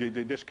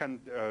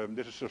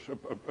is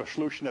a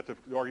solution that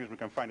the organism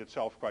can find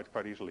itself quite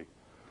easily.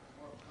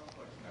 More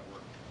complex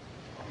network.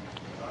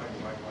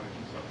 You might want to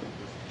do something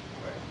just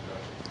like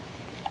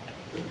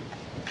so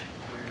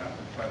you're not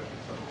going to try to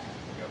put something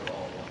together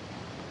all at once.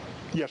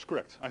 Yes,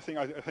 correct. I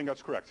think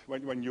that's correct.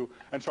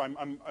 And so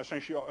I'm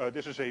essentially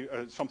this is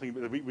something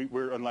that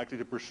we're unlikely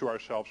to pursue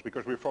ourselves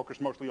because we're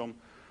focused mostly on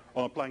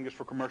applying this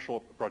for commercial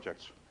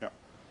projects. Yeah.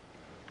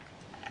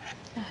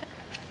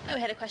 Oh, we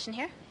had a question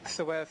here.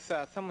 So as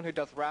someone who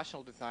does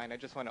rational design, I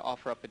just want to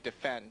offer up a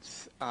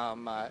defense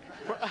for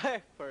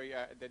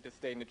the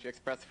disdain that you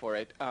expressed for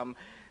it.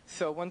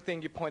 So one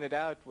thing you pointed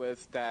out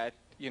was that,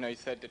 you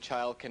said the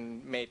child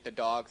can mate the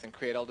dogs and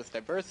create all this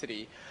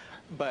diversity,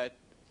 but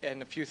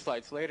and a few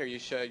slides later you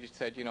said,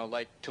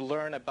 like to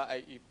learn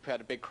about, you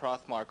had a big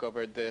cross mark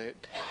over the,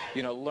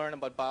 learn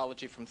about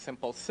biology from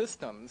simple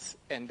systems,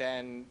 and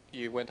then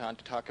you went on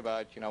to talk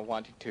about,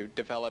 wanting to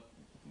develop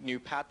new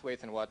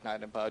pathways and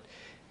whatnot about,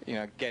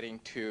 getting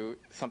to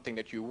something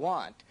that you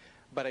want.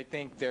 But I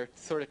think there are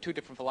sort of two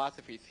different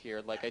philosophies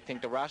here. Like, I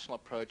think the rational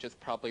approach is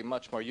probably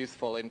much more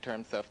useful in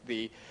terms of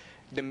the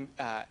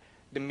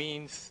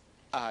means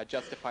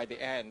justify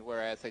the end,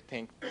 whereas I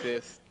think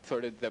this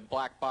sort of the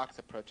black box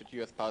approach that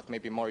you espouse may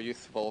be more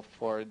useful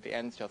for the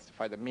ends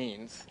justify the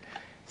means.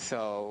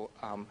 So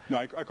no,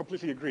 I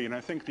completely agree, and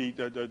I think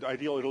the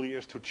ideal really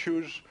is to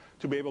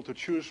be able to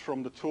choose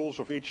from the tools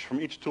of each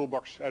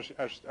toolbox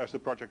as the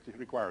project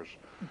requires.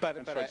 But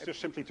it's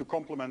just simply to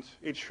complement.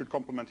 Each should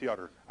complement the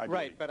other.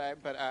 Ideally.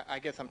 Right, but I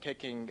guess I'm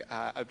taking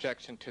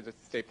objection to the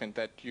statement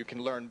that you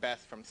can learn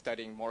best from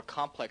studying more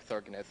complex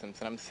organisms,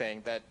 and I'm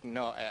saying that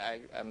no,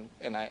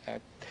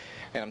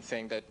 I'm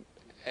saying that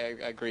I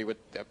agree with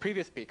the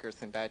previous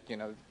speakers in that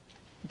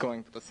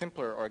going to the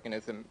simpler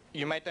organism,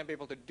 you might not be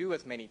able to do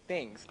as many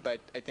things, but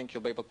I think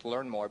you'll be able to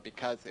learn more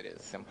because it is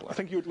simpler. I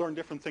think you'd learn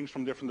different things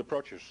from different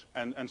approaches.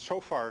 And so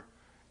far,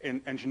 in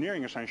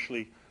engineering,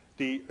 essentially,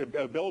 the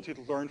ability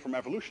to learn from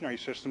evolutionary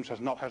systems has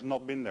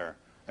not been there.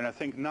 And I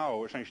think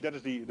now, essentially,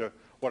 that is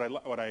what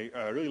I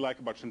really like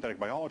about synthetic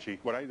biology.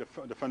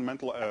 The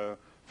fundamental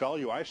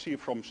value I see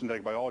from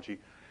synthetic biology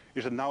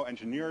is that now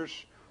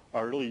engineers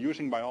are really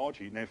using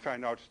biology, and they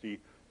find out the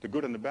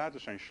good and the bad,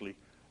 essentially.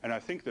 And I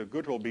think the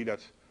good will be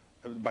that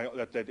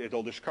it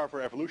will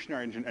discover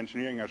evolutionary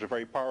engineering as a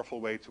very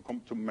powerful way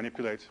to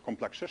manipulate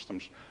complex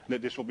systems.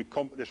 That this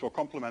will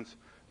complement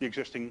the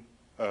existing,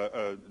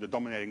 the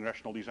dominating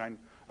rational design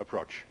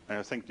approach. And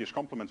I think this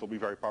complement will be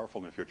very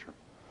powerful in the future.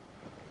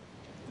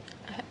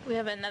 We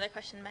have another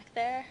question back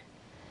there.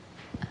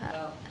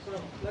 So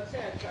let's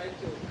say I tried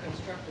to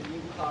construct a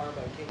new car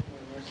by taking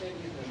a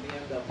Mercedes and a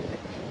BMW,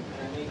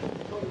 and I make a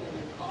totally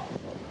new car.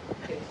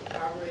 Take the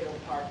carburetor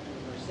apart from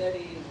the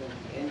Mercedes and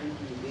the engine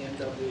from the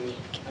BMW.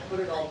 I put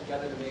it all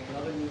together to make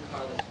another new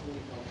car that's fully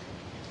functional.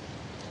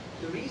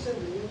 The reason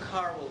the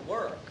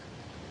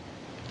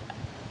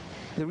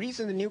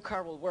new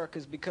car will work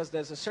is because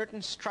there's a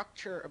certain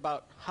structure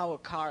about how a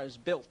car is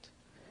built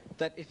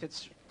that if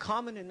it's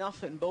common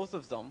enough in both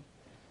of them,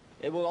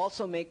 it will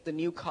also make the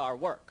new car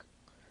work.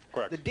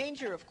 Correct. The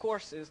danger, of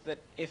course, is that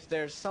if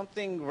there's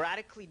something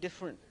radically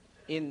different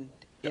in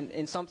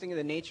something in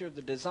the nature of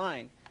the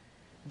design,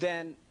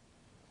 then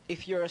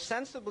if you're a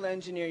sensible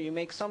engineer, you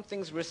make some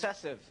things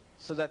recessive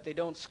so that they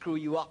don't screw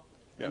you up,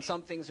 and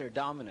some things are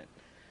dominant.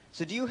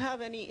 So do you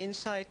have any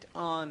insight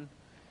on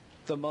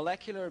the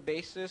molecular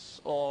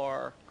basis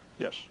or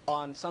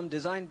on some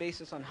design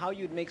basis on how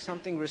you'd make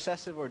something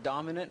recessive or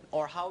dominant,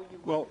 or how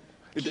you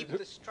keep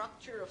the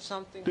structure of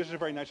something? This is a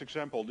very nice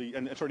example.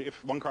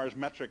 If one car is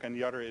metric and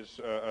the other is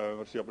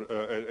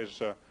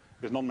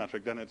is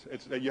non-metric, then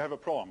you have a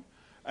problem.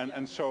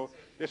 And so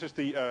this is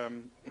the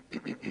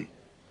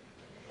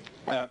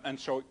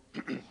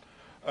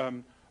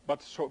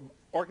so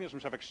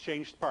organisms have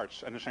exchanged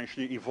parts and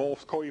essentially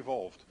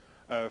co-evolved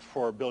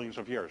for billions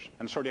of years.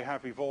 And so they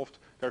have evolved,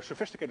 there are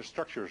sophisticated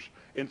structures,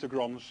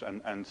 integrons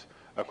and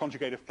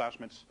conjugative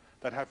plasmids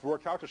that have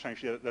worked out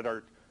essentially that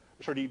are,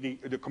 so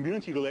the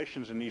community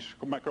relations in these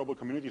microbial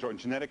communities, or in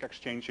genetic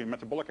exchange and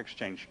metabolic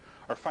exchange,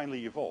 are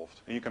finally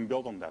evolved, and you can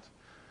build on that.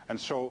 And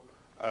so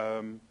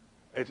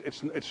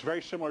it's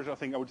very similar,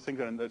 I would think,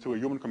 to a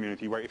human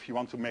community, where if you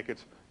want to make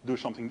it do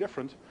something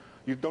different,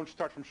 you don't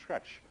start from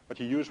scratch, but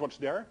you use what's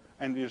there,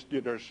 and there's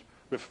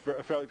with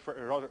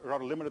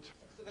rather limited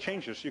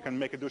changes, you can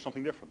make it do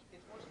something different.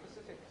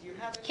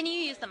 Can you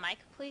use the mic,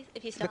 please,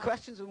 if you still The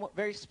question's a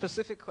very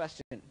specific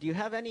question. Do you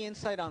have any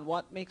insight on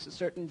what makes a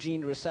certain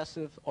gene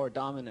recessive or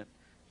dominant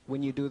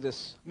when you do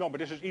this? No, but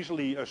this is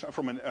easily,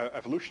 from an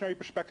evolutionary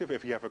perspective,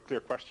 if you have a clear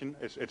question,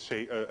 it's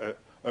a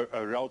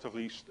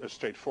relatively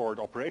straightforward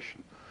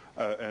operation.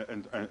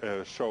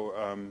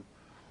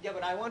 Yeah,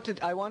 but I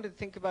wanted to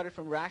think about it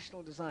from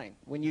rational design.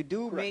 When you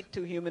do mate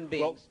to human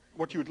beings. Well,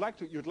 what you'd like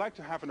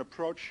to have an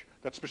approach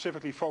that's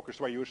specifically focused,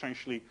 where you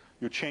essentially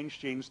change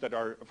genes that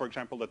are, for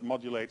example, that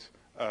modulate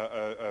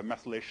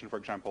methylation, for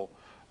example,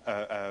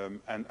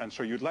 and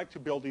so you'd like to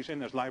build these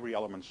in as library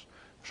elements,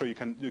 so you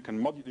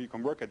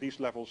can work at these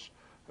levels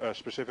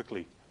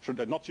specifically, so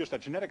that not just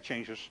at genetic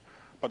changes,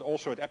 but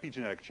also at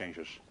epigenetic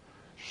changes.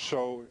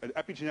 So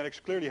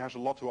epigenetics clearly has a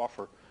lot to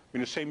offer. I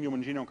mean, the same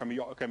human genome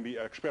can be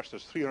expressed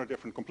as 300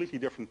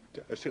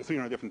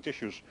 different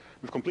tissues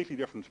with completely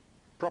different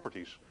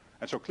properties.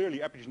 And so clearly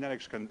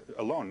epigenetics can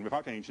alone,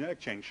 without any genetic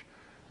change,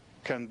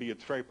 can be a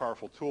very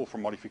powerful tool for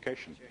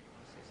modification.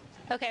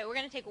 Okay, we're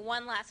going to take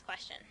one last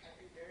question.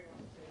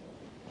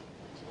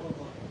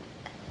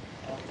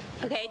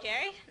 Okay,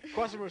 Jerry?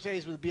 Cross the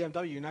Mercedes with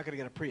BMW, you're not going to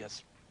get a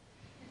Prius.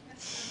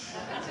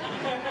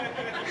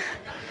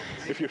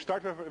 If you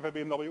start with a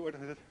BMW, what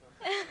is it?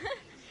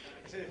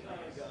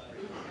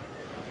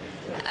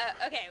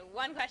 Okay,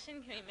 one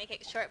question. Can we make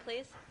it short,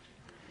 please?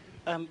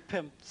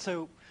 Pim,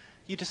 so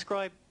you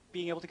describe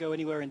being able to go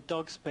anywhere in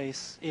dog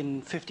space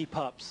in 50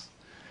 pups,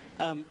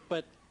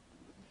 but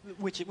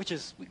which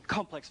is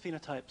complex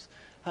phenotypes.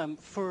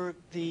 For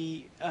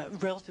the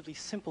relatively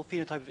simple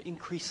phenotype of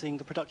increasing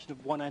the production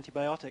of one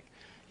antibiotic,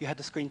 you had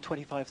to screen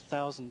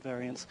 25,000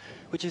 variants,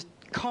 which is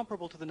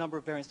comparable to the number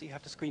of variants that you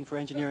have to screen for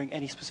engineering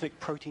any specific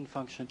protein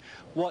function.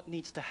 What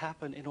needs to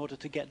happen in order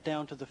to get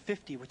down to the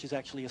 50, which is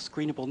actually a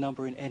screenable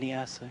number in any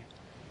assay?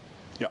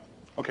 Yeah,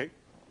 okay.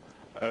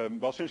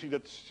 Well, since you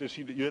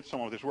did some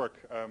of this work,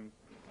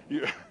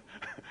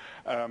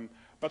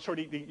 but so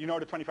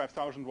the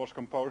 25,000 was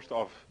composed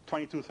of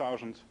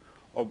 22,000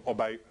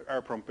 by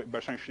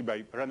essentially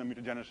by random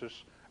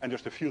mutagenesis, and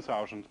just a few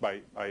thousand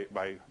by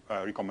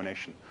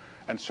recombination.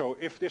 And so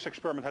if this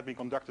experiment had been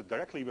conducted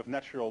directly with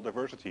natural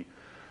diversity,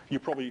 you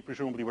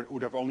presumably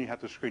would have only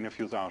had to screen a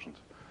few thousand.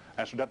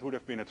 And so that would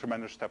have been a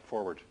tremendous step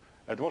forward.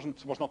 It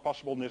was not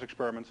possible in this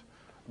experiment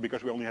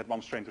because we only had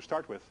one strain to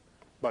start with,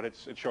 but it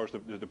shows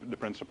the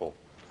principle.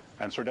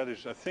 And so that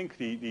is, I think,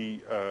 the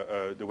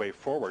way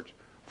forward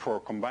for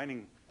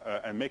combining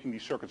and making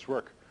these circuits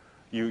work.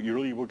 You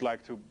really would like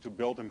to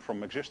build them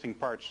from existing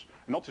parts,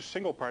 not just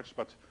single parts,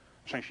 but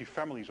essentially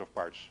families of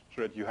parts,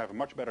 so that you have a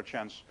much better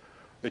chance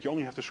that you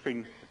only have to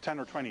screen 10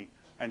 or 20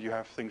 and you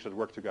have things that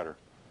work together.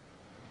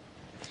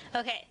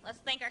 Okay, let's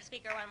thank our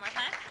speaker one more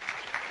time.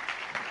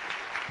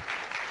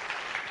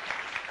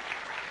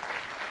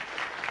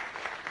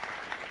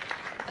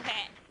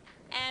 Okay,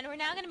 and we're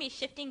now going to be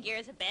shifting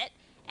gears a bit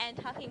and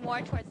talking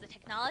more towards the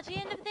technology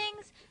end of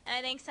things. And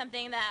I think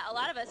something that a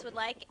lot of us would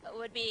like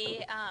would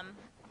be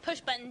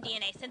push-button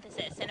DNA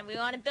synthesis. And if we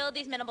want to build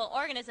these minimal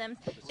organisms,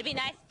 it'd be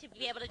nice to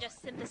be able to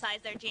just synthesize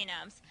their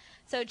genomes.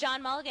 So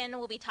John Mulligan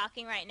will be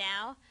talking right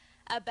now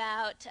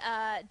about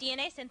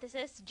DNA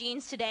synthesis,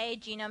 genes today,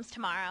 genomes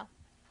tomorrow.